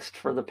context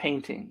for the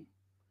painting.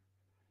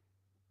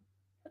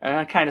 And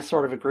I kind of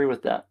sort of agree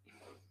with that.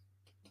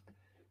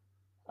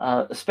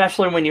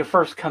 Especially when you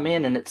first come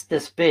in and it's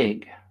this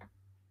big.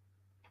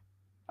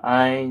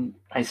 I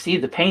see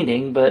the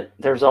painting, but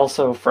there's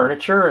also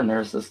furniture and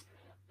there's this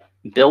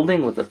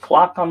building with a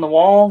clock on the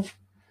wall.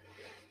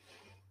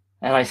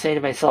 And I say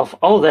to myself,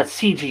 oh, that's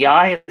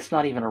CGI. It's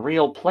not even a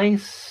real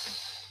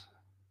place.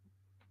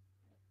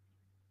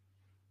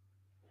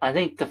 I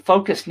think the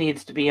focus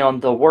needs to be on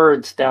the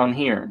words down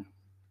here.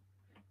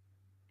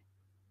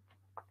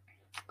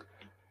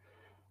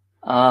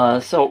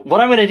 So what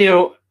I'm going to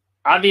do,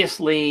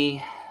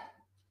 obviously,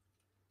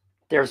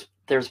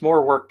 there's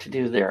more work to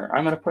do there.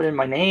 I'm going to put in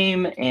my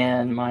name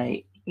and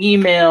my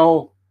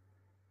email.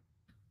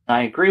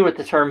 I agree with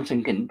the terms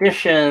and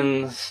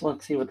conditions.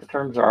 Let's see what the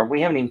terms are.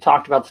 We haven't even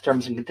talked about the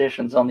terms and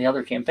conditions on the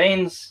other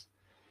campaigns.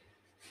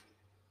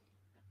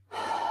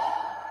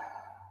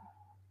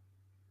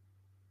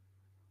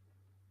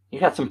 You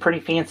got some pretty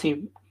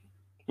fancy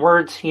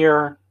words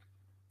here.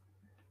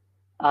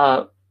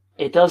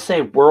 It does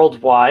say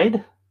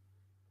worldwide.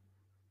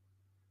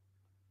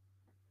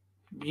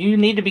 You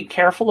need to be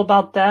careful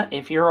about that.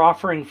 If you're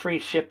offering free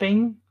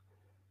shipping,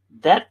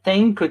 that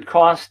thing could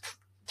cost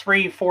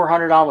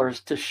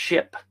 $300-400 to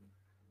ship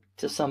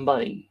to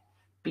somebody.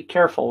 Be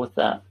careful with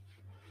that.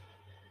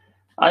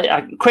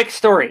 Quick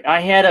story. I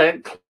had a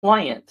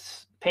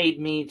client paid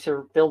me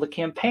to build a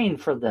campaign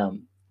for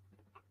them.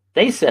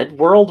 They said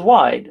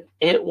worldwide.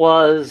 It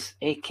was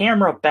a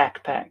camera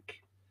backpack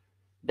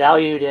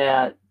valued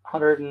at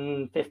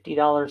 $150,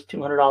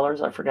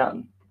 $200, I've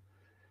forgotten.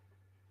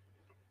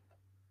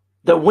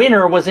 The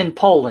winner was in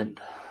Poland.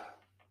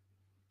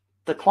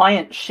 The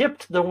client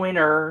shipped the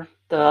winner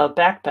the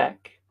backpack.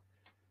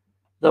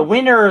 The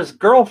winner's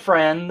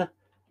girlfriend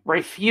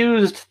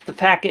refused the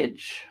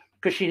package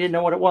because she didn't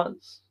know what it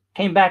was.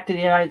 Came back to the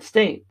United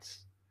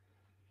States.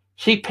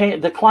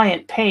 The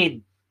client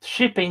paid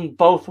shipping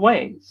both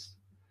ways.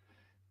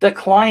 The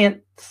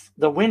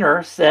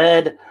winner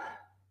said,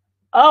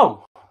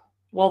 "Oh,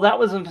 well, that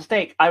was a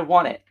mistake. I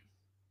want it."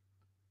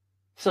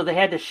 So they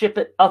had to ship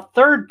it a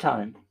third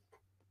time.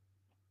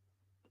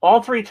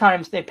 All three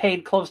times they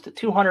paid close to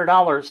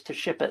 $200 to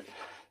ship it.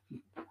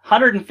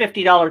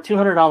 $150,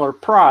 $200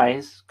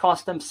 price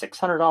cost them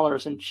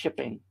 $600 in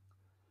shipping.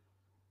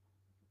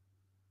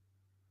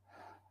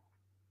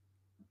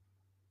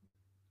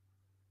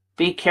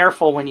 Be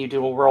careful when you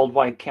do a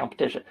worldwide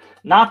competition.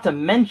 Not to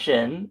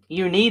mention,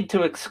 you need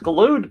to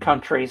exclude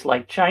countries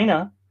like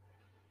China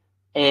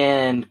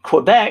and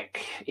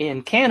Quebec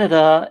in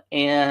Canada,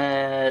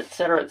 and et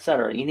cetera, et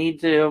cetera. You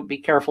need to be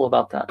careful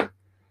about that.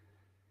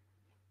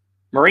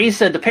 Marie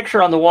said the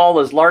picture on the wall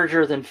is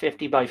larger than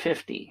 50 by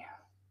 50.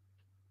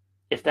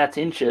 If that's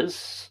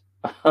inches,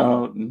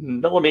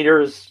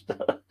 millimeters,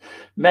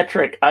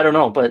 metric, I don't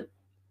know, but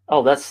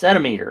that's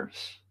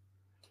centimeters.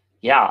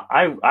 Yeah,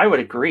 I would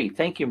agree.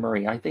 Thank you,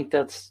 Marie. I think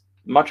that's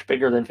much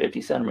bigger than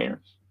 50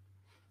 centimeters.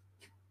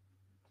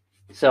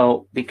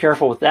 So be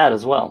careful with that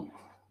as well.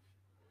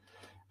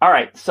 All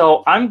right,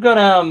 so I'm going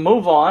to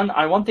move on.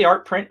 I want the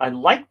art print. I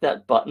like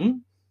that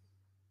button.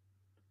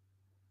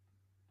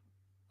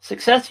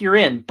 Success, you're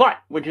in, but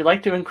would you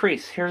like to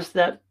increase? Here's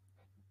that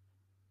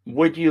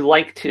would you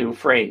like to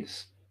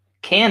phrase.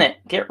 Can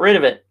it? Get rid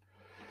of it.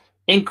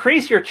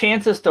 Increase your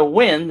chances to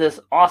win this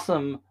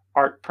awesome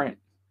art print.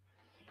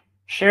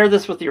 Share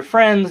this with your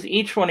friends.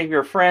 Each one of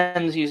your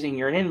friends using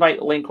your invite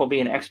link will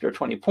be an extra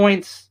 20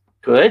 points.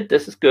 Good.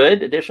 This is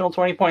good. Additional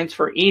 20 points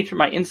for each of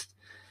my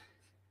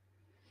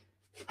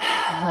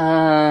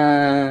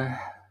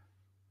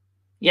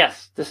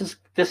yes, this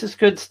is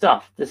good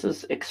stuff. This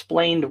is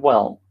explained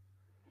well.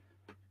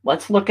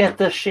 Let's look at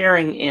the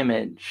sharing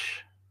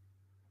image.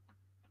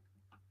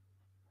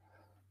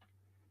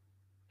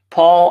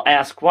 Paul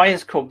asked, why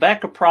is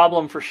Quebec a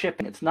problem for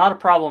shipping? It's not a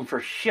problem for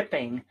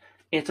shipping.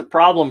 It's a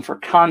problem for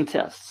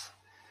contests.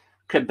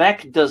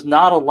 Quebec does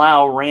not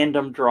allow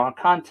random draw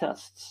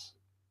contests.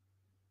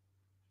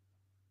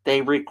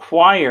 They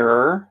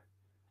require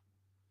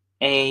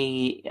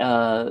a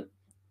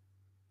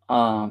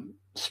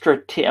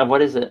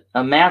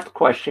math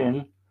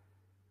question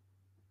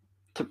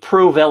to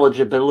prove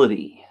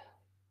eligibility.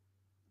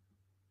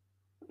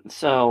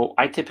 So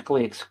I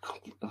typically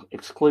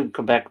exclude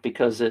Quebec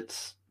because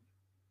it's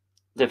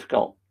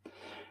difficult.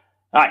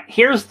 All right,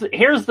 here's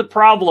the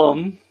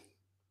problem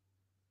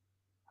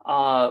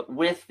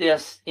with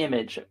this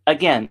image.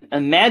 Again,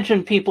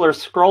 imagine people are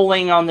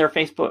scrolling on their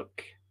Facebook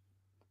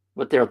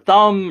with their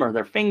thumb or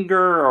their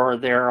finger, or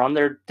they're on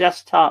their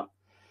desktop,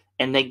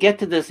 and they get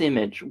to this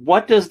image.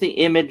 What does the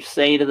image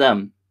say to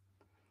them?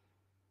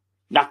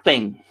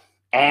 Nothing.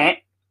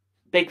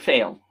 Big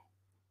fail.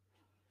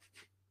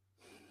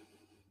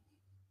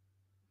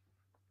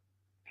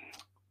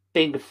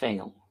 Big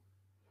fail.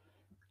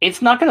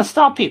 It's not going to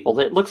stop people.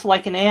 It looks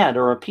like an ad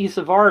or a piece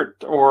of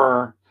art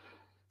or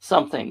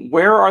something.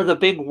 Where are the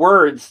big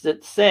words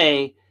that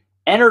say,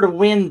 enter to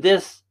win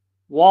this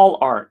wall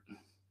art?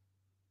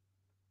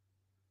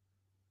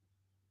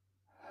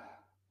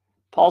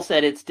 Paul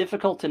said it's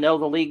difficult to know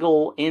the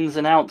legal ins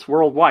and outs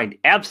worldwide.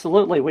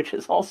 Absolutely, which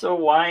is also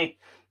why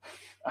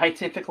I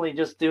typically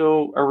just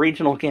do a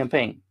regional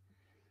campaign.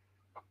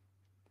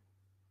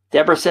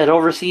 Deborah said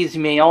overseas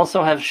you may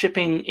also have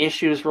shipping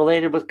issues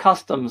related with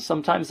customs.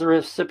 Sometimes the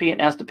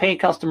recipient has to pay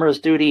customers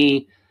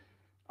duty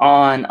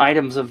on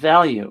items of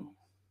value.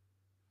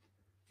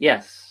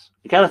 Yes,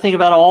 you got to think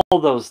about all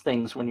those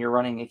things when you're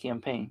running a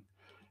campaign.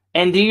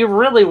 And do you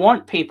really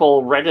want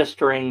people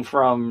registering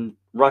from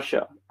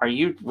Russia? Are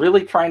you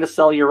really trying to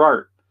sell your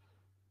art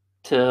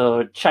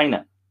to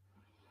China?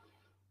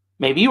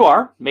 Maybe you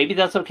are. Maybe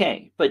that's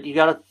okay. But you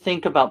got to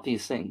think about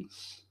these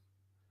things.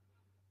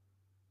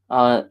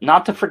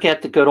 Not to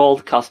forget the good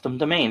old custom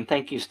domain.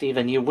 Thank you,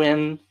 Stephen. You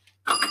win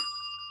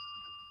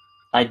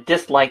I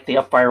dislike the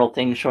UpViral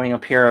thing showing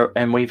up here,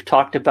 and we've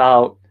talked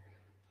about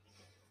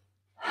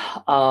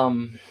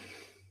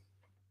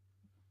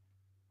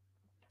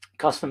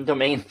custom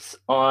domains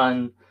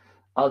on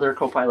other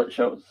Copilot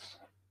shows.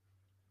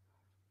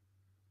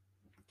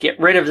 Get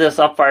rid of this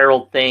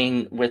UpViral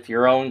thing with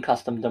your own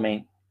custom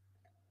domain.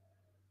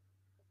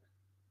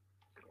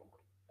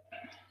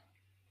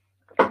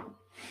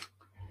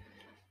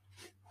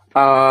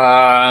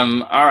 All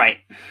right.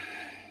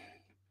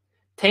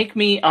 Take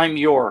me, I'm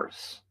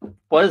yours.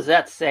 What does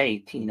that say,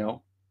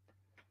 Tino?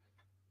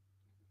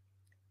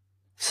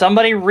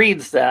 Somebody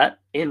reads that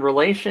in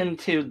relation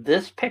to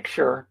this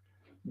picture.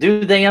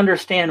 Do they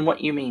understand what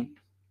you mean?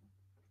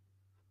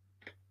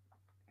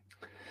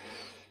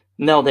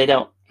 No, they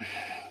don't.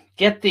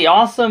 Get the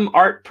awesome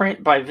art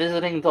print by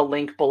visiting the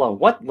link below.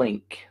 What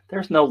link?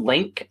 There's no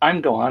link.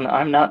 I'm gone.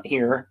 I'm not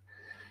here.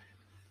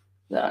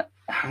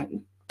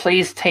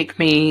 Please take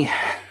me.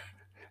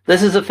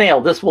 This is a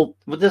fail. This will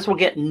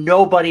get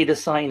nobody to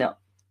sign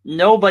up.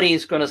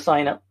 Nobody's going to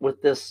sign up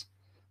with this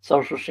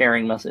social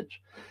sharing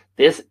message.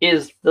 This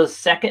is the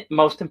second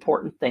most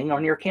important thing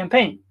on your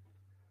campaign.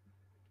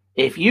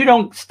 If you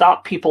don't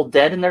stop people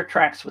dead in their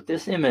tracks with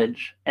this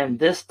image and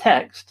this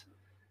text,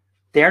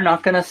 they're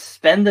not going to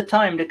spend the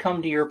time to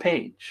come to your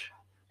page.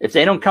 If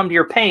they don't come to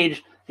your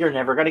page, you're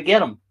never going to get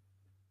them.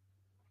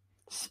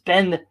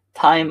 Spend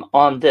time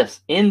on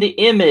this. In the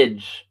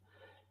image,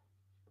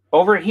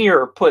 over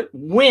here, put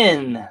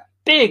win,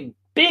 big,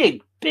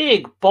 big,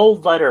 big,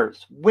 bold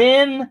letters.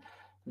 Win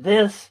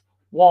this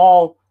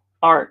wall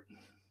art.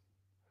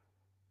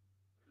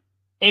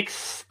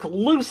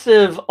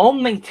 Exclusive,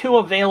 only 2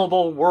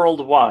 available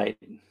worldwide.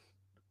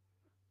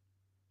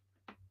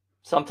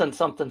 Something,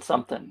 something,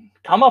 something.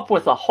 Come up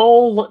with a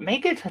whole,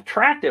 make it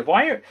attractive.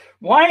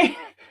 Why?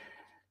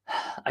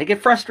 I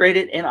get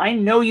frustrated, and I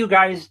know you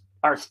guys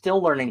are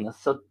still learning this,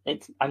 so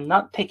I'm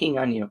not picking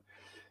on you.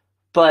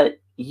 But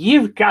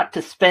you've got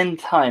to spend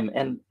time,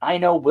 and I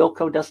know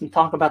Wilco doesn't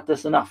talk about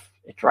this enough.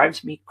 It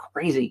drives me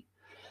crazy.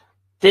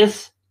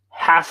 This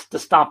has to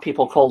stop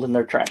people cold in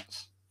their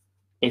tracks.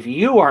 If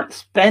you aren't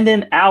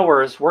spending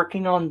hours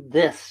working on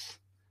this,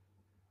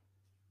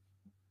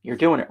 you're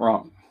doing it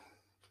wrong.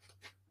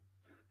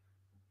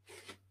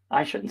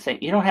 I shouldn't say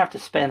you don't have to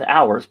spend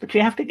hours, but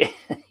you have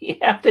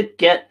to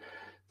get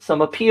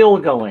some appeal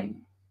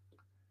going.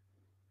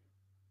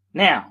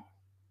 Now,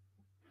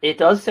 it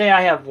does say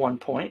I have 1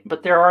 point,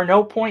 but there are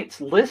no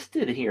points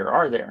listed here,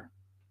 are there?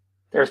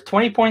 There's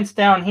 20 points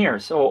down here.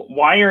 So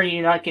why are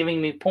you not giving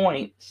me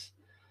points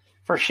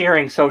for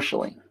sharing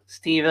socially?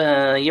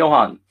 Steven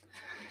Johan,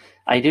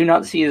 I do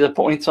not see the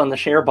points on the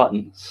share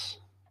buttons.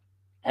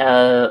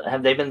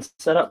 Have they been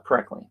set up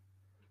correctly?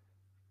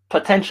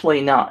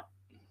 Potentially not.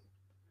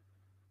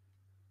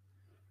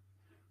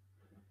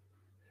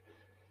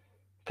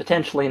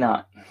 Potentially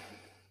not.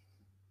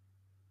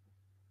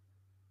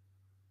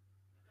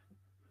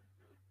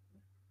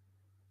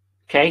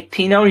 Okay,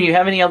 Tino, do you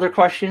have any other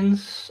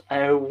questions?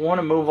 I want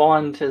to move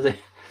on to the...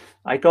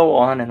 I go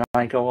on and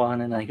I go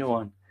on and I go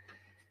on.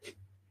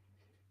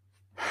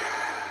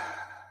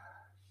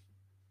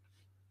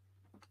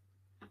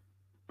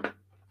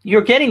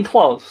 You're getting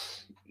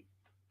close.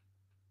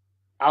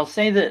 I'll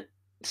say that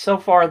so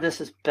far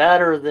this is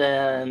better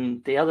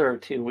than the other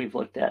 2 we've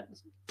looked at.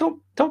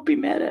 Don't be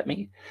mad at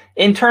me.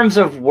 In terms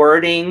of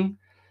wording,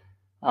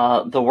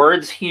 the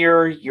words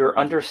here, you're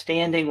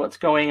understanding what's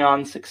going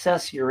on,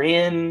 success you're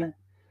in,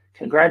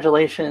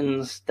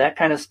 congratulations, that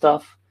kind of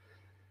stuff.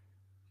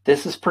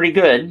 This is pretty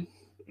good.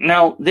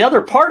 Now, the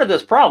other part of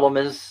this problem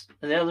is,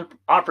 the other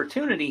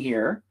opportunity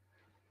here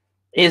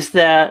is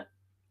that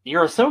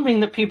you're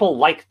assuming that people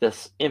like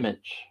this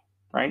image,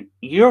 right?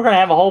 You're going to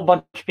have a whole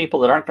bunch of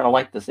people that aren't going to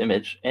like this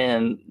image,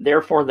 and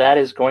therefore that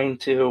is going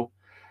to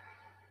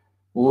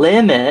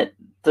limit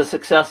the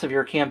success of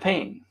your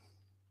campaign.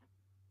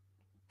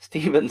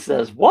 Steven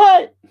says,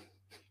 what?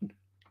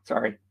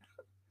 Sorry.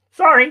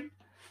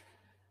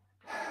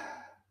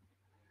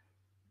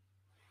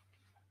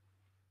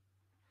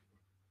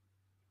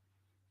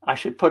 I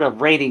should put a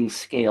rating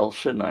scale,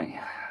 shouldn't I?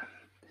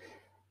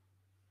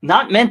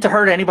 Not meant to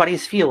hurt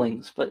anybody's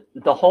feelings, but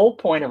the whole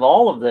point of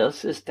all of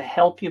this is to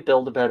help you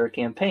build a better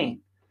campaign.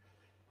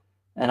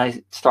 And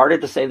I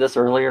started to say this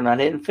earlier and I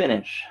didn't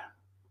finish.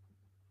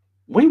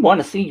 We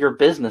want to see your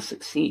business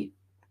succeed.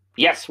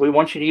 Yes, we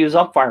want you to use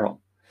UpViral.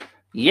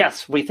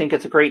 Yes, we think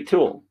it's a great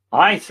tool.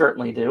 I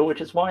certainly do,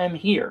 which is why I'm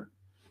here.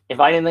 If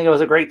I didn't think it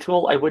was a great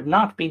tool, I would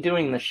not be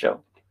doing this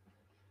show.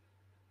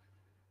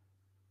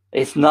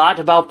 It's not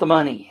about the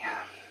money.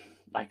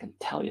 I can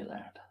tell you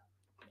that.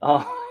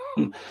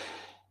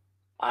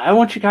 I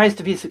want you guys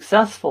to be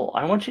successful.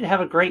 I want you to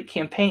have a great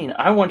campaign.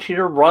 I want you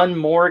to run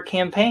more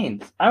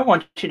campaigns. I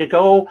want you to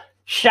go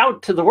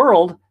shout to the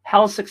world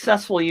how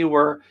successful you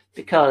were,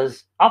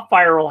 because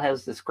UpViral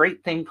has this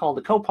great thing called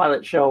the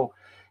Copilot Show.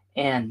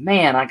 And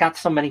man, I got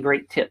so many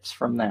great tips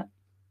from that.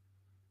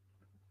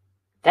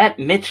 That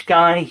Mitch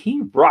guy,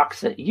 he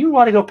rocks it. You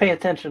want to go pay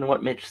attention to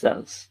what Mitch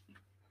says.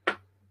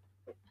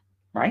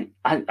 right?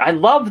 I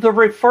love the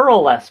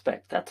referral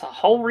aspect. That's the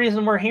whole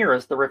reason we're here,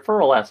 is the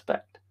referral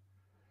aspect.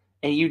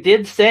 And you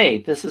did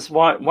say, this is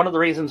one of the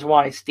reasons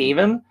why,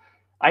 Stephen,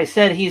 I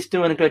said he's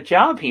doing a good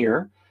job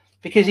here,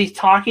 because he's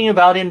talking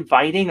about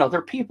inviting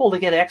other people to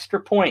get extra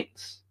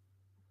points.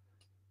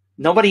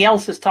 Nobody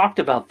else has talked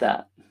about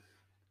that.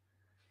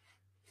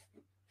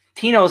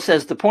 Tino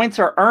says the points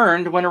are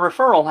earned when a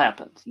referral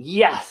happens.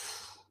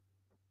 Yes.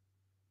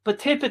 But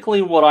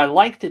typically what I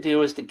like to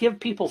do is to give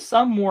people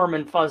some warm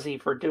and fuzzy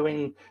for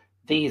doing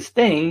these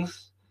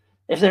things.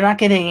 If they're not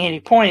getting any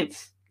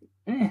points,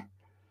 and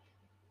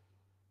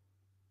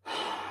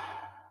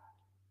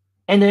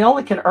they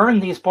only can earn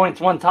these points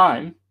one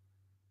time.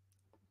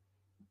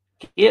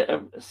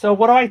 So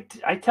what do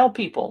I tell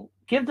people?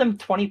 Give them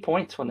 20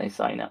 points when they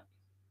sign up.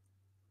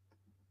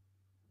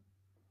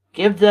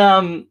 Give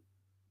them,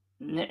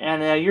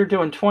 and you're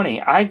doing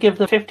 20. I give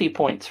them 50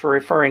 points for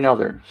referring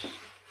others.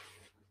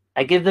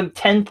 I give them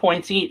 10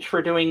 points each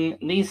for doing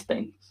these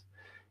things.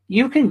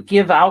 You can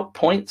give out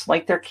points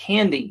like they're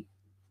candy.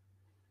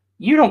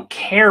 You don't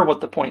care what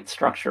the point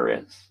structure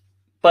is.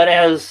 But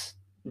as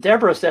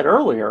Deborah said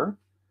earlier,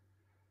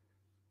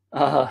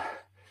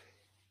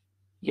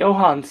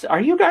 Johan, are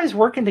you guys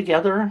working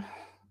together?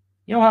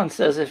 Johan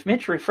says if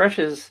Mitch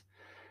refreshes,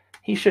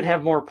 he should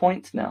have more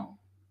points now.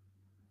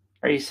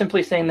 Are you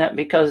simply saying that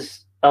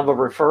because of a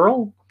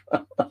referral?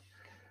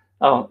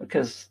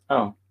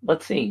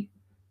 Let's see.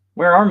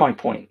 Where are my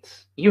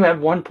points? You have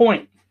 1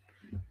 point.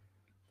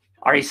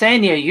 Are you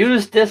saying you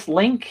used this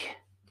link?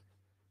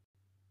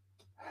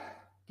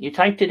 You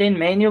typed it in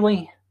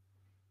manually?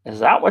 Is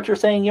that what you're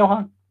saying,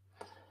 Johan?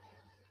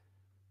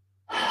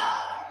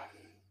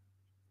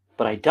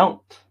 But I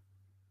don't.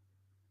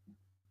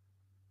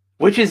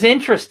 Which is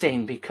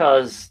interesting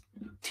because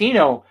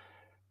Tino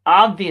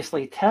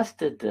obviously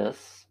tested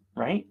this,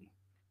 right?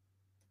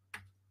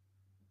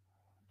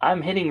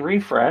 I'm hitting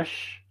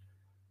refresh,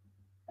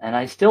 and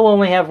I still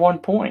only have 1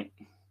 point.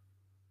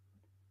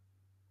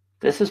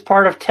 This is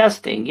part of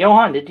testing.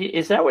 Johan,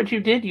 is that what you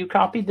did? You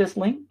copied this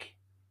link?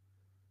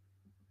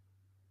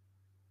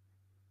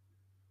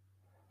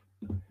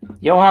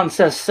 Johan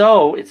says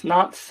so. It's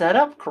not set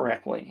up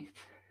correctly.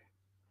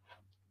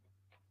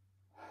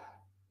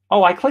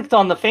 Oh, I clicked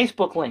on the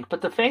Facebook link,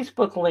 but the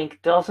Facebook link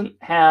doesn't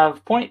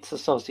have points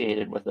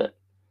associated with it.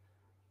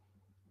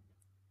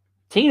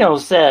 Tino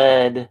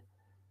said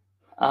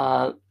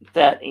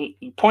that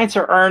points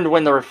are earned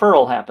when the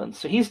referral happens.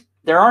 So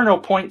there are no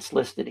points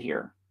listed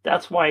here.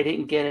 That's why I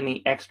didn't get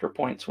any extra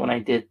points when I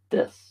did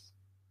this.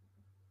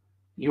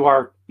 You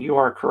are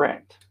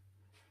correct.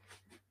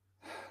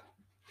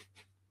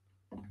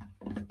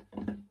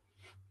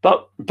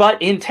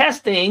 But in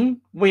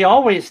testing, we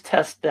always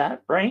test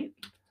that, right?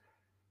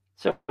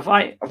 So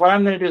what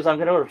I'm going to do is I'm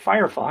going to go to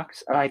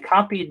Firefox, and I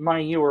copied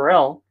my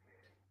URL,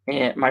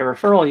 and my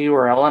referral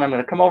URL, and I'm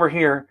going to come over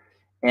here,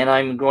 and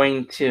I'm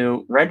going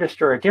to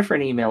register a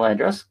different email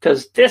address,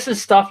 because this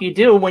is stuff you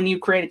do when you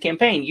create a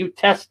campaign. You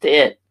test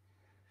it.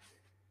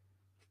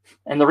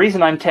 And the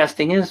reason I'm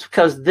testing is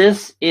because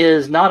this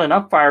is not an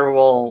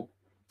UpViral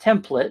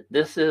template.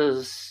 This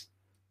is,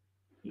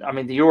 the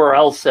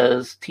URL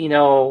says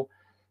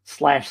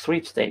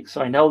Tino/sweepstakes.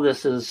 So I know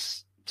this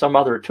is some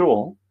other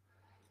tool.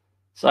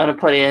 So I'm going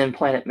to put in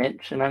Planet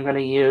Mitch, and I'm going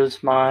to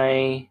use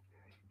my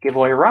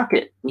giveaway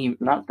rocket,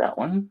 not that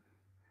one,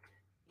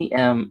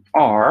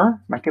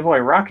 EMR, my giveaway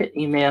rocket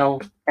email,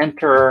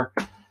 enter,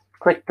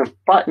 click the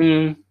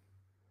button.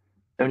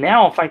 So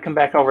now if I come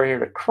back over here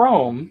to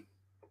Chrome,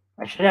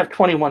 I should have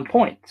 21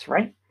 points,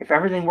 right? If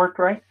everything worked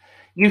right.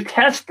 You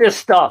test this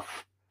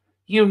stuff.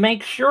 You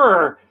make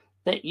sure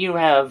that you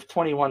have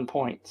 21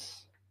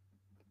 points.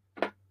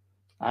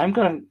 I'm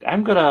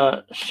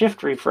gonna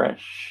shift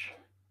refresh.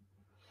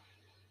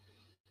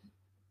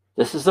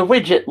 This is the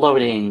widget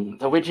loading.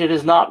 The widget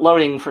is not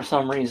loading for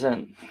some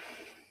reason.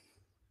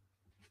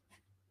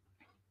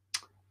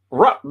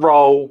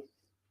 Ruh-roh.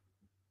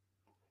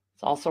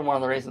 It's also one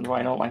of the reasons why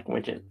I don't like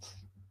widgets.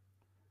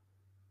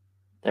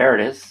 There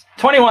it is.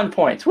 21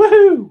 points.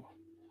 Woohoo!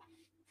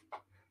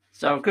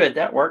 So good,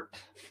 that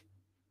worked.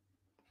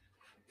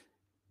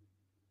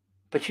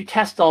 But you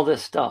test all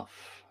this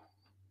stuff.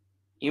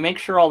 You make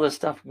sure all this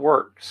stuff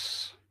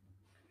works.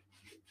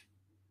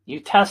 You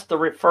test the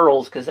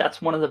referrals, because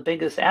that's one of the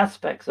biggest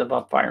aspects of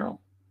UpViral.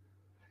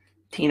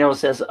 Tino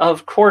says,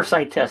 of course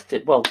I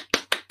tested. Well,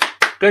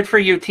 good for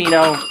you,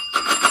 Tino.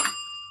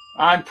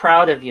 I'm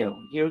proud of you.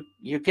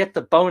 You get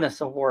the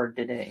bonus award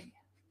today.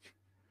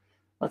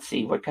 Let's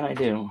see, what can I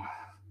do?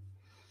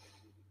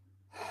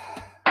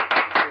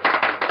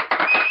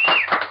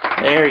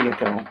 There you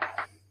go.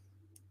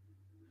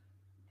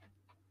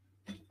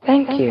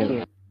 Thank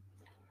you.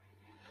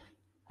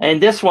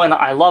 And this one,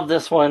 I love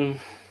this one.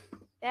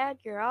 Dad,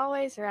 you're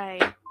always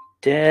right.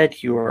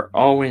 Dad, you are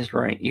always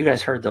right. You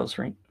guys heard those,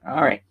 right?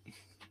 All right.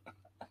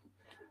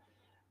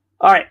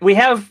 All right, we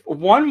have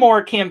one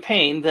more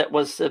campaign that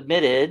was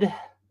submitted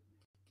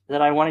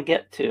that I want to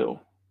get to.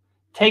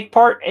 Take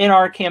part in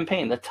our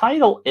campaign. The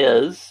title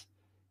is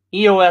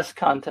EOS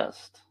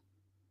Contest.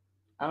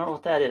 I don't know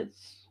what that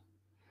is.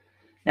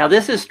 Now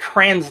this is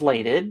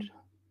translated.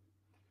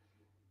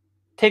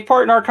 Take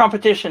part in our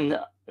competition.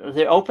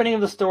 The opening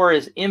of the store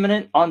is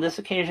imminent on this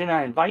occasion.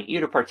 I invite you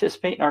to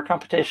participate in our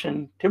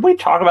competition. Did we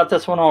talk about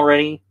this one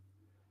already?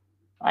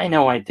 I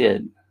know I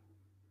did.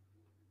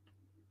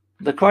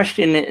 The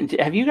question,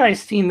 have you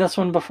guys seen this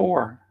one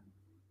before?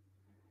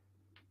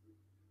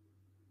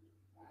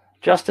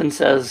 Justin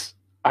says,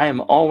 I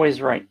am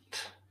always right.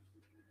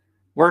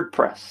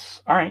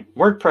 WordPress. All right,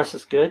 WordPress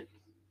is good.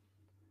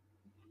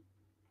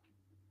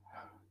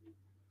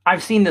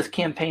 I've seen this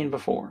campaign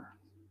before.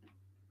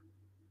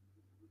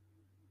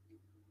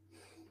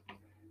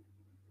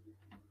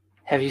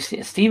 Have you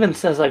seen? Steven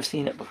says I've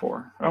seen it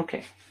before.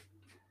 Okay.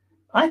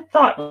 I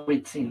thought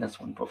we'd seen this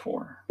one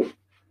before.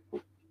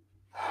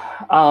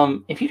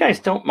 If you guys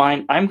don't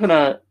mind, I'm going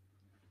to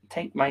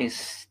take my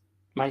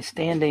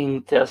standing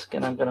disc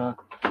and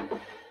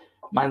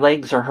my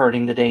legs are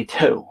hurting today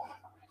too.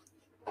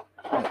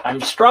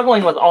 I'm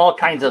struggling with all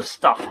kinds of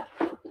stuff.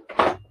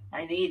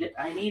 I need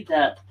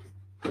that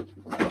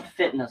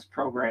fitness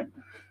program.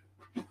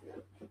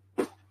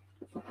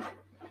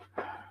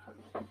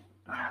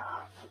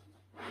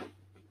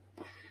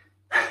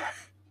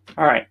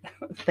 All right.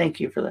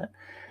 Thank you for that.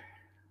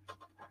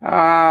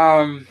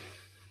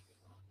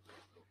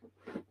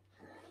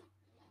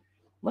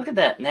 Look at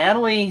that.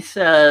 Natalie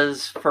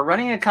says, for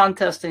running a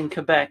contest in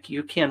Quebec,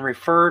 you can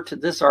refer to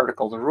this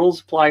article. The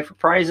rules apply for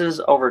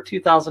prizes over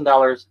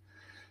 $2,000,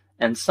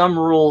 and some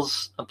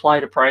rules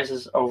apply to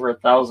prizes over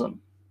 $1,000.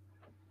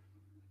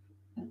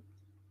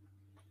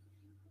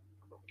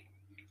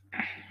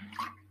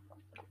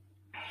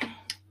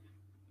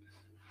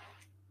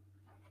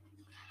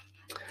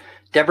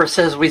 Deborah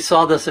says we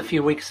saw this a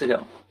few weeks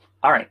ago.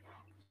 All right,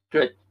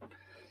 good.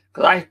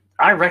 Because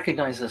I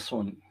recognize this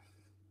one.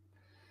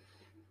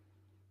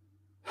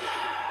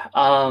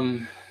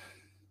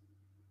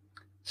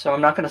 So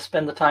I'm not going to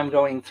spend the time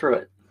going through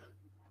it.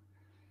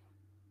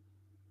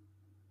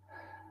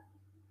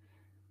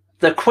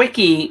 The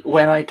quickie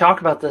when I talk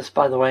about this,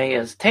 by the way,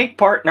 is take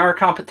part in our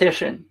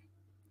competition.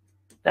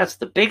 That's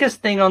the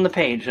biggest thing on the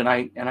page, and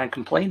I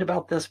complained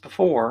about this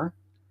before.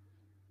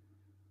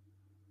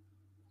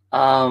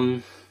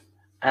 And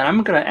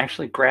I'm going to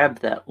actually grab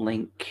that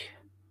link.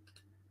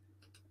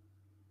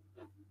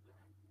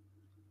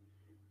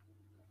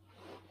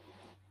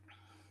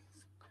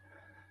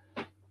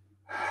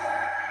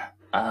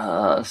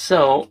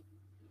 So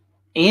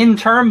in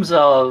terms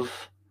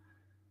of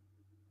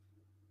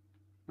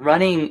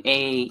running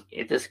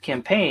this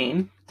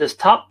campaign, this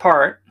top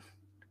part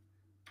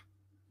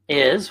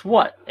is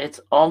what? It's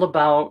all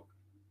about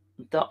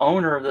the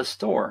owner of the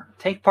store.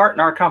 Take part in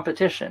our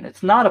competition.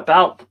 It's not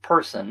about the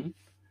person.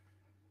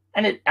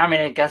 And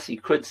I guess you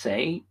could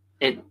say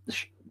it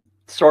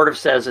sort of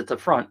says at the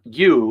front,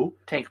 you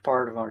take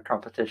part of our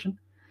competition.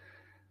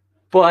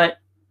 But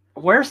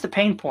where's the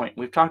pain point?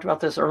 We've talked about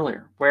this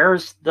earlier.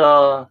 Where's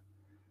the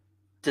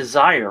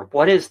desire?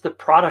 What is the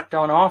product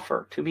on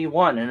offer to be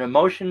won? An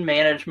emotion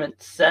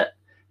management set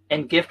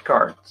and gift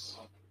cards.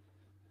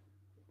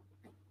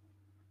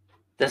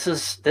 This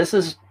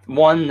is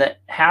one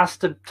that has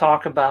to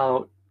talk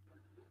about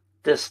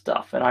this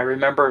stuff. And I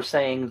remember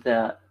saying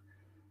that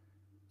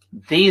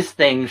these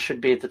things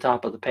should be at the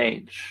top of the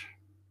page.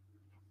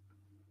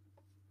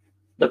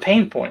 The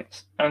pain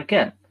points. And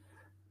again,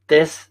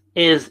 this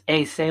is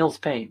a sales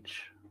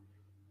page.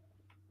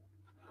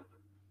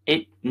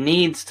 It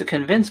needs to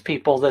convince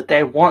people that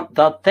they want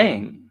the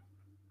thing.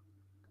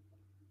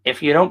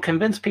 If you don't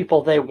convince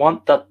people they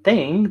want the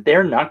thing,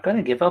 they're not going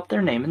to give up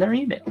their name and their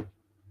email.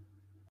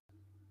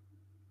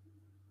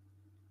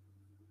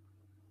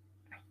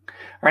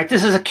 All right,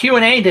 this is a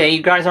Q&A day.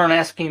 You guys aren't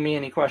asking me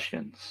any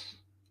questions.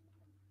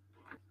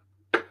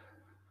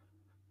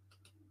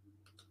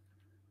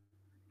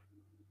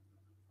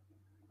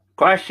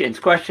 Questions.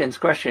 What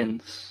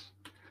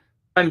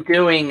I'm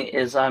doing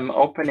is I'm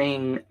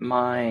opening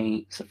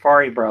my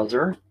Safari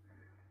browser.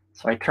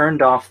 So I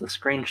turned off the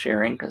screen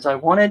sharing because I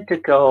wanted to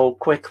go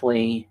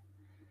quickly.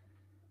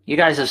 You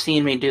guys have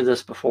seen me do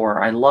this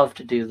before. I love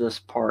to do this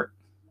part.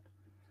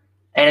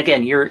 And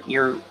again,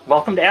 you're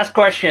welcome to ask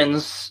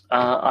questions.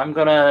 I'm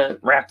going to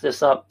wrap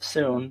this up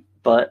soon,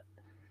 but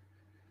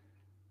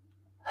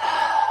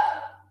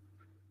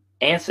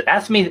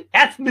ask me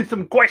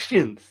some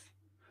questions.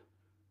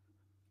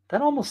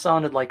 That almost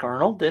sounded like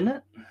Arnold,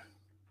 didn't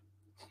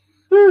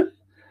it?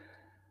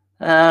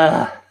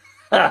 That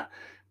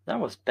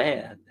was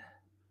bad.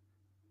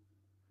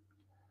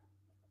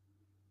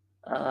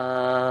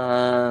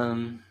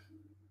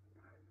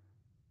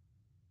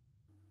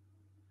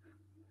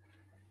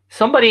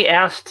 Somebody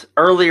asked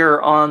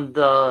earlier on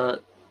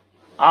the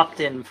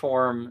opt-in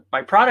form,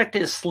 my product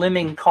is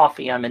Slimming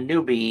Coffee. I'm a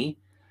newbie.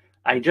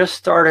 I just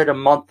started a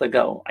month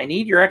ago. I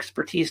need your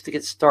expertise to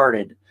get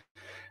started.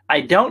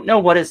 I don't know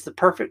what is the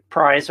perfect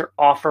price or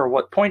offer,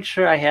 what points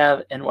should I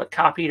have, and what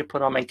copy to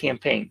put on my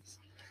campaigns.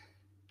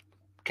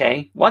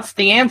 Okay, what's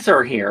the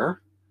answer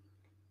here?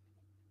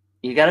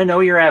 You got to know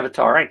your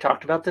avatar. I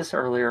talked about this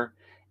earlier.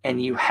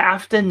 And you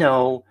have to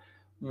know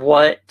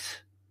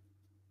what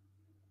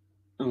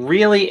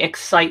really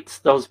excites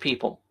those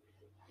people.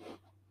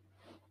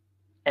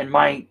 And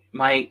my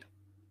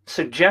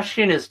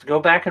suggestion is to go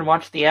back and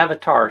watch the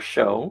Avatar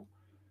show,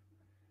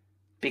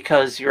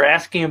 because you're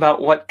asking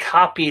about what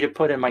copy to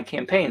put in my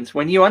campaigns.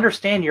 When you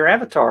understand your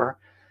avatar,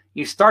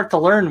 you start to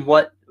learn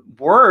what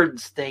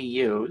words they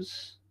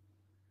use.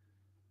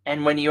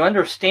 And when you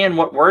understand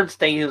what words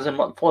they use and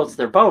what floats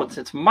their boats,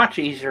 it's much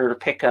easier to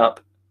pick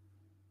up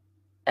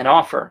an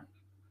offer.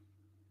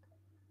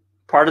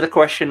 Part of the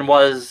question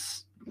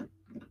was,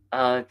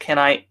 can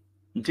I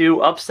do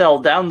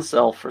upsell,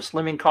 downsell for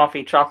slimming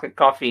coffee, chocolate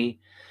coffee,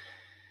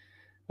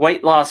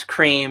 weight loss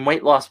cream,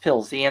 weight loss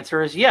pills? The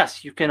answer is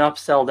yes, you can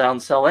upsell,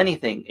 downsell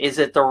anything. Is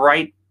it the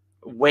right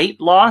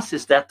weight loss?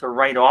 Is that the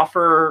right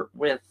offer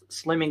with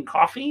slimming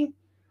coffee?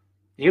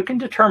 You can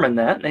determine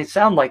that, and they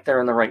sound like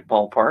they're in the right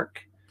ballpark.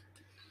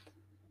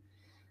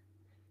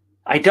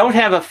 I don't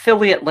have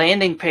affiliate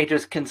landing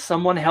pages. Can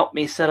someone help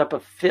me set up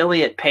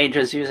affiliate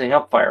pages using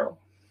UpViral?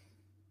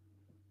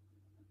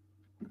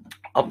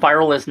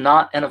 UpViral is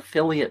not an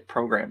affiliate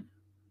program,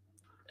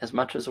 as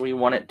much as we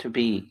want it to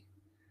be.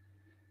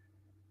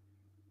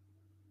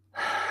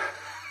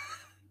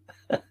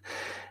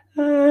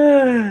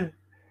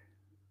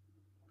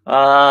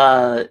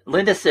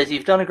 Linda says,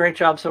 you've done a great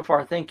job so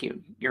far. Thank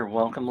you. You're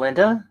welcome,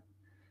 Linda.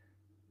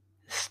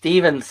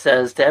 Steven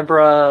says,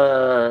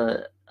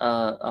 Deborah,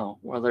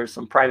 well, there's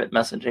some private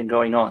messaging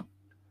going on.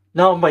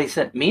 Nobody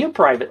sent me a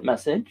private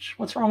message.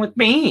 What's wrong with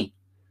me?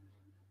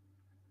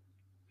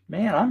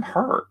 Man, I'm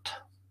hurt.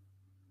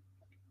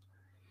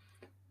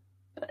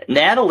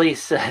 Natalie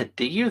said,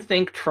 do you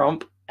think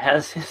Trump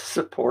has his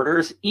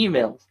supporters'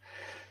 emails?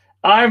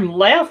 I'm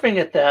laughing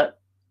at that.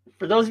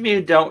 For those of you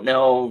who don't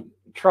know,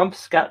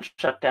 Trump's got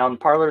shut down.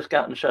 Parler's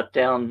gotten shut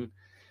down.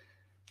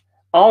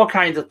 All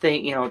kinds of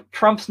things. You know,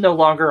 Trump's no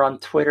longer on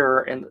Twitter,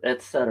 and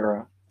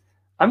etc.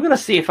 I'm going to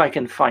see if I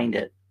can find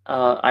it.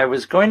 I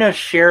was going to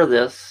share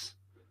this.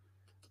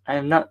 I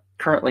am not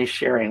currently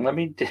sharing. Let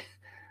me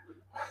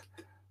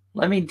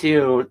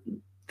do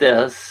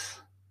this.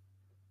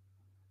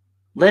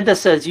 Linda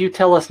says, you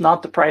tell us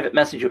not to private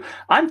message you.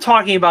 I'm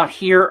talking about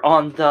here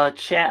on the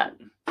chat.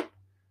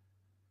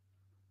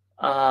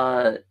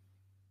 I'm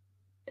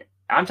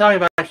talking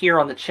about here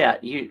on the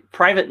chat. You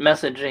private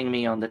messaging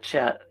me on the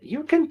chat.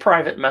 You can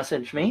private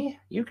message me.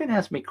 You can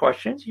ask me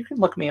questions. You can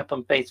look me up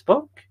on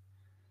Facebook.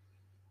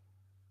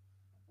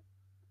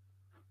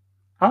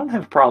 I don't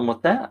have a problem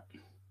with that.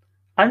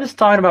 I'm just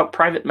talking about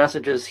private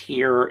messages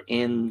here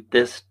in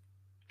this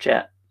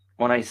chat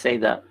when I say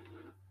that.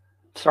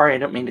 Sorry, I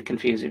don't mean to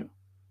confuse you.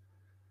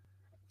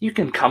 You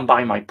can come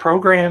by my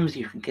programs.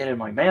 You can get in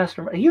my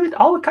mastermind.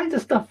 All the kinds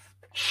of stuff.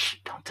 Shh,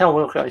 don't tell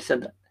Wilco I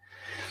said that.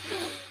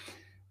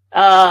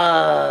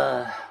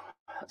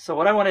 So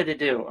what I wanted to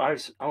do, I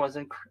was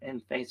in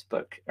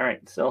Facebook. All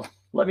right, so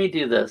let me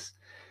do this.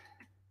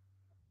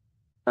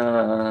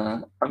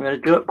 I'm going to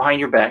do it behind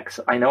your backs.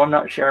 I know I'm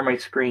not sharing my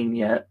screen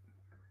yet.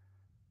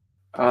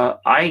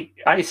 I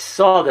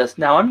saw this.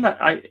 Now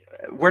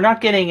we're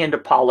not getting into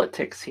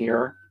politics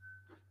here.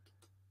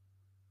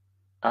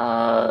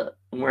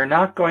 We're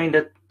not going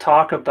to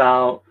talk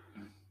about.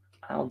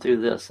 I'll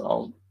do this.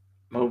 I'll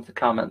move the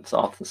comments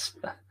off this.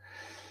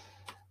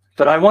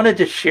 But I wanted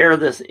to share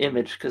this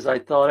image because I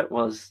thought it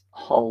was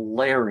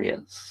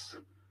hilarious,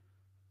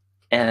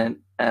 and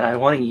I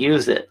want to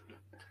use it.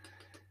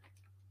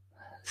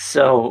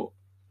 So,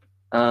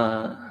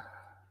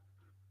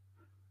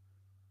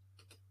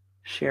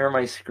 share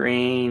my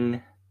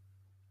screen.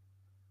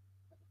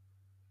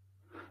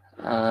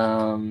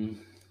 Not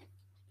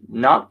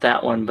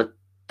that one, but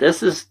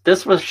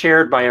this was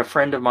shared by a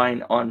friend of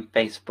mine on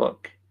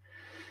Facebook.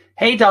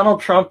 Hey, Donald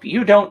Trump,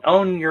 you don't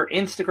own your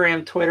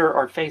Instagram, Twitter,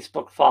 or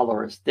Facebook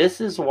followers. This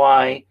is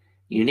why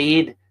you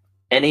need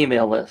an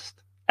email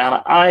list.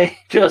 And I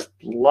just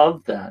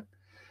love that.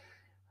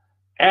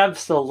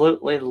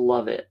 Absolutely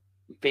love it.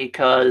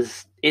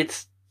 Because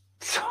it's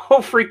so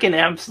freaking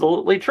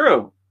absolutely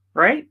true,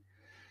 right?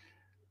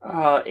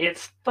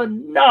 It's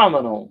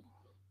phenomenal.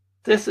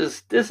 This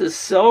is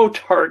so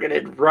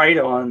targeted right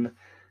on.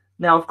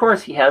 Now, of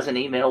course, he has an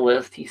email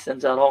list. He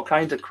sends out all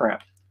kinds of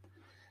crap.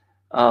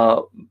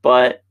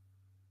 But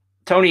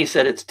Tony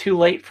said it's too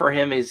late for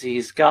him as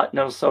he's got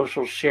no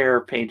social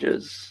share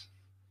pages.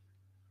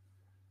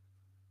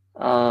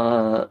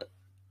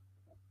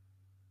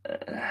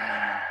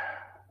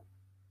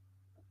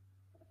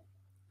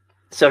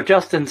 So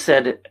Justin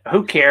said,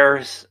 who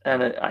cares?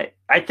 And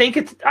I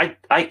think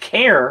I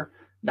care,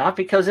 not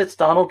because it's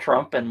Donald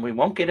Trump, and we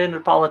won't get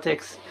into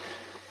politics.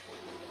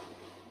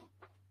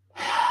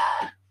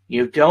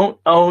 You don't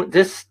own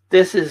this.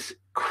 This is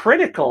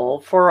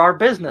critical for our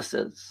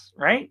businesses,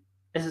 right?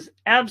 This is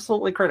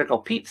absolutely critical.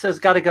 Pete says,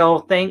 got to go.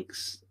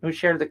 Thanks. Who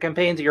shared the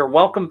campaigns? You're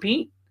welcome,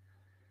 Pete.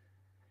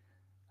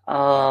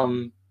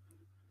 But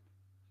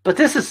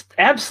this is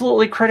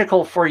absolutely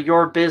critical for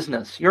your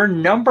business. Your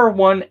number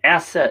one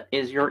asset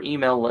is your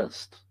email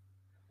list.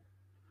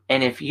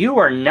 And if you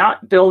are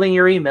not building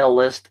your email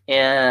list,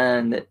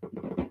 and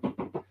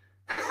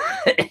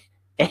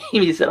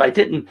Amy said, I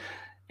didn't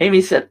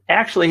Amy said,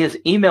 actually, his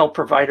email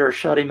provider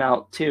shut him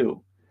out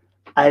too.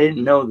 I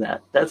didn't know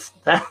that.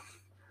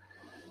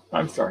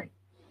 I'm sorry.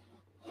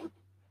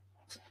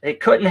 It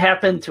couldn't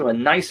happen to a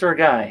nicer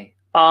guy.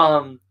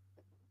 And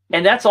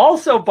that's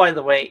also, by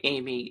the way,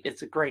 Amy,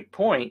 it's a great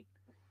point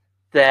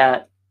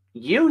that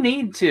you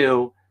need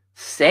to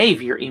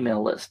save your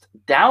email list,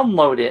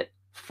 download it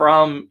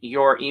from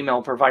your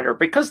email provider,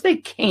 because they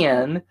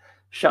can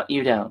shut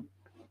you down.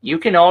 You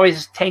can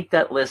always take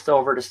that list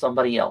over to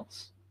somebody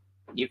else.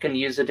 You can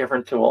use a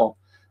different tool,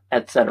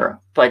 etc.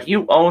 But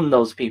you own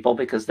those people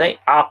because they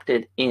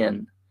opted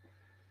in.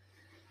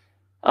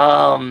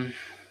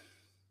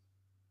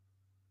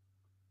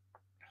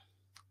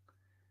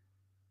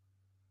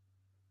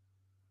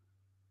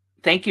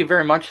 Thank you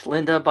very much,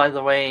 Linda, by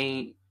the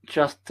way.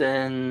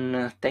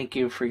 Justin, thank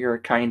you for your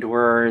kind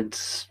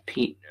words.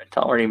 Pete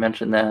already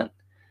mentioned that.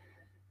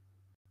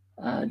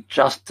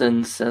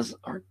 Justin says,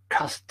 our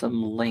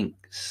custom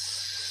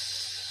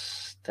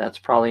links. That's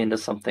probably into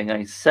something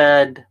I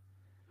said.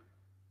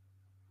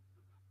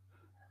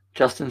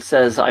 Justin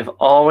says, I've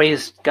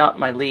always got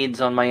my leads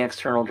on my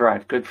external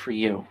drive. Good for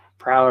you.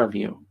 Proud of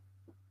you.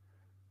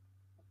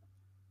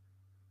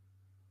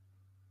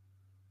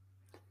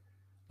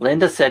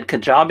 Linda said,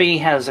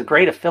 Kajabi has a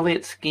great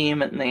affiliate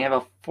scheme and they have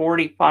a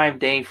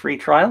 45-day free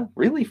trial.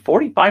 Really?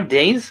 45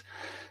 days?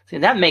 See,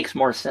 that makes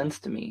more sense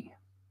to me.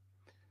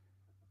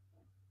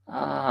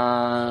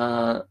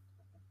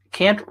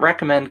 Can't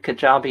recommend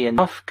Kajabi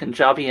enough.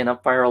 Kajabi and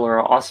UpViral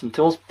are awesome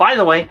tools. By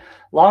the way,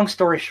 long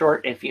story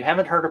short, if you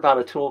haven't heard about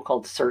a tool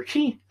called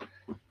Searchy,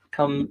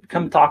 come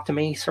talk to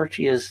me.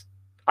 Searchy is,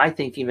 I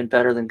think, even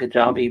better than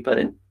Kajabi, but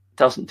it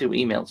doesn't do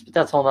emails. But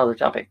that's a whole other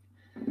topic.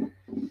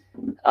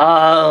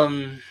 All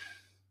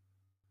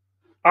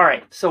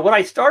right. So what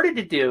I started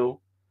to do,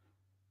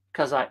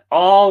 because I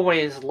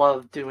always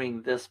love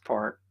doing this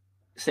part,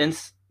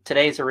 since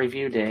today's a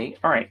review day.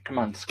 All right, come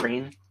on,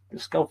 screen.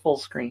 Just go full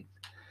screen.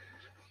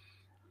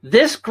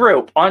 This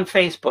group on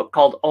Facebook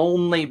called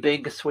Only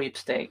Big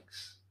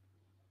Sweepstakes.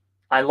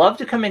 I love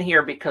to come in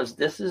here because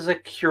this is a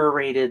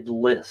curated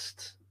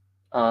list.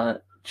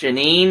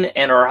 Janine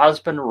and her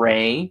husband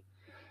Ray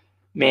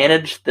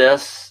manage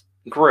this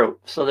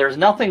group. So there's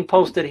nothing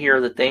posted here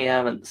that they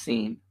haven't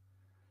seen.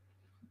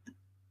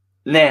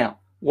 Now,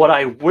 what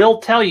I will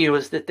tell you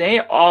is that they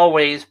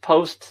always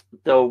post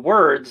the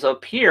words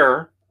up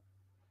here.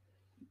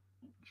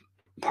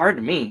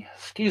 Pardon me,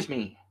 excuse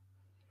me.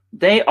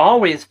 They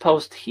always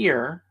post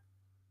here.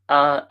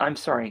 I'm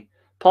sorry.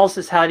 Paul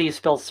says, how do you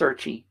spell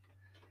Searchy?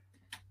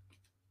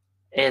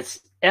 It's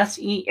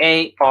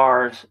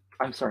S-E-A-R,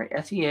 I'm sorry,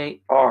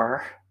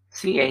 S-E-A-R-C-H-I-E.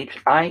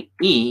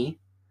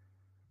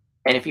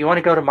 And if you want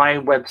to go to my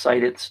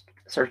website, it's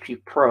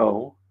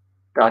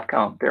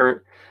searchypro.com.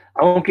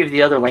 I won't give you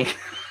the other link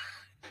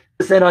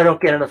because then I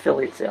don't get an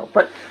affiliate sale.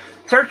 But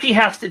Searchy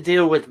has to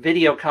do with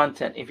video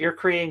content. If you're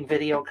creating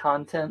video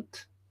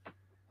content,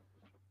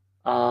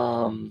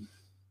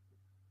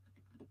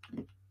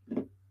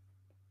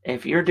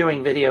 if you're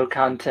doing video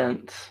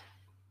content,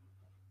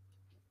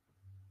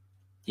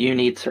 you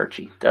need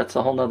Searchy. That's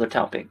a whole nother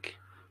topic.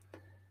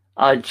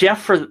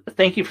 Jeff,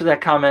 thank you for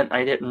that comment.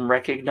 I didn't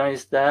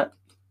recognize that.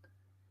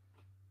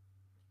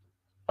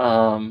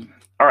 All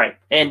right,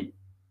 and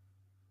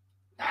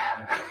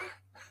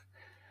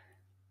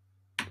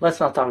let's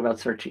not talk about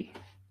Searchy.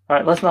 All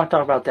right, let's not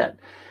talk about that.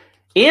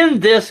 In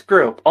this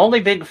group,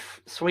 Only Big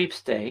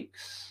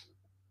Sweepstakes,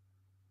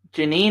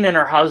 Janine and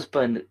her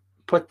husband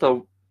put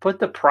the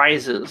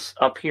prizes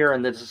up here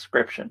in the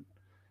description.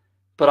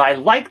 But I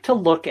like to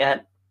look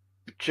at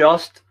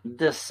just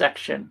this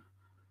section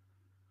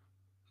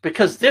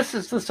because this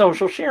is the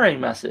social sharing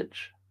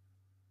message,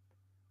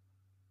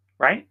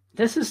 right?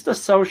 This is the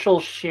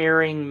social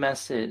sharing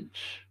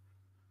message.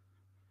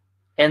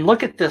 And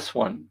look at this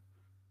one.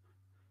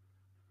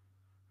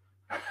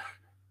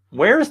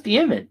 Where's the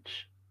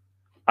image?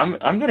 I'm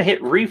going to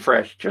hit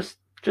refresh just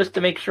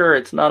to make sure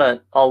it's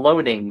not a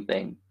loading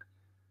thing.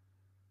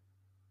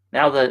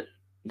 Now that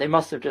they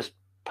must have just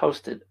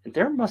posted,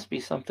 there must be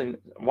something.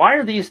 Why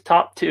are these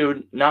top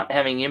two not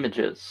having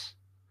images?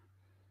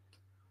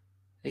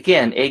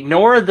 Again,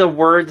 ignore the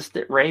words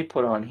that Ray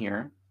put on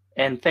here.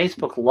 And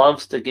Facebook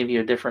loves to give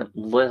you a different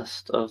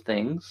list of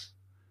things.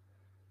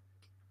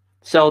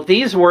 So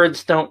these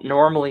words don't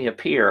normally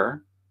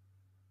appear.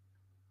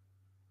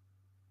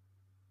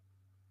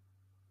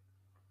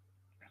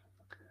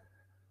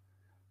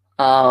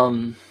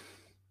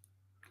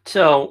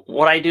 So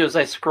what I do is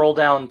I scroll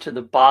down to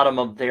the bottom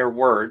of their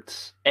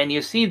words, and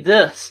you see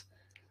this.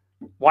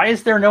 Why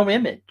is there no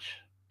image?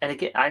 And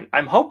again,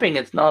 I'm hoping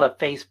it's not a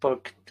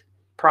Facebook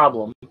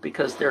problem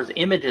because there's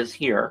images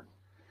here.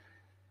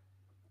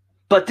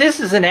 But this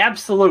is an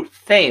absolute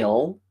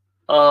fail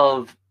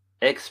of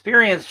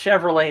Experience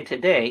Chevrolet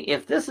today.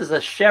 If this is a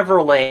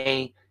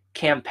Chevrolet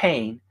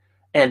campaign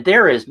and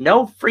there is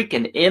no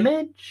freaking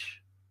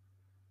image,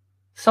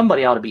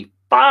 somebody ought to be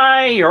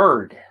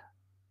fired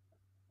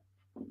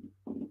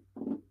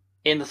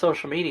in the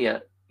social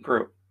media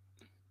group.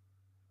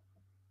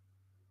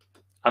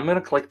 I'm going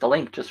to click the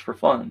link just for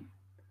fun.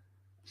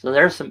 So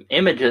there's some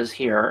images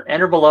here.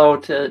 Enter below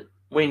to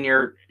win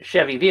your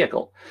Chevy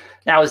vehicle.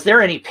 Now, is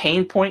there any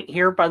pain point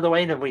here, by the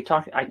way?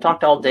 I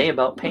talked all day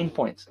about pain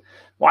points.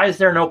 Why is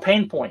there no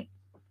pain point?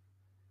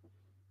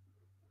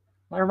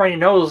 Well, everybody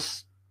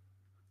knows,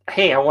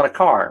 hey, I want a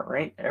car,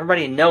 right?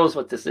 Everybody knows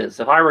what this is.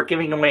 If I were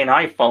giving away an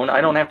iPhone,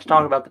 I don't have to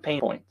talk about the pain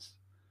points.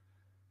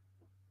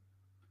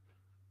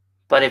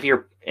 But if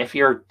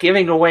you're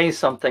giving away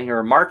something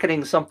or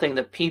marketing something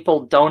that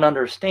people don't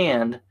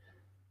understand,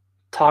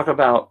 talk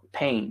about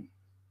pain.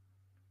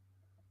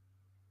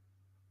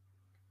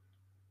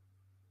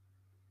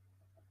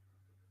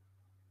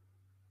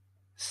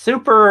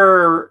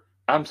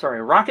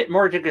 Rocket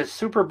Mortgage's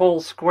Super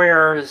Bowl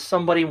squares,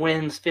 somebody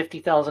wins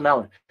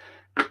 $50,000.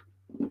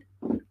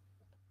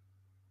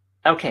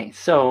 Okay,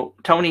 so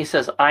Tony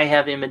says, I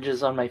have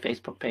images on my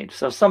Facebook page.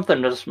 So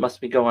something just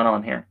must be going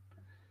on here.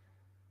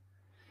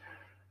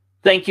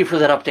 Thank you for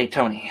that update,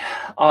 Tony.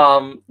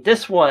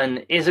 This one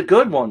is a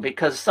good one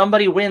because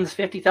somebody wins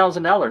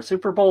 $50,000.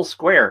 Super Bowl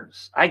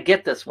squares. I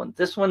get this one.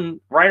 This one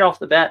right off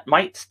the bat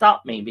might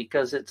stop me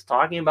because it's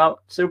talking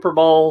about Super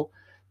Bowl,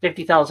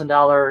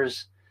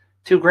 $50,000,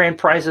 2 grand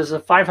prizes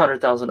of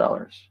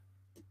 $500,000.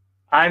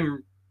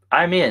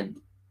 I'm in.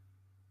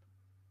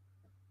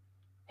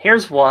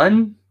 Here's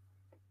one.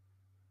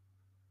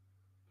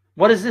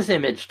 What does this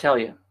image tell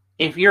you?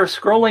 If you're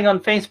scrolling on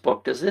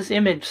Facebook, does this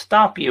image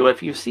stop you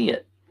if you see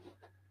it?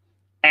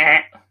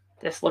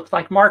 This looks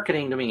like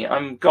marketing to me.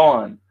 I'm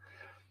gone.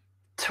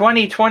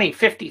 2020,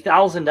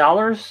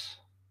 $50,000.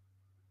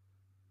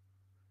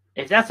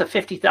 If that's a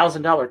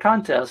 $50,000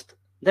 contest,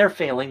 they're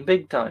failing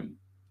big time.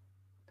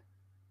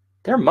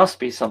 There must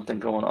be something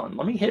going on.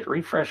 Let me hit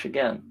refresh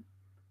again.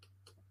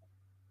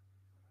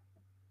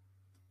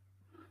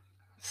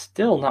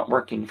 Still not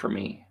working for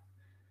me.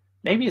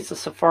 Maybe it's a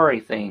Safari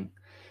thing.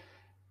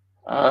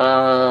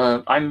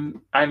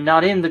 I'm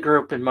not in the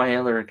group in my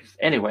other.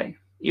 Anyway,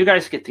 you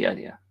guys get the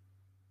idea.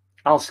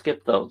 I'll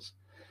skip those.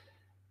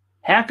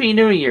 Happy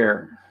New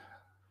Year.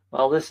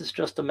 Well, this is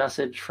just a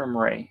message from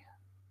Ray.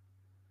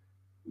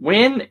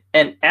 Win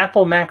an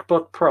Apple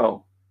MacBook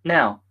Pro.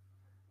 Now,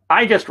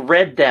 I just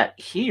read that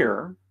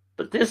here,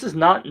 but this is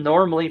not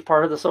normally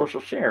part of the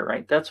social share,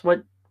 right? That's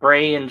what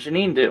Ray and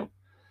Janine do.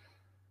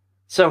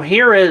 So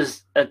here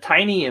is a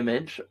tiny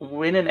image.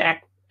 Win an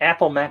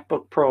Apple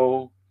MacBook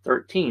Pro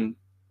 13.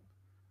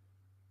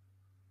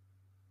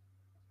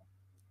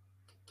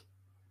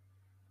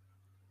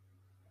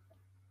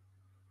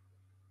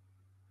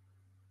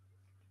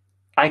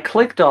 I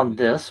clicked on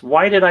this.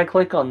 Why did I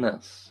click on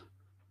this?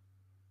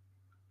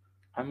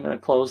 I'm going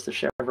to close the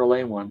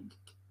Chevrolet one.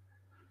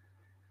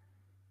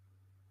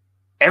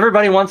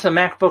 Everybody wants a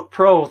MacBook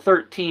Pro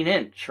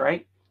 13-inch,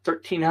 right?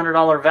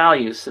 $1,300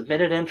 value.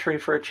 Submitted entry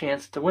for a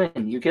chance to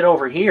win. You get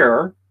over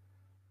here.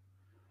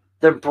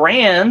 The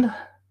brand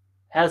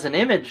has an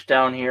image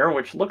down here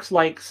which looks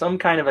like some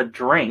kind of a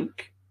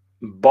drink.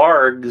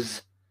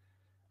 Bargs.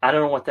 I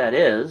don't know what that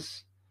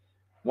is.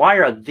 Why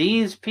are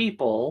these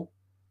people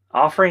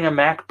offering a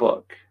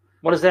MacBook?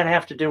 What does that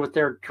have to do with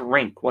their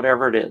drink,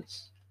 whatever it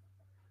is?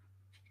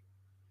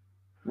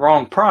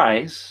 Wrong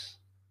price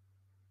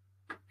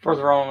for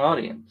the wrong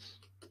audience.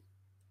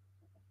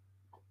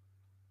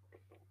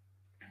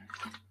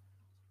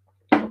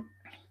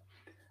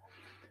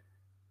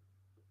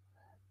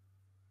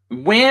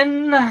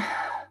 Win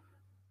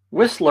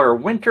Whistler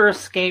Winter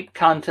Escape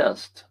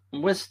Contest.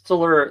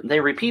 Whistler, they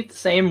repeat the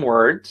same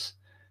words.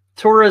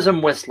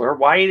 Tourism Whistler.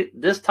 Why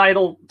this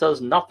title does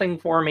nothing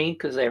for me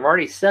because they've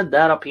already said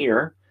that up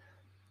here.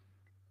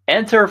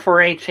 Enter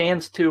for a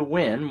chance to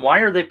win. Why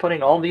are they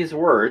putting all these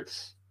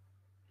words?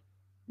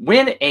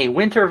 Win a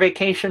winter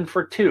vacation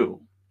for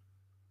 2.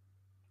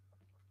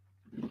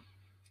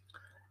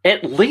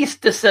 At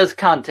least this says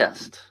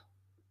contest.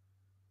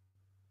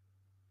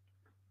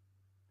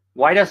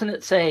 Why doesn't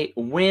it say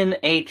win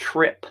a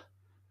trip?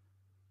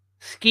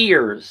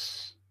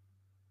 Skiers.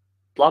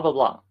 Blah, blah,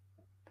 blah.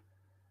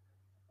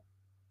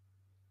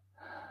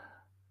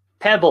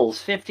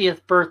 Pebbles,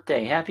 50th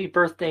birthday. Happy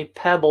birthday,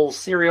 Pebbles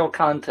cereal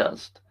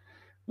contest.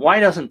 Why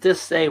doesn't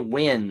this say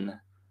win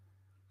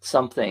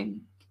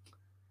something?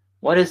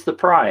 What is the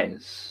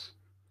prize?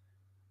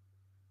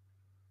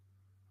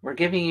 We're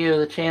giving you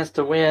the chance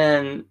to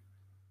win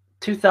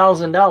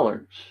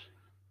 $2,000.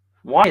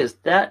 Why is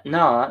that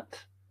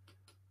not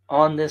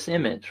on this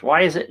image?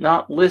 Why is it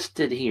not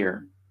listed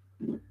here?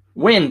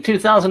 Win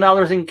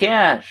 $2,000 in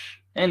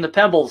cash and the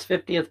Pebbles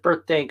 50th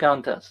birthday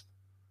contest.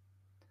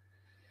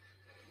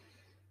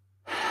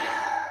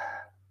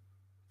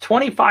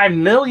 $25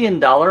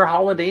 million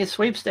holiday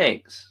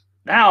sweepstakes.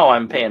 Now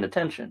I'm paying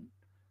attention.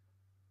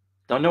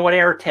 Don't know what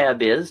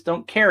AirTab is.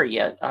 Don't care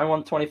yet. I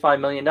want $25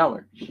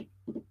 million.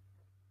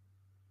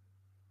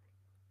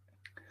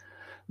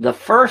 The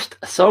first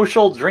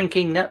social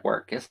drinking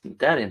network. Isn't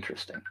that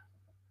interesting?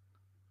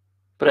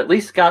 But at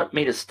least got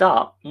me to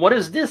stop. What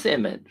is this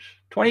image?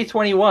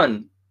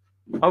 2021.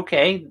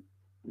 Okay.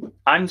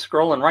 I'm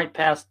scrolling right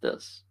past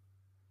this.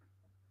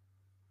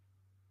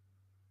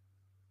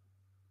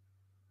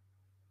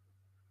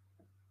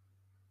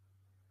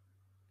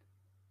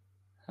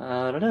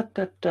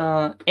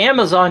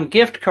 Amazon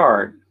gift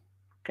card.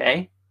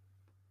 Okay.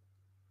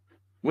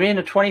 Win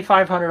a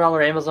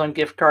 $2,500 Amazon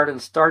gift card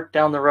and start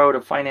down the road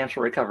of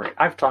financial recovery.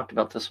 I've talked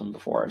about this one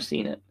before. I've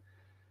seen it.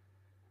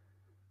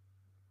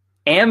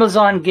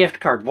 Amazon gift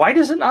card. Why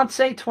does it not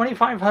say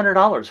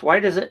 $2,500? Why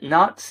does it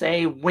not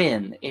say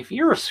win? If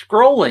you're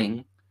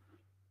scrolling,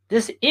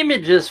 this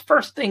image is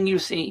first thing you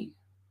see.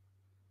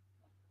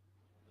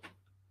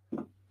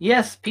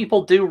 Yes,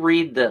 people do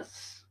read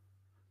this.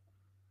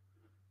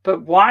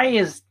 But why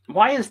is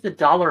the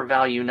dollar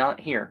value not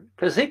here?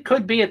 Because it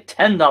could be a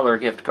 $10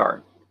 gift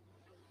card.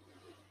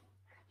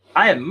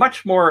 I am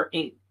much more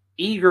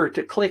eager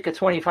to click a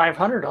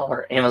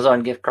 $2,500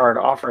 Amazon gift card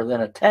offer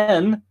than a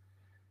 $10.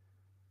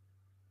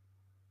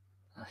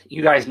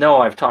 You guys know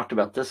I've talked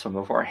about this one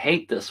before. I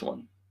hate this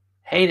one.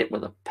 Hate it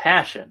with a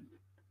passion.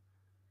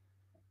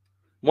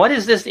 What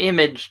is this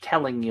image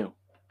telling you?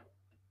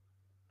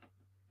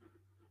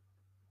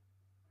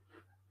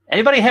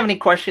 Anybody have any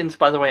questions?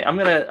 By the way, I'm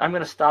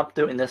gonna stop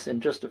doing this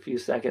in just a few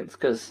seconds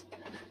because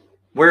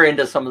we're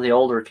into some of the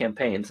older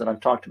campaigns and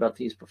I've talked about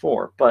these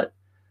before. But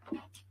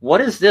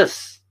what is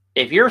this?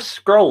 If you're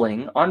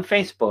scrolling on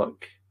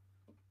Facebook,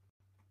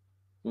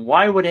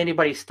 why would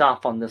anybody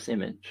stop on this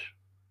image?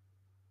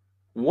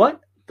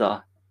 What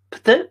the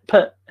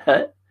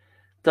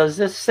does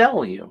this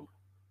sell you?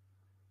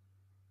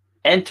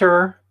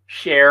 Enter,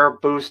 share,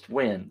 boost,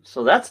 win.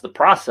 So that's the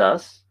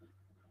process.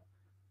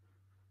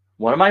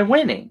 What am I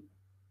winning?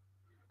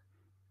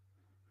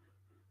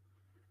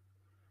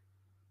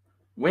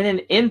 Win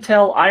an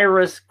Intel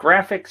Iris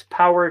graphics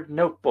powered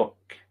notebook.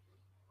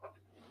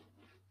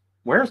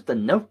 Where's the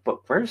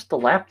notebook? Where's the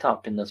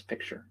laptop in this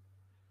picture?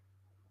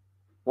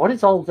 What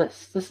is all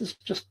this? This is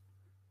just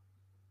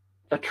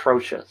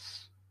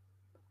atrocious.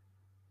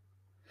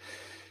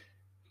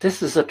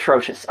 This is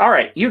atrocious. All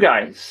right, you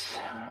guys,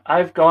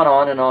 I've gone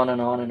on and on and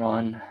on and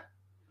on.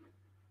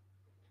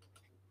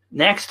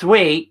 Next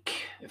week,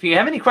 if you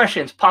have any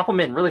questions, pop them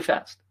in really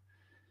fast.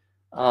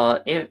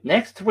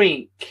 Next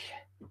week,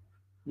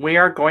 we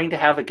are going to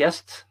have a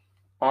guest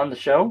on the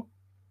show.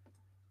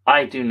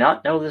 I do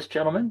not know this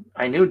gentleman.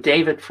 I knew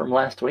David from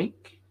last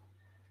week.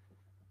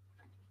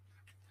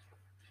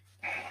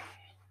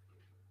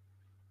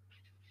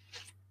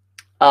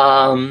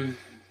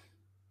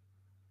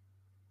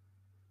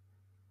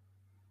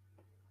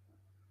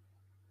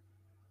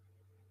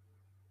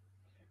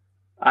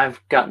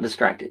 I've gotten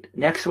distracted.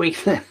 Next week,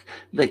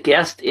 the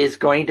guest is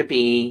going to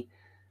be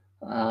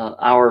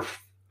our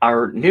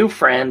new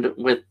friend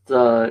with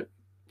the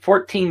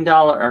 $14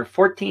 or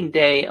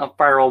 14-day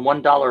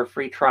UpViral $1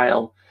 free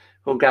trial,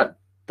 who got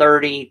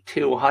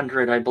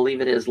 3,200, I believe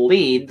it is,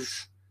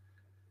 leads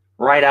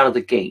right out of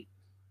the gate.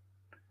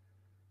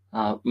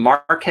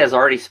 Mark has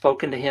already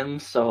spoken to him,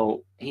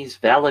 so he's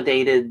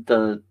validated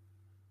the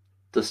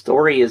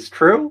story is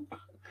true.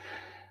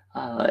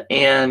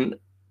 And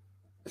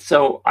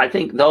so I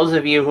think those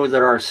of you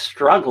that are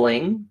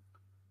struggling,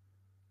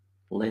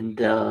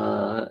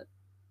 Linda,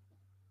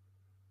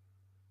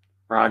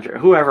 Roger,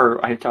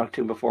 whoever I talked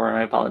to before, and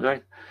I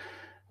apologize,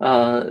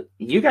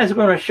 you guys are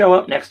going to show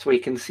up next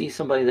week and see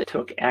somebody that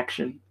took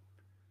action.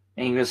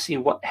 And you're going to see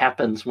what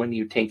happens when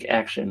you take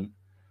action.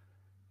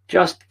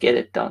 Just get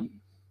it done.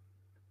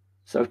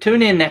 So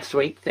tune in next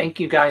week. Thank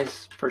you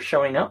guys for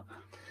showing up.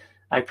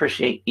 I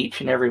appreciate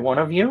each and every one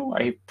of you.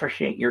 I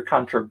appreciate your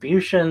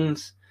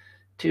contributions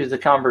to the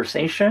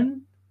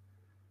conversation.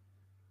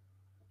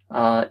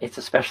 It's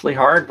especially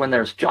hard when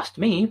there's just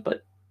me,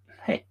 but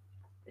hey,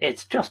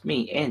 it's just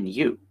me and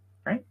you,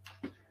 right?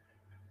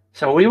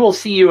 So we will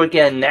see you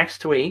again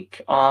next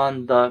week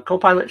on the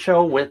Copilot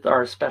Show with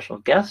our special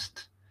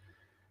guest.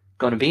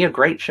 Going to be a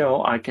great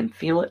show. I can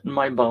feel it in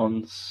my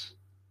bones.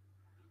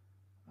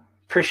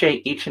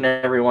 Appreciate each and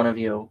every one of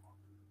you.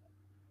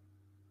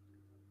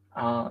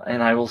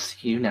 And I will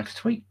see you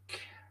next week.